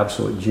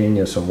absolute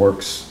genius and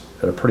works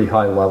at a pretty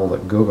high level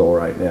at Google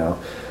right now,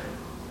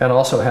 and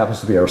also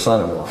happens to be our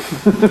son-in-law.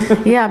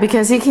 Yeah,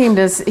 because he came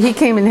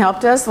and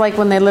helped us, like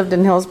when they lived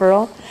in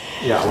Hillsboro.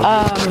 Yeah,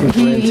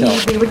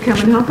 they would come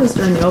and help us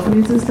during the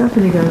openings and stuff,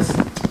 and he goes,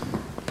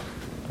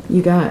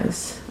 "You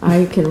guys,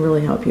 I can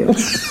really help you."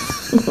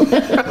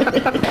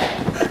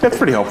 That's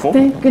pretty helpful.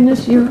 Thank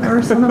goodness you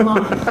are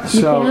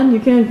son-in-law. You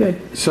can,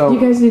 good. So- you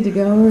guys need to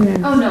go? Or?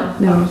 Oh, no.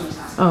 No.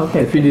 Oh,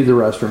 okay. If you need the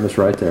restroom, it's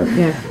right there.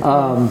 Yeah.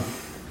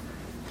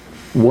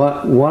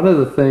 One of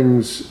the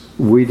things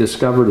we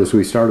discovered as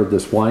we started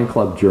this wine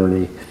club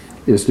journey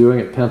is doing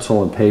it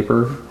pencil and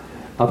paper.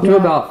 Up to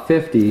about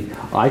 50,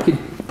 I could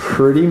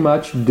pretty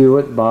much do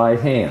it by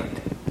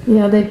hand.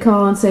 Yeah, they'd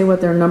call and say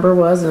what their number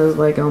was, and it was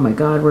like, oh my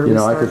God, where do we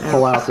start? I could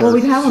pull out their well,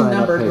 we'd have them sign-up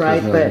numbered, papers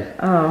right? and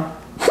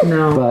But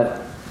no.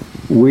 But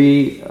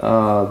we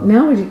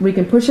now we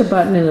can push a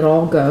button and it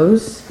all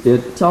goes.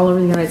 It's all over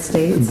the United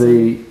States.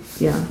 The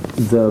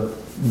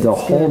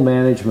whole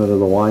management of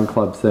the wine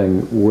club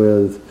thing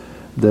with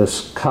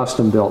this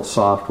custom built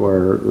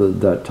software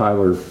that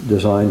Tyler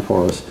designed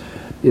for us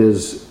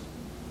is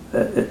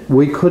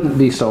we couldn't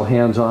be so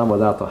hands-on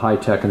without the high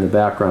tech in the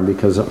background,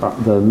 because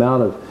the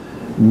amount of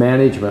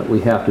management we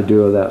have to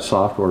do of that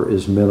software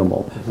is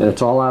minimal. And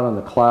it's all out on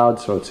the cloud,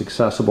 so it's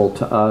accessible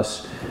to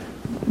us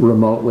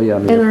remotely. I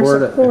mean,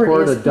 if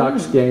we're at a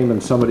Ducks game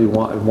and somebody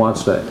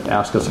wants to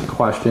ask us a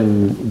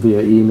question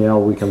via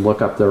email, we can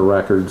look up their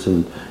records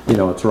and,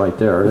 it's right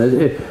there.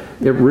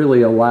 It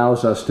really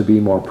allows us to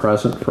be more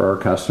present for our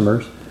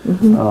customers.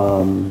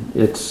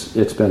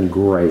 It's been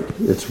great.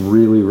 It's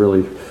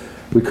really,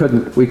 we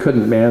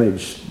couldn't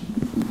manage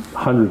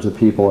hundreds of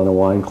people in a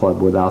wine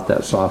club without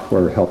that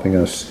software helping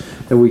us.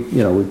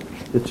 And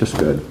it's just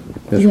good.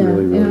 It's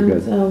really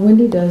good.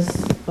 Wendy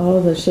does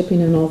all the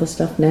shipping and all the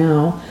stuff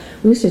now.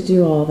 We used to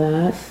do all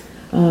that.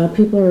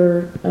 But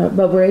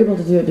we're able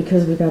to do it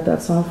because we got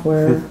that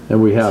software.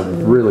 And we have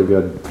really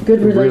good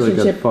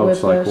relationship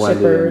folks with like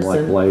Wendy and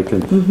like Blake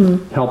and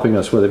helping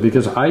us with it.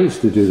 Because I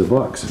used to do the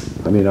books.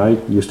 I mean, I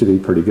used to be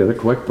pretty good at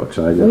QuickBooks.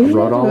 I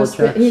wrote all the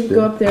checks. He'd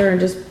go up there and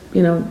just,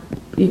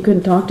 you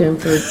couldn't talk to him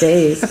for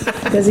days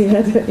because he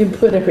had to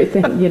input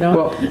everything,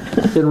 Well,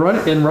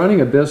 in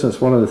running a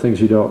business, one of the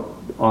things you don't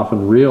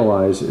often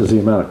realize is the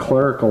amount of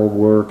clerical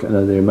work and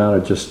then the amount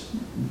of just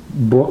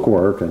book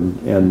work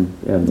and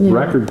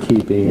record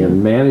keeping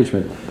and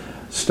management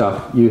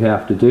stuff you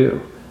have to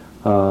do.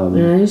 And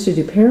I used to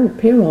do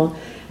payroll,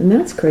 and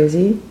that's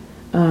crazy.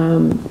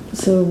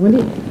 So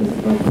Wendy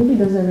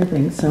does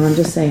everything, so I'm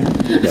just saying.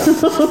 Yeah. She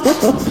took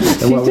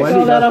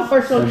all that off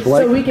our shoulders,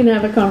 so we can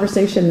have a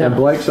conversation now. And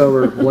Blake's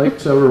over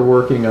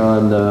working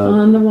on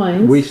the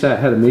wines. We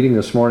had a meeting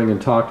this morning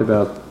and talked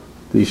about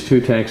these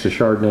 2 tanks of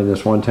Chardonnay and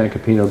this 1 tank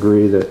of Pinot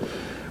Gris that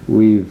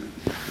we've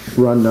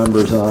run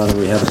numbers on, and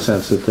we have a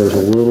sense that there's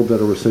a little bit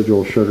of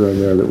residual sugar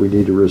in there that we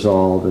need to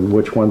resolve, and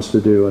which ones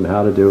to do and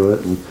how to do it.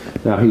 And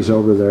now he's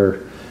over there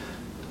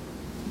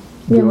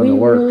doing the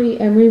work.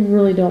 We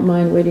really don't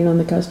mind waiting on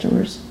the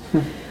customers.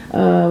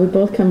 We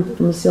both come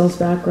from a sales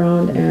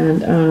background,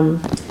 and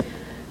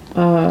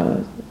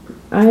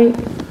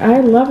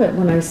I love it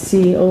when I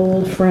see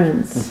old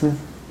friends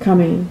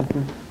coming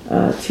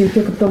to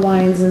pick up the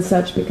wines and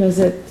such, because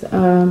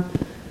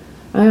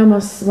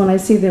when I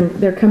see them,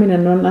 they're coming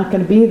and I'm not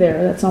going to be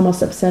there, that's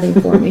almost upsetting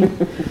for me.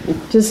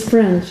 Just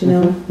friends,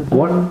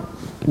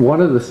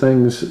 One of the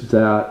things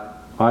that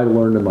I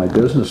learned in my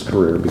business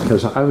career,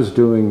 because I was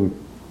doing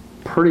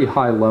pretty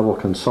high level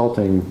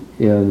consulting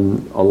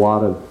in a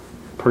lot of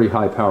pretty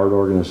high powered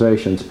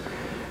organizations,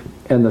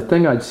 and the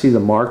thing I'd see the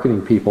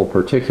marketing people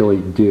particularly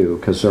do,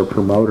 because they're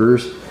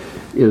promoters,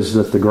 is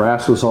that the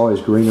grass was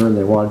always greener and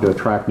they wanted to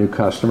attract new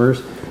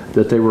customers,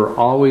 that they were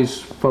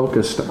always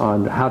focused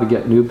on how to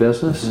get new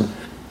business.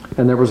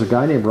 And there was a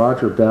guy named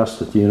Roger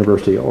Best at the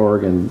University of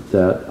Oregon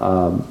that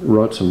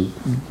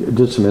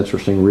did some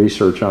interesting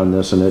research on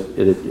this, and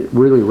it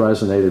really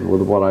resonated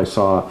with what I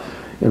saw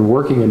in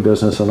working in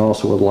business and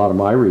also with a lot of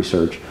my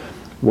research,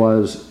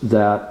 was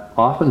that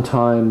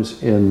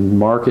oftentimes in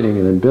marketing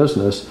and in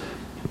business,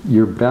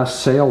 your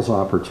best sales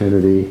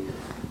opportunity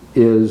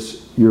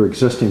is your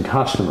existing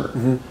customer.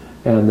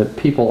 And that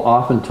people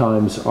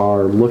oftentimes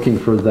are looking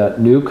for that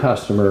new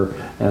customer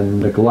and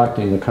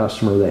neglecting the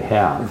customer they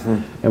have.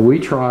 And we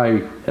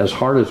try as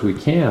hard as we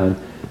can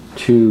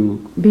to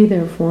be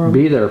there for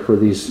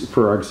them,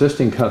 for our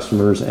existing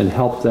customers, and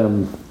help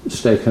them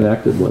stay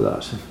connected with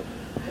us.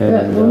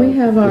 And when we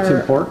have it's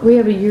important. We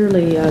have a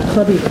yearly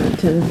club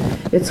event, and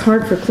it's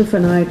hard for Cliff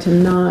and I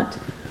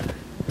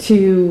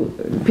to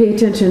pay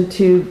attention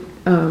to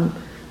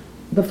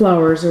the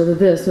flowers or the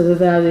this or the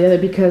that or the other,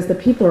 because the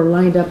people are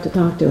lined up to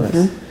talk to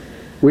us.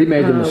 We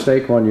made the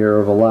mistake one year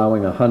of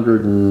allowing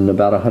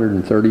about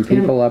 130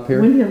 people up here.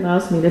 Wendy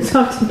allows me to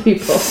talk to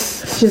people.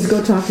 She says,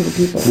 go talk to the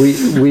people. We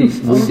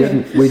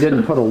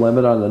didn't put a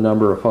limit on the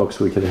number of folks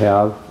we could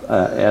have.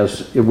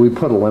 We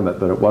put a limit,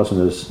 but it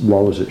wasn't as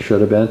low as it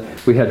should have been.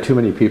 We had too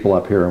many people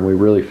up here, and we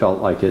really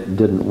felt like it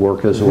didn't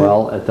work as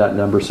well at that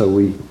number, so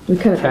we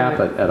cap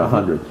it at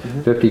 100,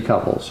 50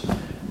 couples.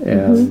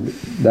 And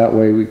that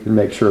way we can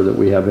make sure that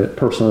we have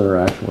personal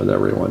interaction with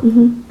everyone.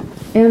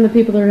 And the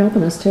people that are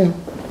helping us too.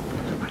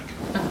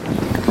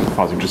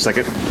 Pause just a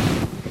second.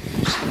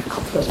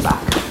 Goes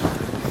back.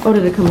 Oh,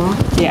 did it come off?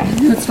 Yeah,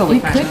 that's totally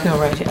fine. You could go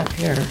right up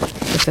here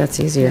if that's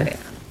easier.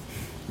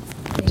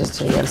 Just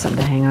so you have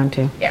something to hang on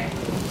to. Yeah.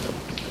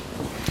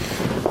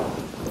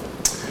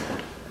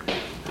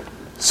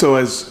 So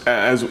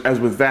as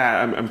with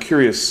that, I'm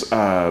curious.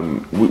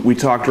 We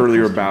talked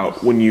earlier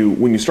about when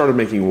you started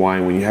making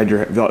wine, when you had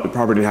your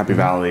property in Happy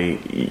Valley,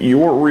 you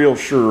weren't real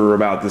sure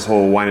about this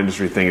whole wine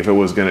industry thing, if it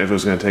was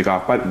gonna take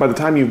off. But by the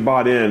time you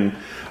bought in,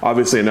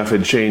 obviously enough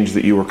had changed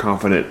that you were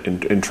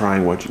confident in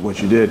trying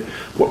what you did.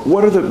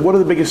 What are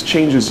the biggest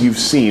changes you've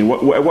seen?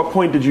 At what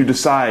point did you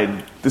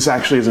decide this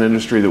actually is an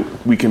industry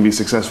that we can be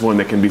successful in,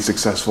 that can be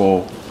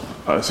successful?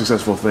 A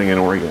successful thing in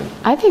Oregon?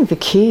 I think the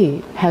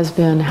key has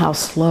been how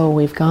slow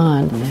we've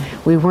gone.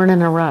 We weren't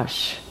in a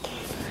rush.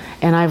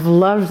 And I've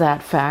loved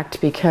that fact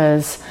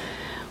because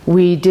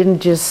we didn't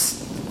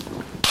just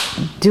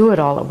do it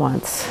all at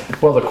once.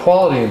 Well, the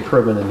quality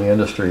improvement in the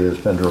industry has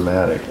been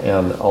dramatic,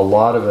 and a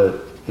lot of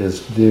it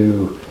is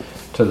due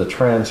to the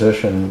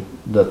transition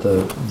that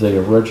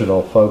the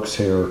original folks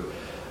here,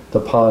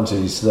 the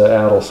Ponzis, the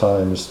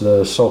Adelsheims,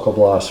 the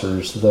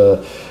Sokolblassers,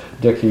 the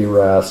Dickie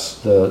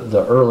Raths,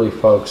 the early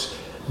folks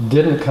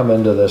didn't come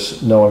into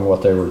this knowing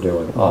what they were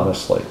doing,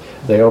 honestly.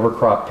 They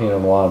overcropped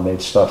Pinot Noir and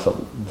made stuff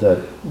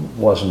that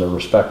wasn't a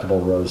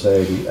respectable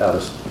rosé out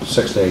of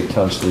 6 to 8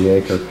 tons to the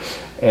acre.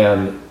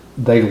 And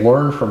they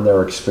learned from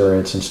their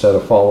experience instead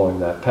of following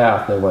that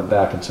path. They went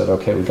back and said,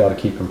 okay, we got to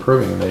keep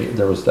improving. And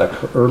there was that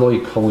early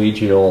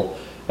collegial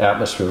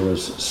atmosphere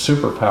was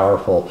super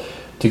powerful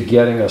to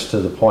getting us to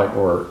the point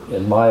where,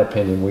 in my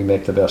opinion, we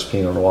make the best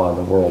Pinot Noir in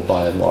the world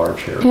by and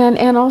large here.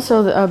 And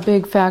also a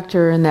big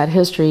factor in that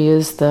history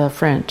is the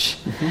French.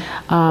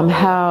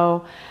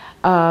 How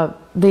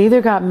they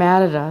either got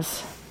mad at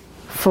us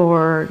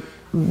for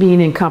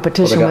being in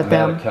competition with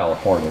them. Mad at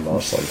California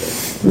mostly.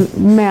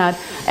 Mad,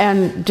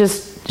 and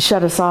just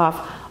shut us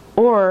off.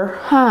 Or,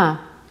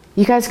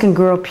 you guys can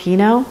grow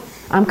Pinot?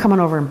 I'm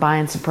coming over and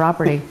buying some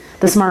property.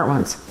 The smart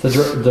ones. The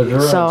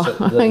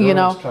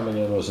Durhams coming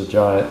in was a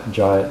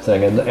giant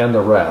thing, and the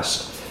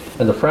rest.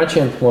 And the French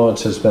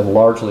influence has been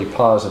largely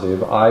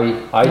positive. I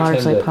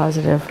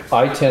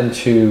tend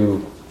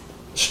to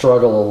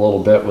struggle a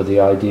little bit with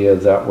the idea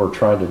that we're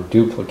trying to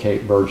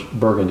duplicate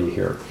Burgundy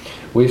here.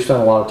 We've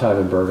spent a lot of time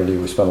in Burgundy.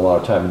 We spent a lot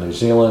of time in New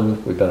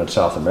Zealand. We've been in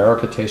South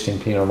America tasting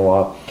Pinot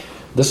Noir.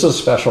 This is a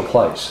special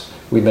place.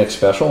 We make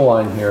special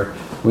wine here.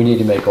 We need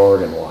to make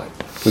Oregon wine.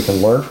 We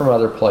can learn from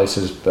other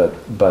places, but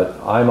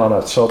I'm on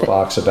a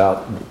soapbox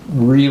about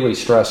really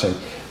stressing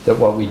that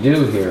what we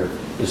do here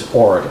is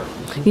Oregon.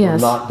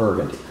 Yes. We're not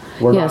Burgundy.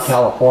 We're not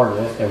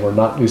California, and we're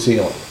not New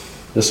Zealand.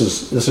 This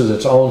is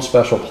its own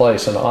special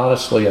place, and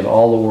honestly, in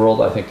all the world,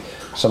 I think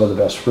some of the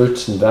best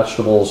fruits and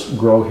vegetables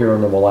grow here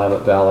in the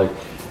Willamette Valley,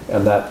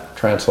 and that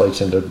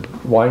translates into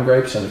wine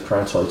grapes, and it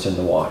translates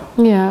into wine.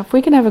 Yeah, if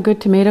we can have a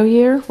good tomato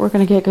year, we're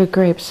going to get good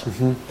grapes.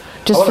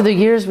 Just for the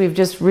years, we've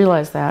just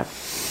realized that,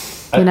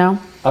 you know?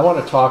 I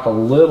want to talk a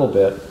little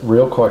bit,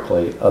 real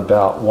quickly,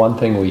 about one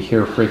thing we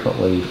hear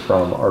frequently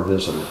from our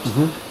visitors.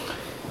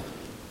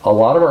 A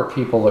lot of our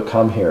people that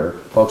come here,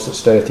 folks that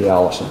stay at the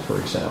Allison, for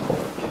example,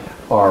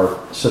 are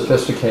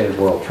sophisticated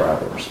world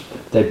travelers.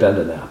 They've been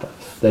to Napa,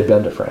 they've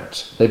been to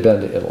France, they've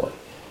been to Italy,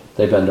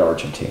 they've been to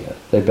Argentina,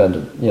 they've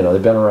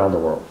been around the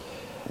world.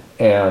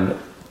 And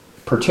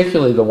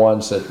particularly the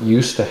ones that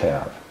used to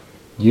have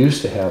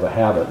a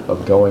habit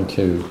of going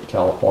to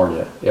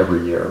California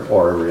every year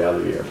or every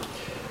other year.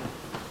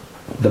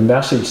 The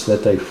message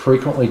that they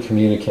frequently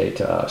communicate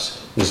to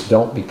us is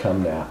don't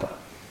become Napa.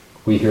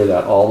 We hear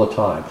that all the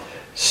time.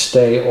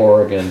 Stay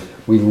Oregon.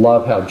 We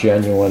love how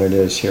genuine it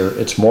is here.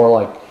 It's more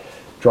like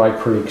Dry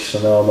Creek,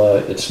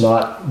 Sonoma.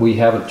 We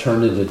haven't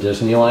turned into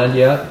Disneyland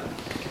yet.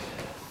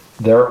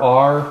 There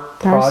are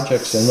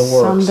projects in the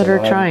works. Some that are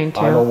trying to.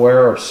 I'm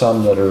aware of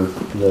some that are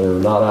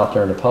not out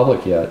there in the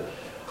public yet.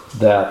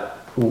 That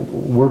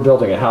we're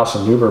building a house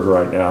in Newburgh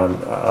right now.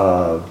 And,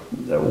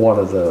 one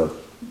of the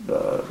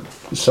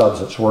subs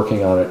that's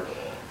working on it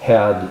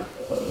had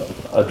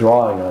a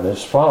drawing on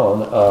his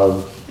phone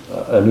of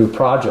a new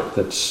project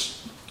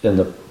that's in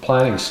the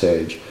planning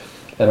stage,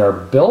 and our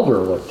builder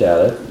looked at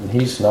it, and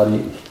he's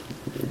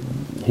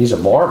a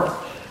Mormon.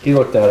 He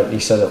looked at it and he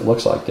said it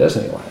looks like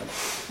Disneyland.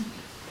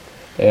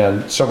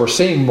 And so we're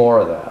seeing more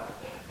of that.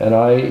 And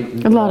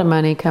a lot of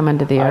money coming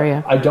to the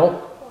area. I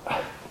don't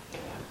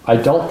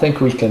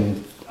think we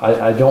can.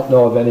 I don't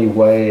know of any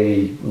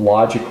way,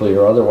 logically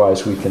or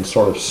otherwise, we can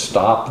sort of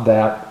stop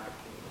that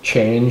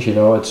change.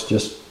 It's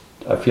just,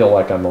 I feel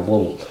like I'm a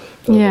little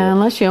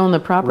unless you own the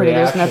property,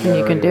 there's nothing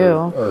you can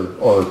do,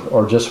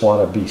 or just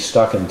want to be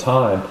stuck in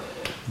time.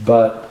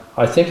 But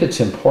I think it's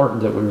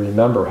important that we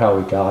remember how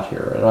we got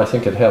here, and I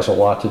think it has a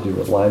lot to do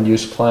with land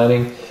use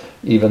planning.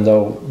 Even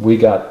though we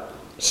got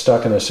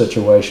stuck in a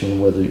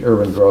situation with the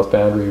urban growth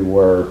boundary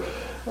where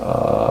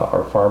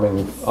our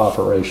farming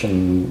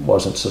operation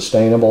wasn't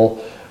sustainable,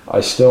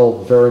 I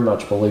still very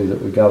much believe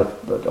that we've got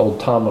old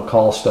Tom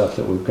McCall stuff,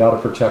 that we've got to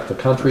protect the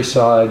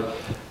countryside,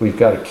 we've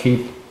got to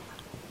keep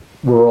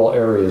rural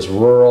areas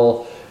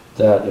rural,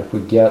 that if we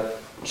get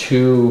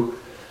too...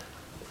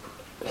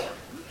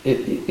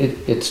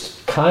 It's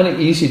kind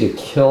of easy to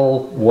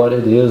kill what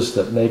it is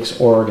that makes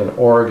Oregon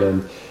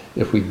Oregon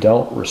if we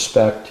don't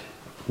respect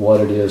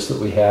what it is that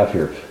we have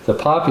here. The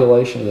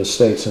population of the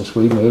state since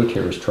we moved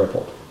here has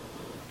tripled.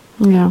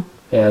 Yeah.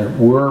 And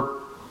we're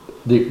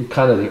the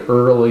kind of the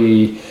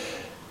early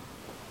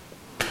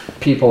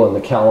people in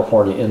the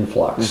California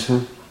influx.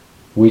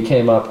 We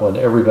came up when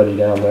everybody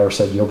down there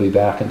said, "You'll be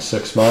back in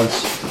 6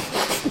 months."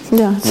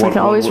 Yeah, it's like it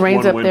always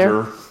rains up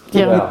there.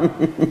 Yeah.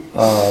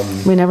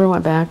 We never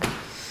went back.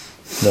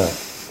 No.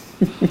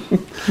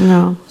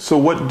 No. So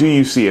what do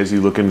you see as you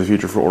look into the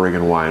future for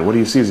Oregon wine? What do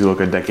you see as you look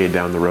a decade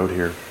down the road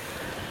here?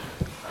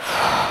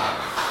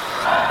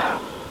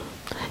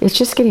 It's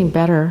just getting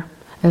better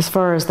as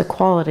far as the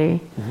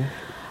quality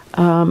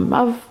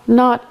of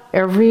not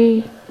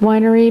every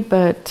winery,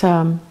 but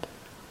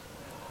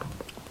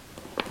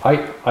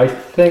I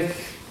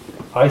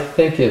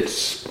think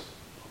it's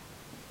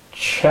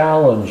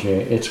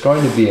challenging. It's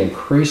going to be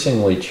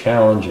increasingly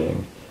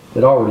challenging.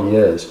 It already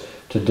is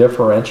to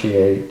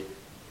differentiate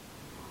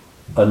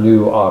a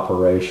new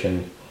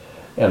operation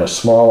and a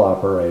small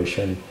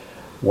operation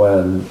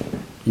when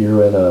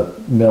you're in a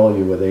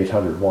milieu with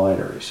 800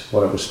 wineries.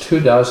 When it was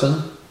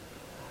 24,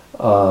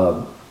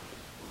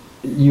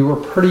 you were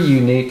pretty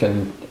unique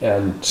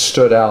and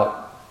stood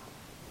out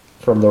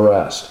from the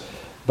rest.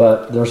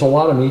 But there's a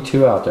lot of Me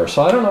Too out there.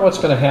 So I don't know what's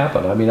going to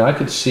happen. I mean, I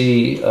could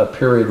see a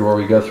period where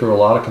we go through a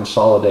lot of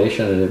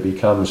consolidation and it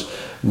becomes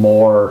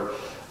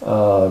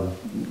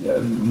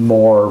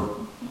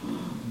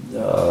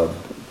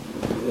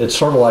it's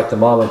sort of like the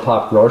mom and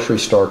pop grocery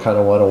store kind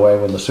of went away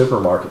when the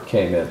supermarket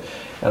came in.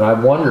 And I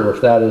wonder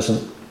if that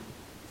isn't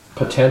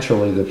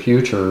potentially the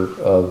future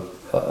of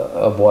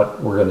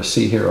what we're going to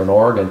see here in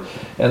Oregon.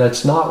 And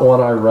it's not one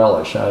I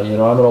relish. I'm an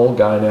old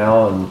guy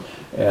now,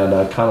 and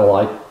I kind of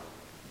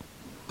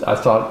I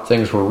thought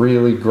things were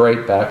really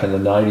great back in the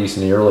 90s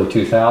and the early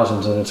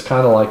 2000s, and it's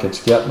kind of like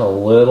it's getting a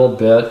little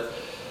bit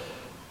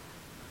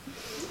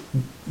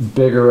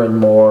bigger and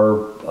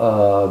more,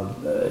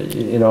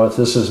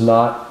 this is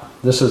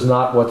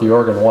not what the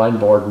Oregon Wine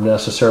Board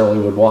necessarily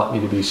would want me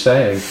to be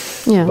saying.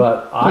 Yeah.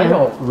 But I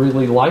don't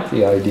really like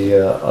the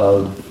idea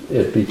of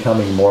it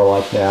becoming more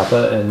like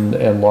Napa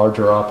and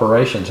larger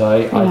operations.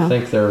 I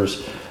think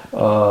there's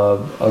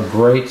a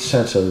great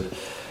sense of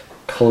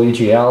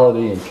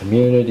collegiality and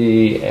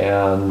community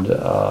and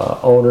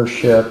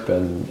ownership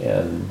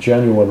and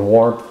genuine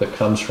warmth that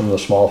comes from the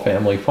small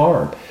family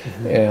farm.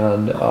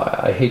 And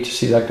I hate to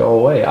see that go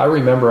away. I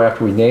remember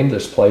after we named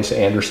this place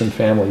Anderson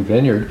Family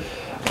Vineyard,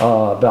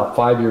 about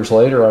 5 years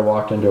later I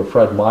walked into a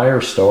Fred Meyer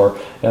store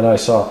and I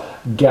saw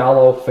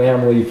Gallo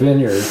Family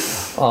Vineyard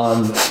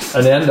on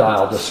an end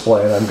aisle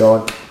display, and I'm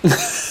going,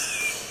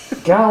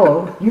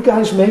 Gallo, you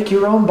guys make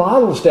your own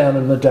bottles down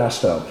in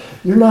Modesto.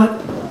 You're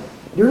not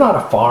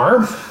a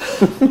farm.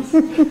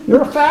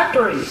 You're a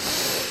factory.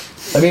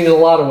 I mean, in a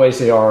lot of ways,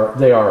 they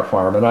are a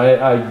farm, and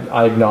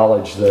I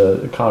acknowledge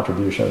the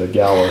contribution of the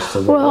Gallos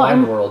to the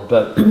wine world.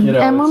 But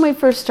and when we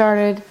first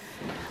started,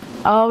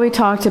 all we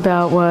talked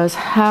about was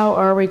how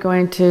are we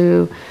going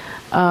to,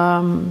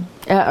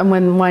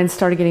 when wine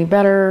started getting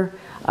better,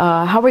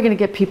 how are we going to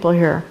get people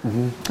here,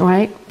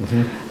 right?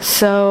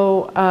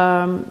 So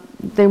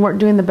they weren't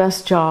doing the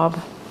best job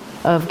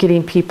of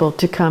getting people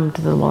to come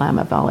to the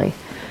Willamette Valley.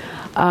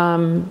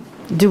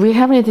 Do we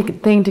have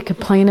anything to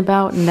complain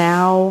about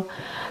now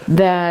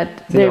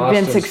that they've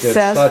been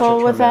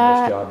successful with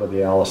that? Job with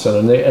the Allison,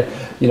 and they,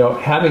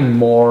 having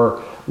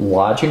more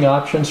lodging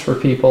options for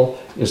people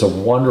is a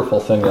wonderful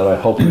thing that I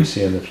hope we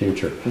see in the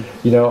future.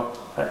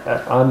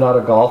 I'm not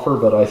a golfer,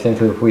 but I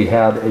think if we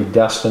had a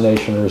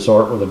destination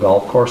resort with a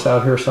golf course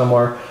out here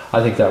somewhere,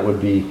 I think that would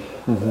be,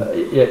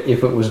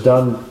 if it was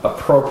done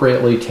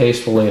appropriately,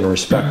 tastefully, and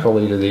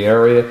respectfully to the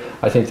area,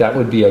 I think that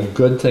would be a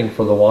good thing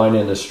for the wine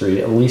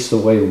industry, at least the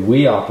way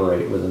we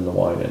operate within the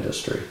wine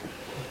industry.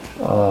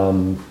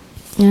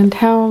 And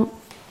how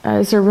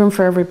is there room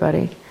for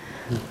everybody?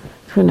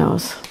 Who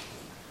knows?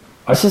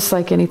 It's just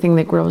like anything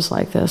that grows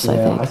like this, I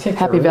think.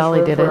 Happy Valley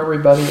did it. For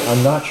everybody.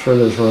 I'm not sure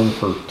there's room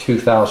for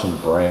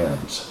 2,000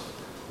 brands.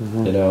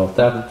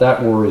 That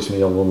worries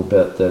me a little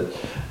bit,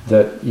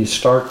 that you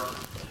start,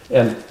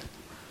 and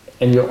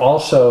you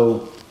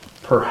also,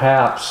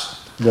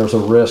 perhaps there's a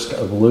risk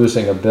of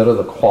losing a bit of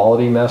the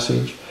quality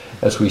message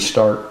as we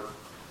start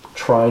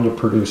trying to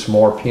produce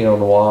more Pinot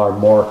Noir,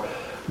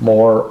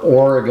 more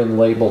Oregon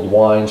labeled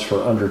wines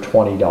for under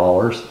 $20.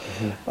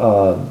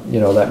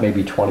 That may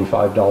be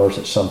 $25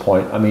 at some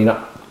point. I mean,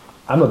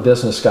 I'm a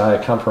business guy.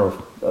 I come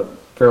from a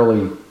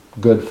fairly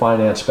good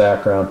finance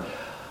background.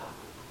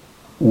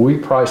 We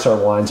price our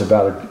wines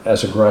about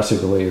as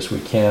aggressively as we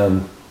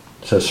can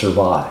to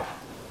survive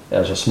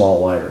as a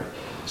small winery.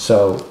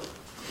 So,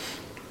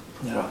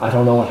 I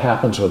don't know what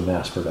happens with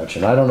mass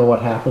production. I don't know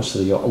what happens to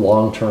the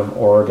long-term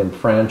Oregon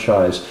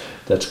franchise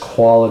that's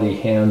quality,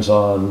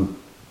 hands-on,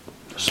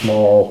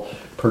 small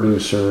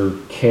producer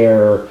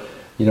care.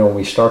 When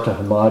we start to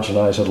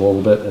homogenize it a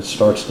little bit, it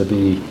starts to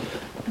be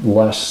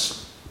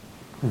less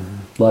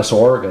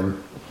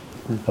Oregon.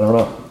 I don't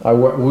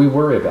know. We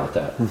worry about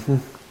that.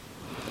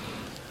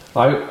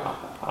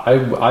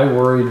 I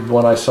worried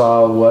when I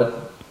saw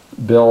what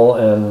Bill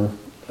and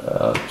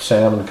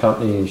Sam and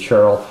company,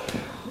 Cheryl,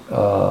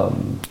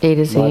 A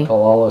to Z. Michael,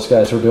 all those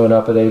guys are doing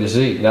up at A to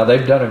Z. Now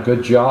they've done a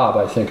good job,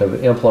 I think,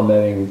 of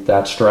implementing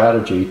that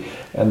strategy,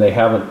 and they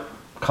haven't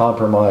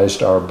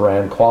compromised our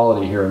brand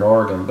quality here in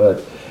Oregon,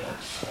 but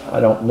I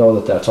don't know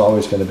that that's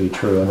always going to be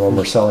true. And when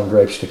we're selling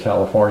grapes to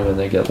California and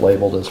they get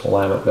labeled as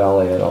Willamette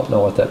Valley, I don't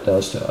know what that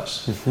does to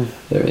us.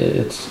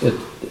 There's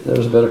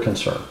a bit of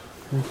concern.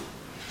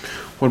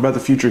 What about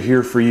the future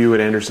here for you at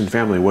Anderson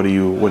Family? What are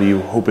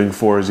you hoping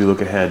for as you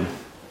look ahead?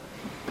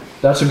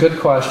 That's a good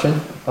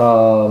question.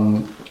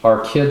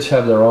 Our kids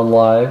have their own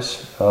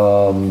lives.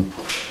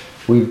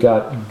 We've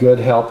got good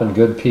help and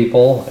good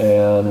people,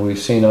 and we've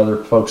seen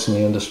other folks in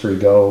the industry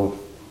go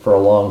for a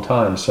long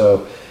time.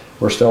 So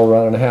we're still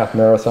running half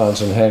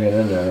marathons and hanging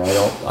in there.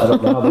 I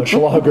don't know how much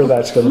longer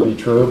that's going to be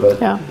true,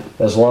 but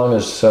as long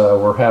as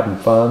we're having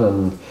fun,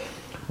 and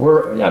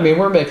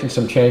we're making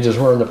some changes.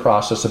 We're in the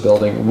process of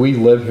building. We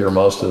live here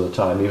most of the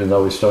time, even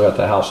though we still got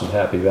the house in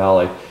Happy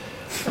Valley.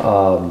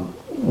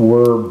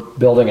 We're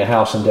building a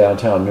house in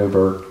downtown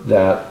Newburgh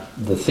that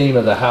the theme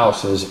of the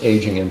house is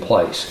aging in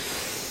place.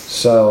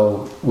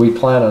 So we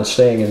plan on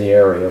staying in the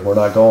area. We're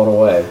not going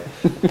away,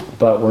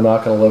 but we're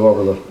not going to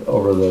live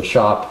over the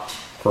shop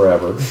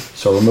forever.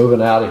 So we're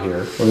moving out of here.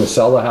 We're going to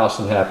sell the house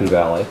in Happy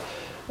Valley.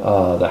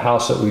 The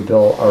house that we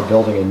are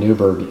building in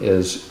Newburgh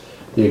is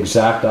the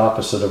exact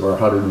opposite of our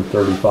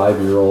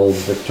 135-year-old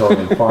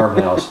Victorian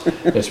farmhouse.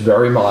 It's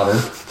very modern,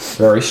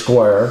 very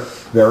square,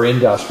 very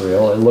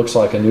industrial. It looks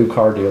like a new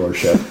car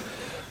dealership.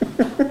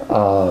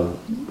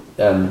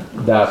 And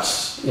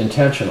that's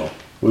intentional.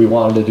 We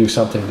wanted to do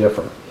something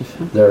different.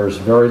 There's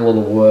very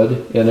little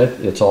wood in it.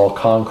 It's all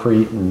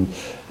concrete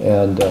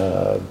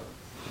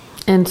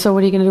And so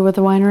what are you going to do with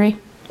the winery?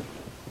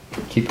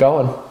 Keep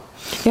going.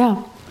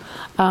 Yeah.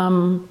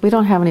 We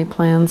don't have any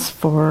plans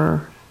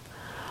for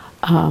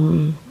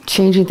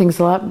changing things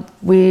up.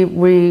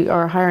 We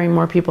are hiring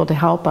more people to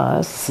help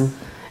us,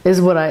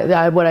 is what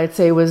I'd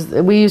say was,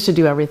 we used to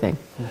do everything.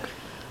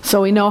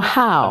 So we know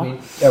how. I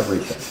mean,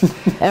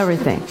 everything.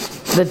 Everything.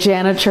 The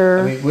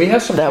janitor, we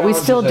have some that we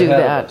still do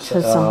that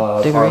to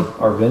some degree.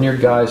 Our vineyard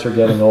guys are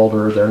getting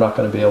older. They're not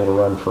going to be able to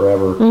run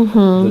forever.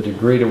 The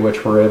degree to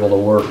which we're able to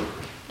work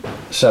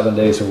 7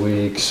 days a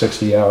week,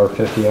 60-hour,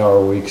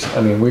 50-hour weeks.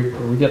 I mean,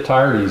 we get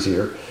tired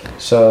easier.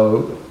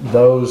 So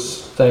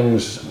those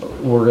things,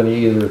 we're going to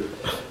either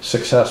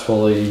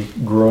successfully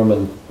groom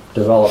and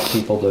develop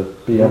people to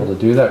be able to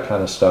do that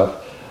kind of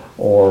stuff,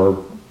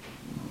 or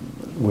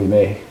we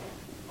may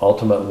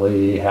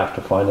ultimately have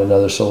to find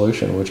another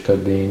solution, which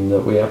could mean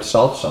that we have to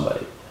sell to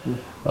somebody.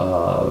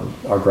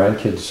 Our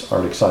grandkids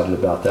aren't excited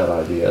about that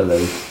idea.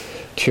 They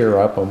tear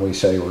up when we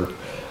say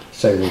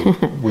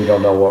we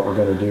don't know what we're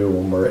going to do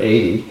when we're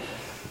 80,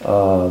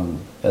 and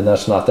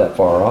that's not that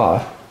far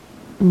off.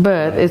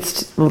 But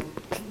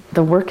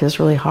the work is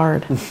really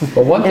hard.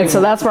 But one thing, and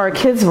so that's where our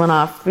kids went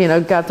off,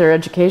 got their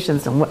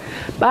educations and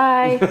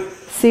bye,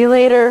 see you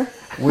later.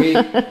 We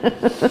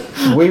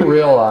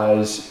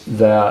realize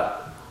that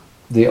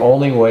the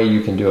only way you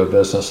can do a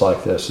business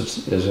like this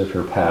is if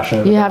you're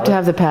passionate about it. You have to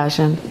have the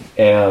passion.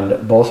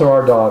 And both of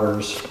our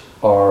daughters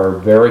are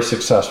very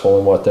successful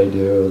in what they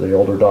do. The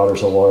older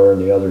daughter's a lawyer,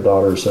 and the other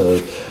daughter's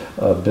a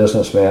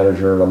business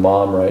manager and a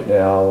mom right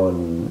now.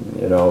 And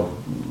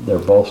they're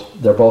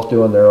both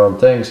doing their own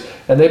things,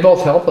 and they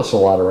both help us a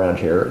lot around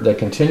here. They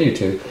continue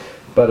to,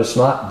 but it's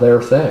not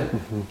their thing.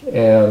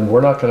 And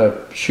we're not going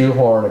to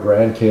shoehorn a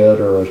grandkid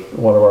or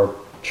one of our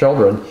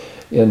children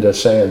into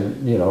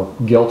saying,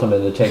 guilt them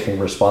into taking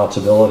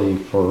responsibility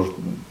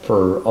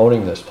for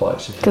owning this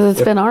place. Because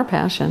it's been our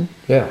passion.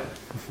 Yeah.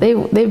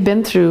 They've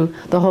been through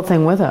the whole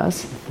thing with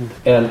us.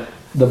 And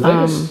the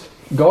biggest,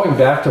 going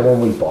back to when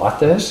we bought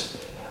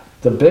this,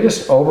 the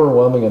biggest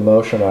overwhelming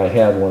emotion I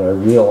had when I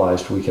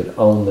realized we could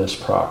own this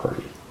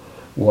property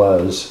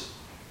was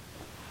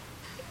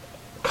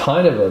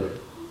kind of a,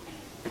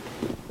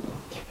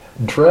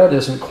 dread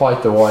isn't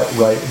quite the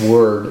right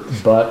word,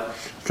 but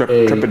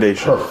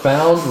trepidation.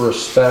 Profound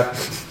respect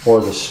for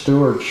the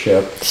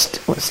stewardship.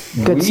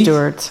 Good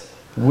stewards.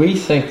 We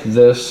think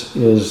this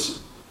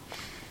is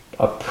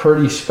a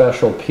pretty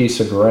special piece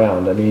of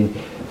ground. I mean,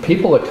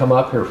 people that come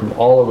up here from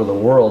all over the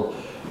world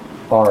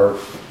are,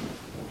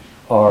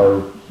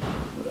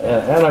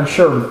 and I'm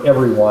sure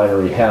every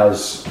winery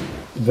has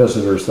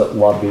visitors that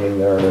love being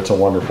there, and it's a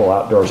wonderful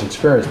outdoors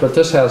experience, but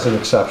this has an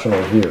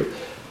exceptional view.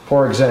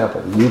 For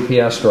example,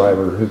 the UPS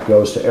driver who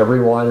goes to every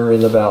winery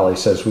in the valley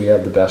says we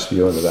have the best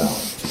view in the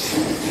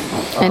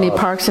valley. And he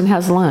parks and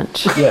has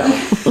lunch. Yeah,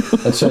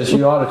 and says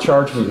you ought to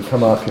charge me to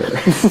come up here.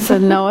 I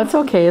said, no, it's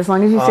okay, as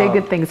long as you say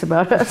good things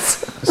about us.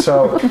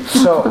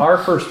 So our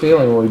first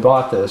feeling when we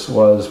bought this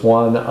was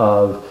one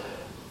of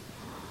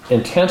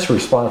intense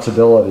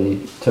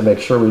responsibility to make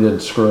sure we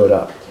didn't screw it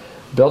up.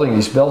 Building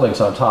these buildings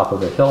on top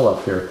of a hill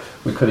up here,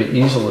 we could have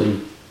easily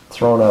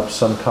thrown up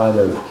some kind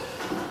of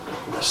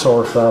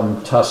sore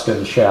thumb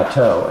Tuscan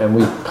chateau, and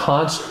we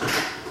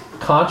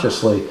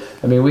consciously.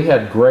 I mean, we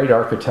had great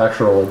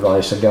architectural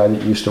advice. A guy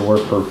that used to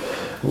work for,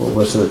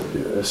 was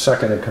the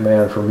second in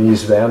command for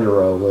Mies van der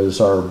Rohe,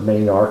 was our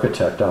main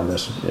architect on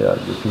this.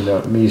 If you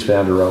know, Mies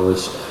van der Rohe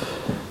is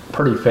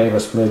pretty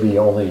famous, maybe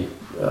only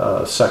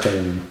second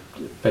in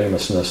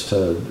famousness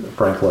to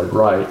Frank Lloyd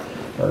Wright,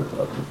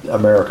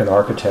 American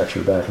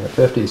architecture back in the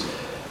 50s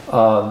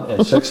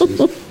and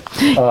 60s.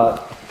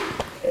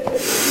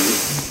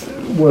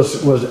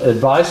 Was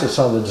advised us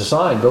on the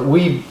design, but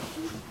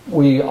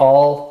we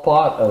all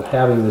thought of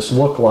having this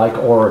look like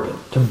Oregon,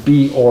 to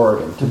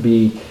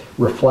be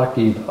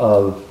reflective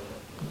of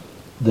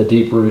the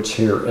deep roots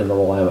here in the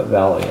Willamette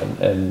Valley,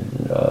 and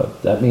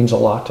that means a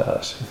lot to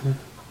us. Mm-hmm.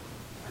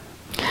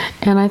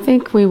 And I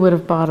think we would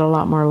have bought a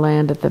lot more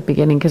land at the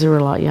beginning because we were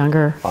a lot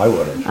younger. I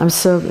would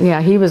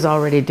have. He was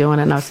already doing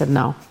it, and I said,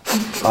 no,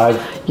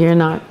 you're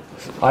not.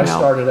 I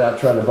started out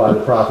trying to buy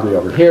the property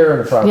over here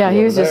and the property over there. Yeah,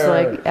 he was just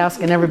like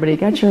asking everybody,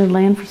 got your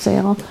land for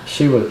sale?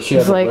 She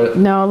was like,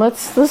 no,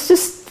 let's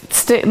just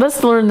stay,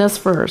 let's learn this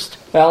first.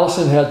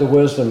 Allison had the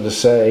wisdom to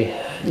say,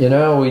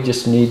 we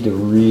just need to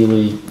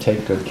really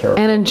take good care of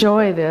it. And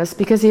enjoy this,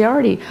 because he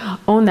already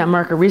owned that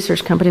market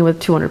research company with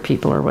 200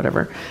 people or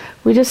whatever.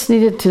 We just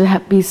needed to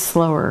be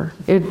slower.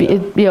 It'd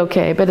be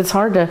okay, but it's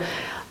hard to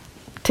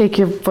take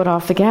your foot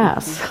off the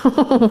gas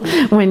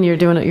when you're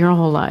doing it your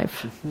whole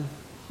life. Mm-hmm.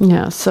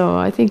 Yeah, so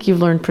I think you've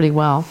learned pretty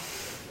well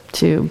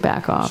to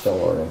back off. Still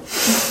learning.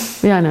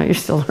 Yeah, I know, you're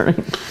still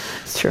learning.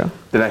 It's true.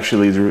 That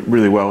actually leads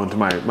really well into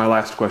my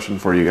last question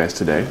for you guys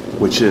today,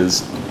 which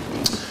is,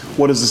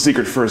 what is the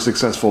secret for a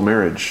successful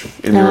marriage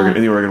in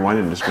the Oregon wine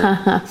industry?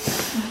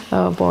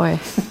 Oh, boy.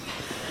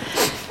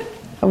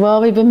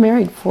 Well, we've been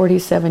married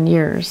 47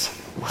 years,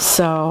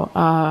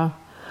 so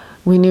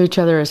we knew each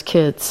other as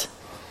kids.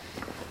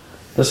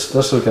 This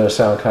is going to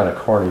sound kind of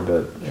corny,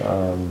 but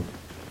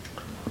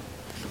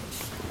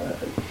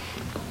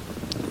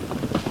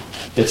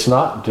it's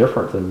not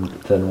different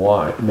than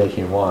wine,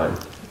 making wine.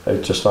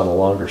 It's just on a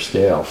longer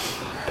scale.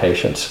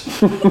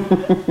 Patience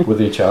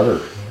with each other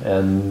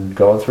and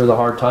going through the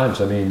hard times.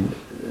 I mean,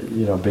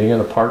 being in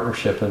a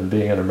partnership and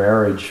being in a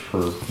marriage for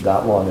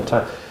that long a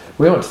time.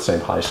 We went to the same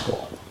high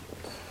school.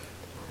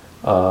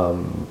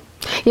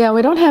 Yeah,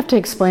 we don't have to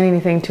explain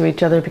anything to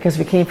each other because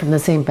we came from the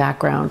same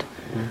background.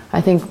 Mm-hmm.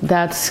 I think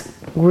that's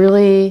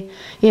really,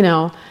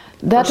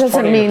 that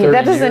doesn't mean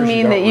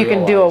that you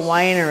can do a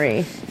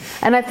winery.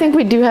 And I think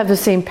we do have the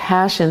same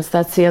passions.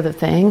 That's the other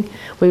thing.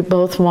 We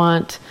both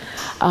want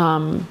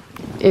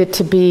it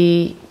to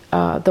be,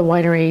 the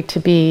winery to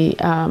be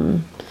a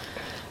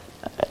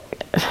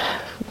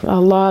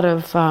lot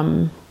of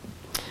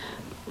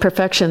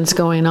perfections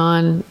going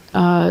on,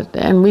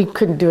 and we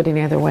couldn't do it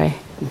any other way.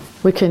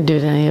 We couldn't do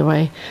it any other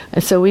way.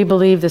 And so we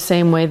believe the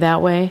same way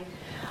that way.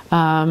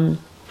 And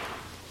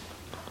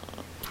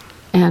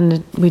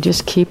we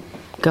just keep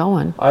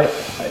going.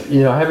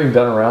 Having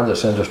been around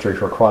this industry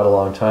for quite a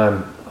long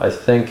time, I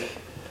think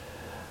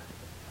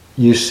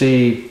you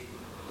see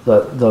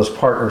that those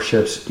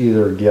partnerships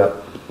either get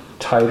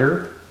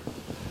tighter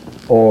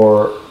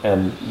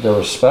and there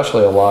was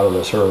especially a lot of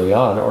this early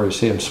on, or you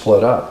see them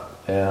split up.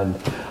 And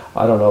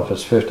I don't know if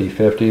it's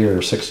 50-50 or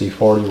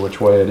 60-40, which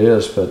way it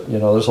is, but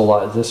there's a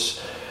lot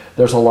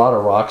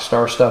of rock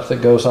star stuff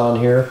that goes on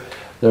here.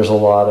 There's a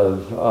lot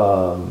of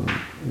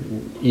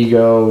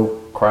ego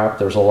crap.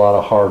 There's a lot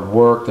of hard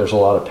work. There's a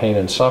lot of pain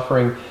and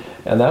suffering,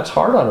 and that's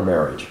hard on a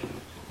marriage.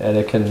 And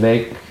it can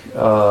make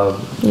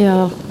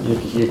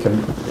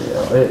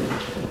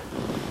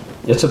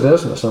it's a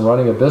business, and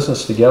running a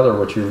business together,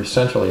 what you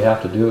essentially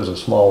have to do as a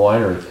small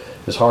winery,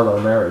 is hard on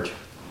a marriage.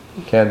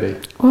 It can be.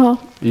 Well,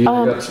 you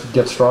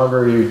get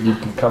stronger, you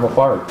can come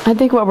apart. I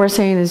think what we're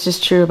saying is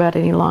just true about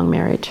any long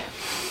marriage.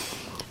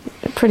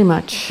 Pretty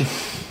much.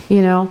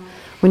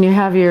 When you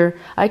have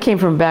I came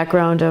from a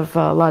background of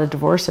a lot of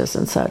divorces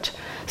and such.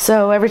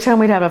 So every time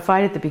we'd have a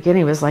fight at the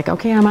beginning, it was like,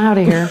 okay, I'm out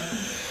of here.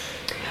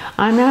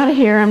 I'm out of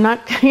here. I'm not,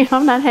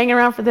 I'm not hanging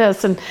around for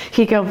this. And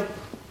he'd go,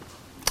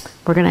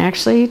 we're going to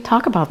actually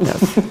talk about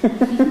this.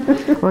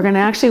 We're going to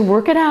actually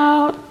work it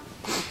out.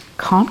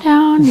 Calm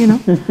down,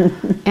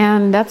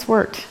 And that's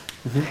worked.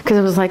 Because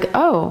it was like,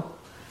 oh,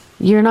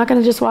 you're not going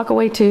to just walk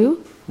away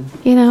too?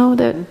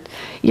 That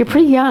you're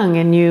pretty young,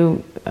 and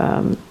you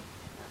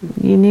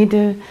need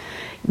to,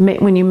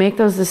 when you make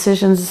those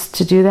decisions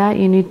to do that,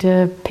 you need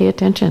to pay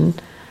attention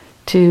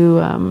to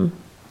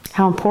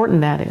how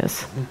important that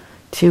is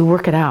to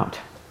work it out.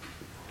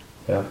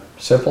 Yeah,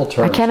 simple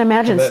terms. I can't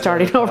imagine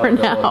starting over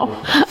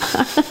now.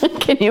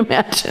 Can you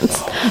imagine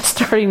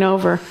starting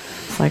over?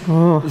 It's like,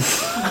 oh,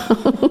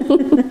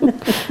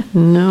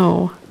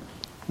 no.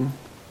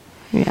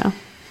 Yeah.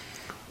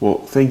 Well,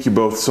 thank you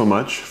both so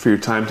much for your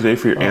time today,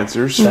 for your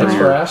answers. Thanks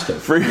for asking.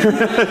 For your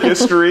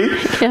history.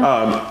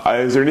 Yeah.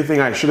 Is there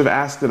anything I should have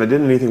asked that I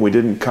didn't? Anything we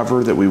didn't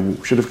cover that we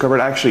should have covered?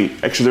 Actually,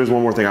 there's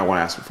one more thing I want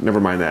to ask. Never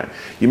mind that.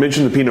 You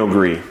mentioned the Pinot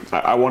Gris.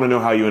 I want to know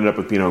how you ended up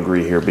with Pinot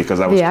Gris here, because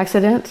I was... The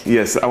accident?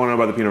 Yes, I want to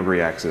know about the Pinot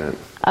Gris accident.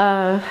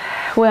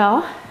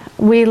 Well,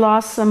 we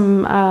lost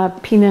some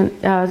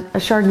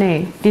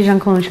Chardonnay, Dijon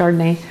Clone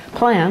Chardonnay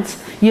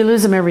plants. You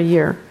lose them every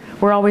year.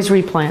 We're always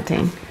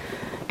replanting.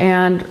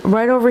 And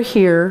right over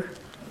here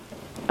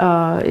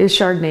is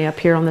Chardonnay up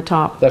here on the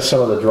top. That's some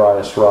of the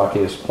driest,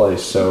 rockiest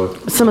place. So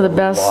some of the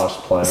best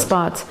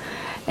spots.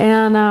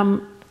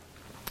 And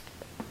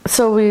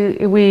so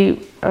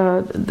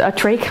a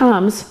tray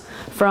comes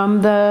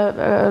from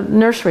the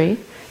nursery,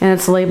 and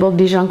it's labeled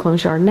Dijon Clone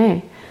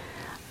Chardonnay.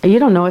 You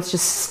don't know, it's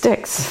just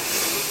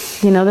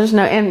sticks. You know, there's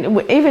no,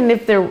 and even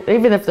if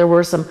there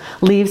were some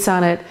leaves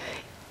on it,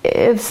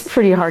 it's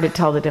pretty hard to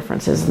tell the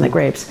differences in the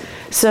grapes.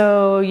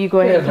 So you go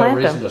ahead and plant them.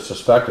 We had no reason to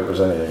suspect it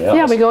was anything else.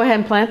 Yeah, we go ahead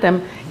and plant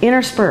them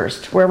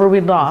interspersed wherever we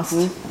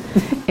lost.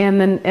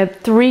 And then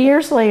 3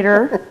 years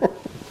later,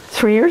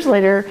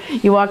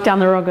 you walk down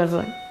the road and goes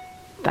like,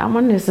 that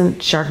one isn't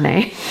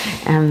Chardonnay,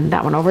 and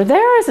that one over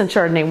there isn't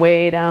Chardonnay,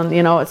 way down,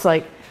 you know, it's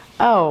like,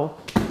 oh,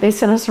 they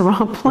sent us the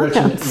wrong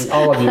plants. Rich,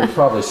 all of you have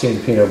probably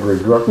seen Pinot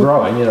Gris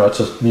growing. You know, it's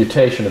a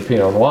mutation of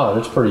Pinot Noir.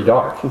 It's pretty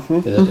dark.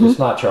 It's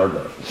not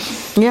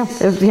Chardonnay. Yeah,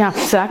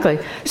 exactly.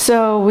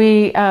 So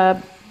we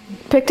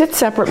picked it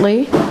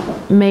separately,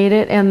 made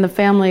it, and the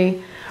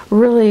family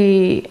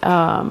really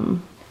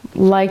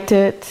liked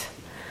it.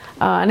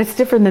 And it's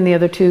different than the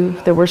other two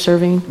that we're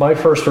serving. My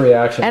first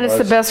reaction and it's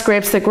the best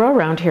grapes that grow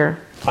around here.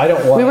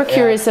 We were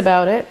curious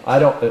about it. I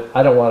don't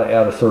want to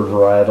add a third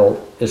varietal.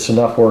 It's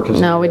enough work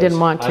as no, we didn't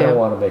want to. I don't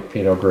want to make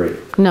Pinot Gris.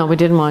 No, we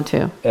didn't want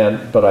to.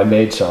 But I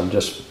made some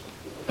just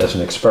as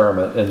an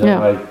experiment. And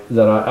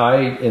then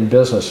I in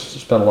business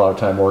spent a lot of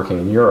time working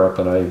in Europe,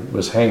 and I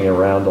was hanging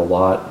around a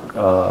lot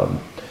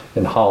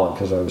in Holland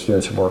because I was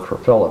doing some work for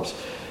Philips.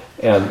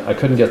 And I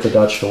couldn't get the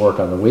Dutch to work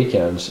on the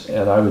weekends,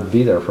 and I would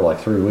be there for like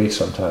 3 weeks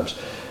sometimes.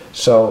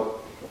 So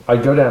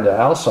I'd go down to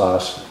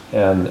Alsace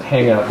and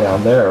hang out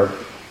down there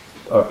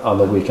on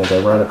the weekends.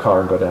 I'd rent a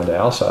car and go down to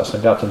Alsace. I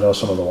got to know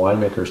some of the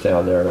winemakers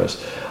down there.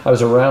 I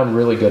was around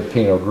really good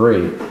Pinot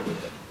Gris.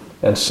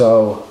 And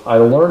so I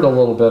learned a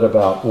little bit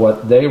about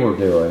what they were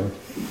doing,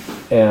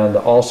 and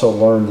also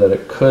learned that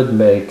it could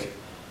make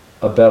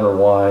a better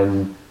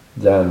wine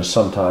than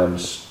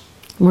sometimes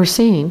we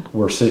see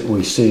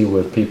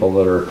with people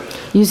that are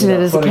using it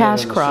as a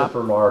cash crop.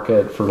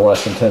 Supermarket for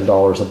less than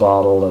 $10 a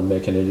bottle and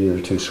making it either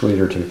too sweet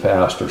or too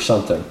fast or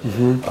something.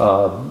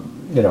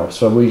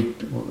 So we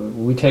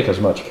take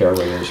as much care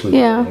with it as we do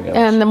anything else.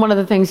 And then one of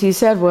the things he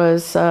said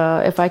was,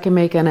 if I can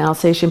make an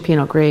Alsatian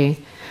Pinot Gris,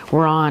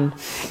 we're on.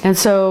 And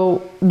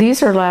so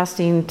these are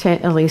lasting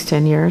at least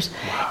 10 years.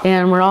 Wow.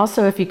 And we're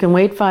also, if you can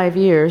wait 5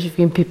 years, if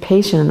you can be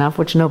patient enough,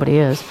 which nobody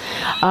is,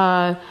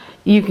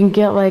 you can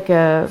get like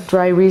a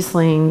dry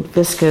Riesling,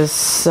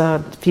 viscous,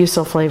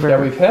 fusel flavor. Yeah,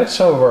 we've had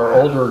some of our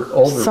older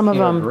some of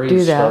them Gris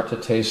do that.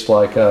 Start to taste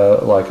like a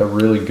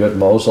really good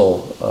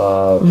Mosel.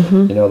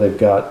 You know, they've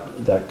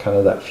got that kind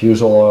of that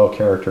fusel oil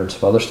character and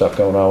some other stuff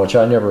going on, which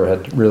I never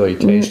had really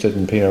tasted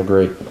in Pinot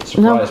Gris. It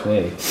surprised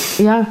me.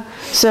 Yeah,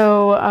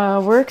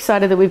 so we're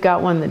excited that we've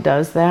got one that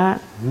does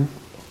that.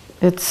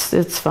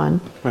 It's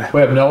fun. We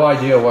have no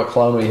idea what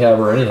clone we have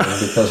or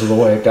anything because of the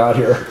way it got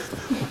here.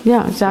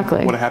 Yeah,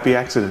 exactly. What a happy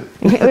accident.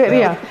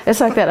 Yeah,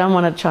 it's like that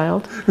unwanted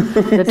child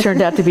that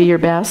turned out to be your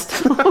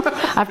best.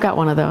 I've got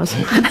one of those.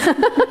 You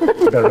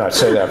better not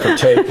say that for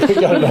tape. We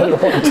got another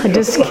one too.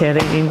 Just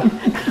kidding.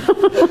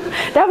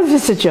 That was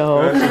just a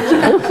joke.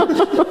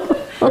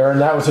 Aaron,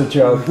 that was a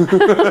joke.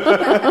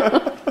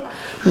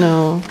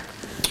 No.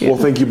 Well,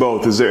 thank you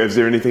both. Is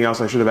there anything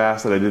else I should have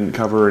asked that I didn't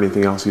cover, or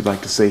anything else you'd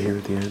like to say here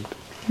at the end?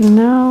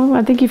 No,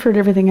 I think you've heard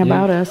everything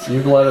about us.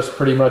 You've let us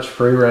pretty much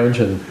free range,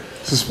 and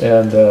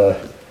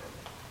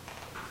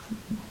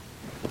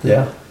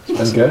yeah,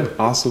 it's been good.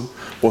 Awesome.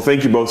 Well,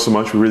 thank you both so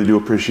much. We really do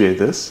appreciate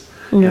this.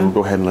 Yeah. And we'll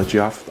go ahead and let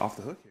you off the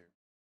hook here.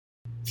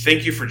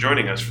 Thank you for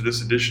joining us for this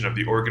edition of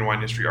the Oregon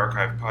Wine History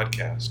Archive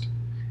podcast.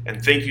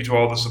 And thank you to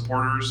all the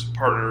supporters,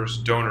 partners,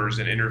 donors,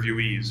 and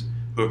interviewees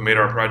who have made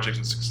our project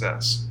a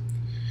success.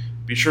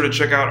 Be sure to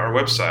check out our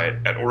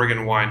website at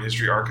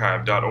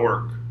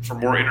OregonWineHistoryArchive.org for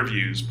more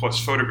interviews, plus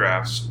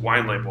photographs,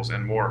 wine labels,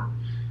 and more.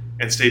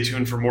 And stay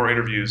tuned for more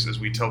interviews as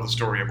we tell the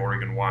story of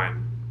Oregon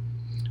wine.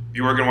 The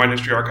Oregon Wine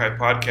History Archive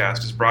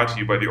podcast is brought to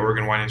you by the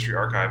Oregon Wine History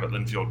Archive at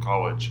Linfield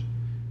College.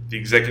 The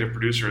executive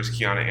producer is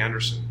Kiana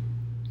Anderson.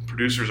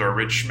 Producers are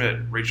Rich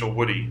Schmidt, Rachel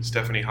Woody,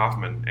 Stephanie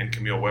Hoffman, and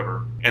Camille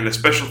Weber. And a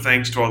special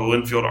thanks to all the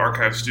Linfield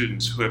Archive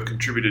students who have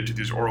contributed to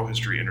these oral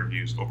history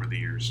interviews over the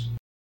years.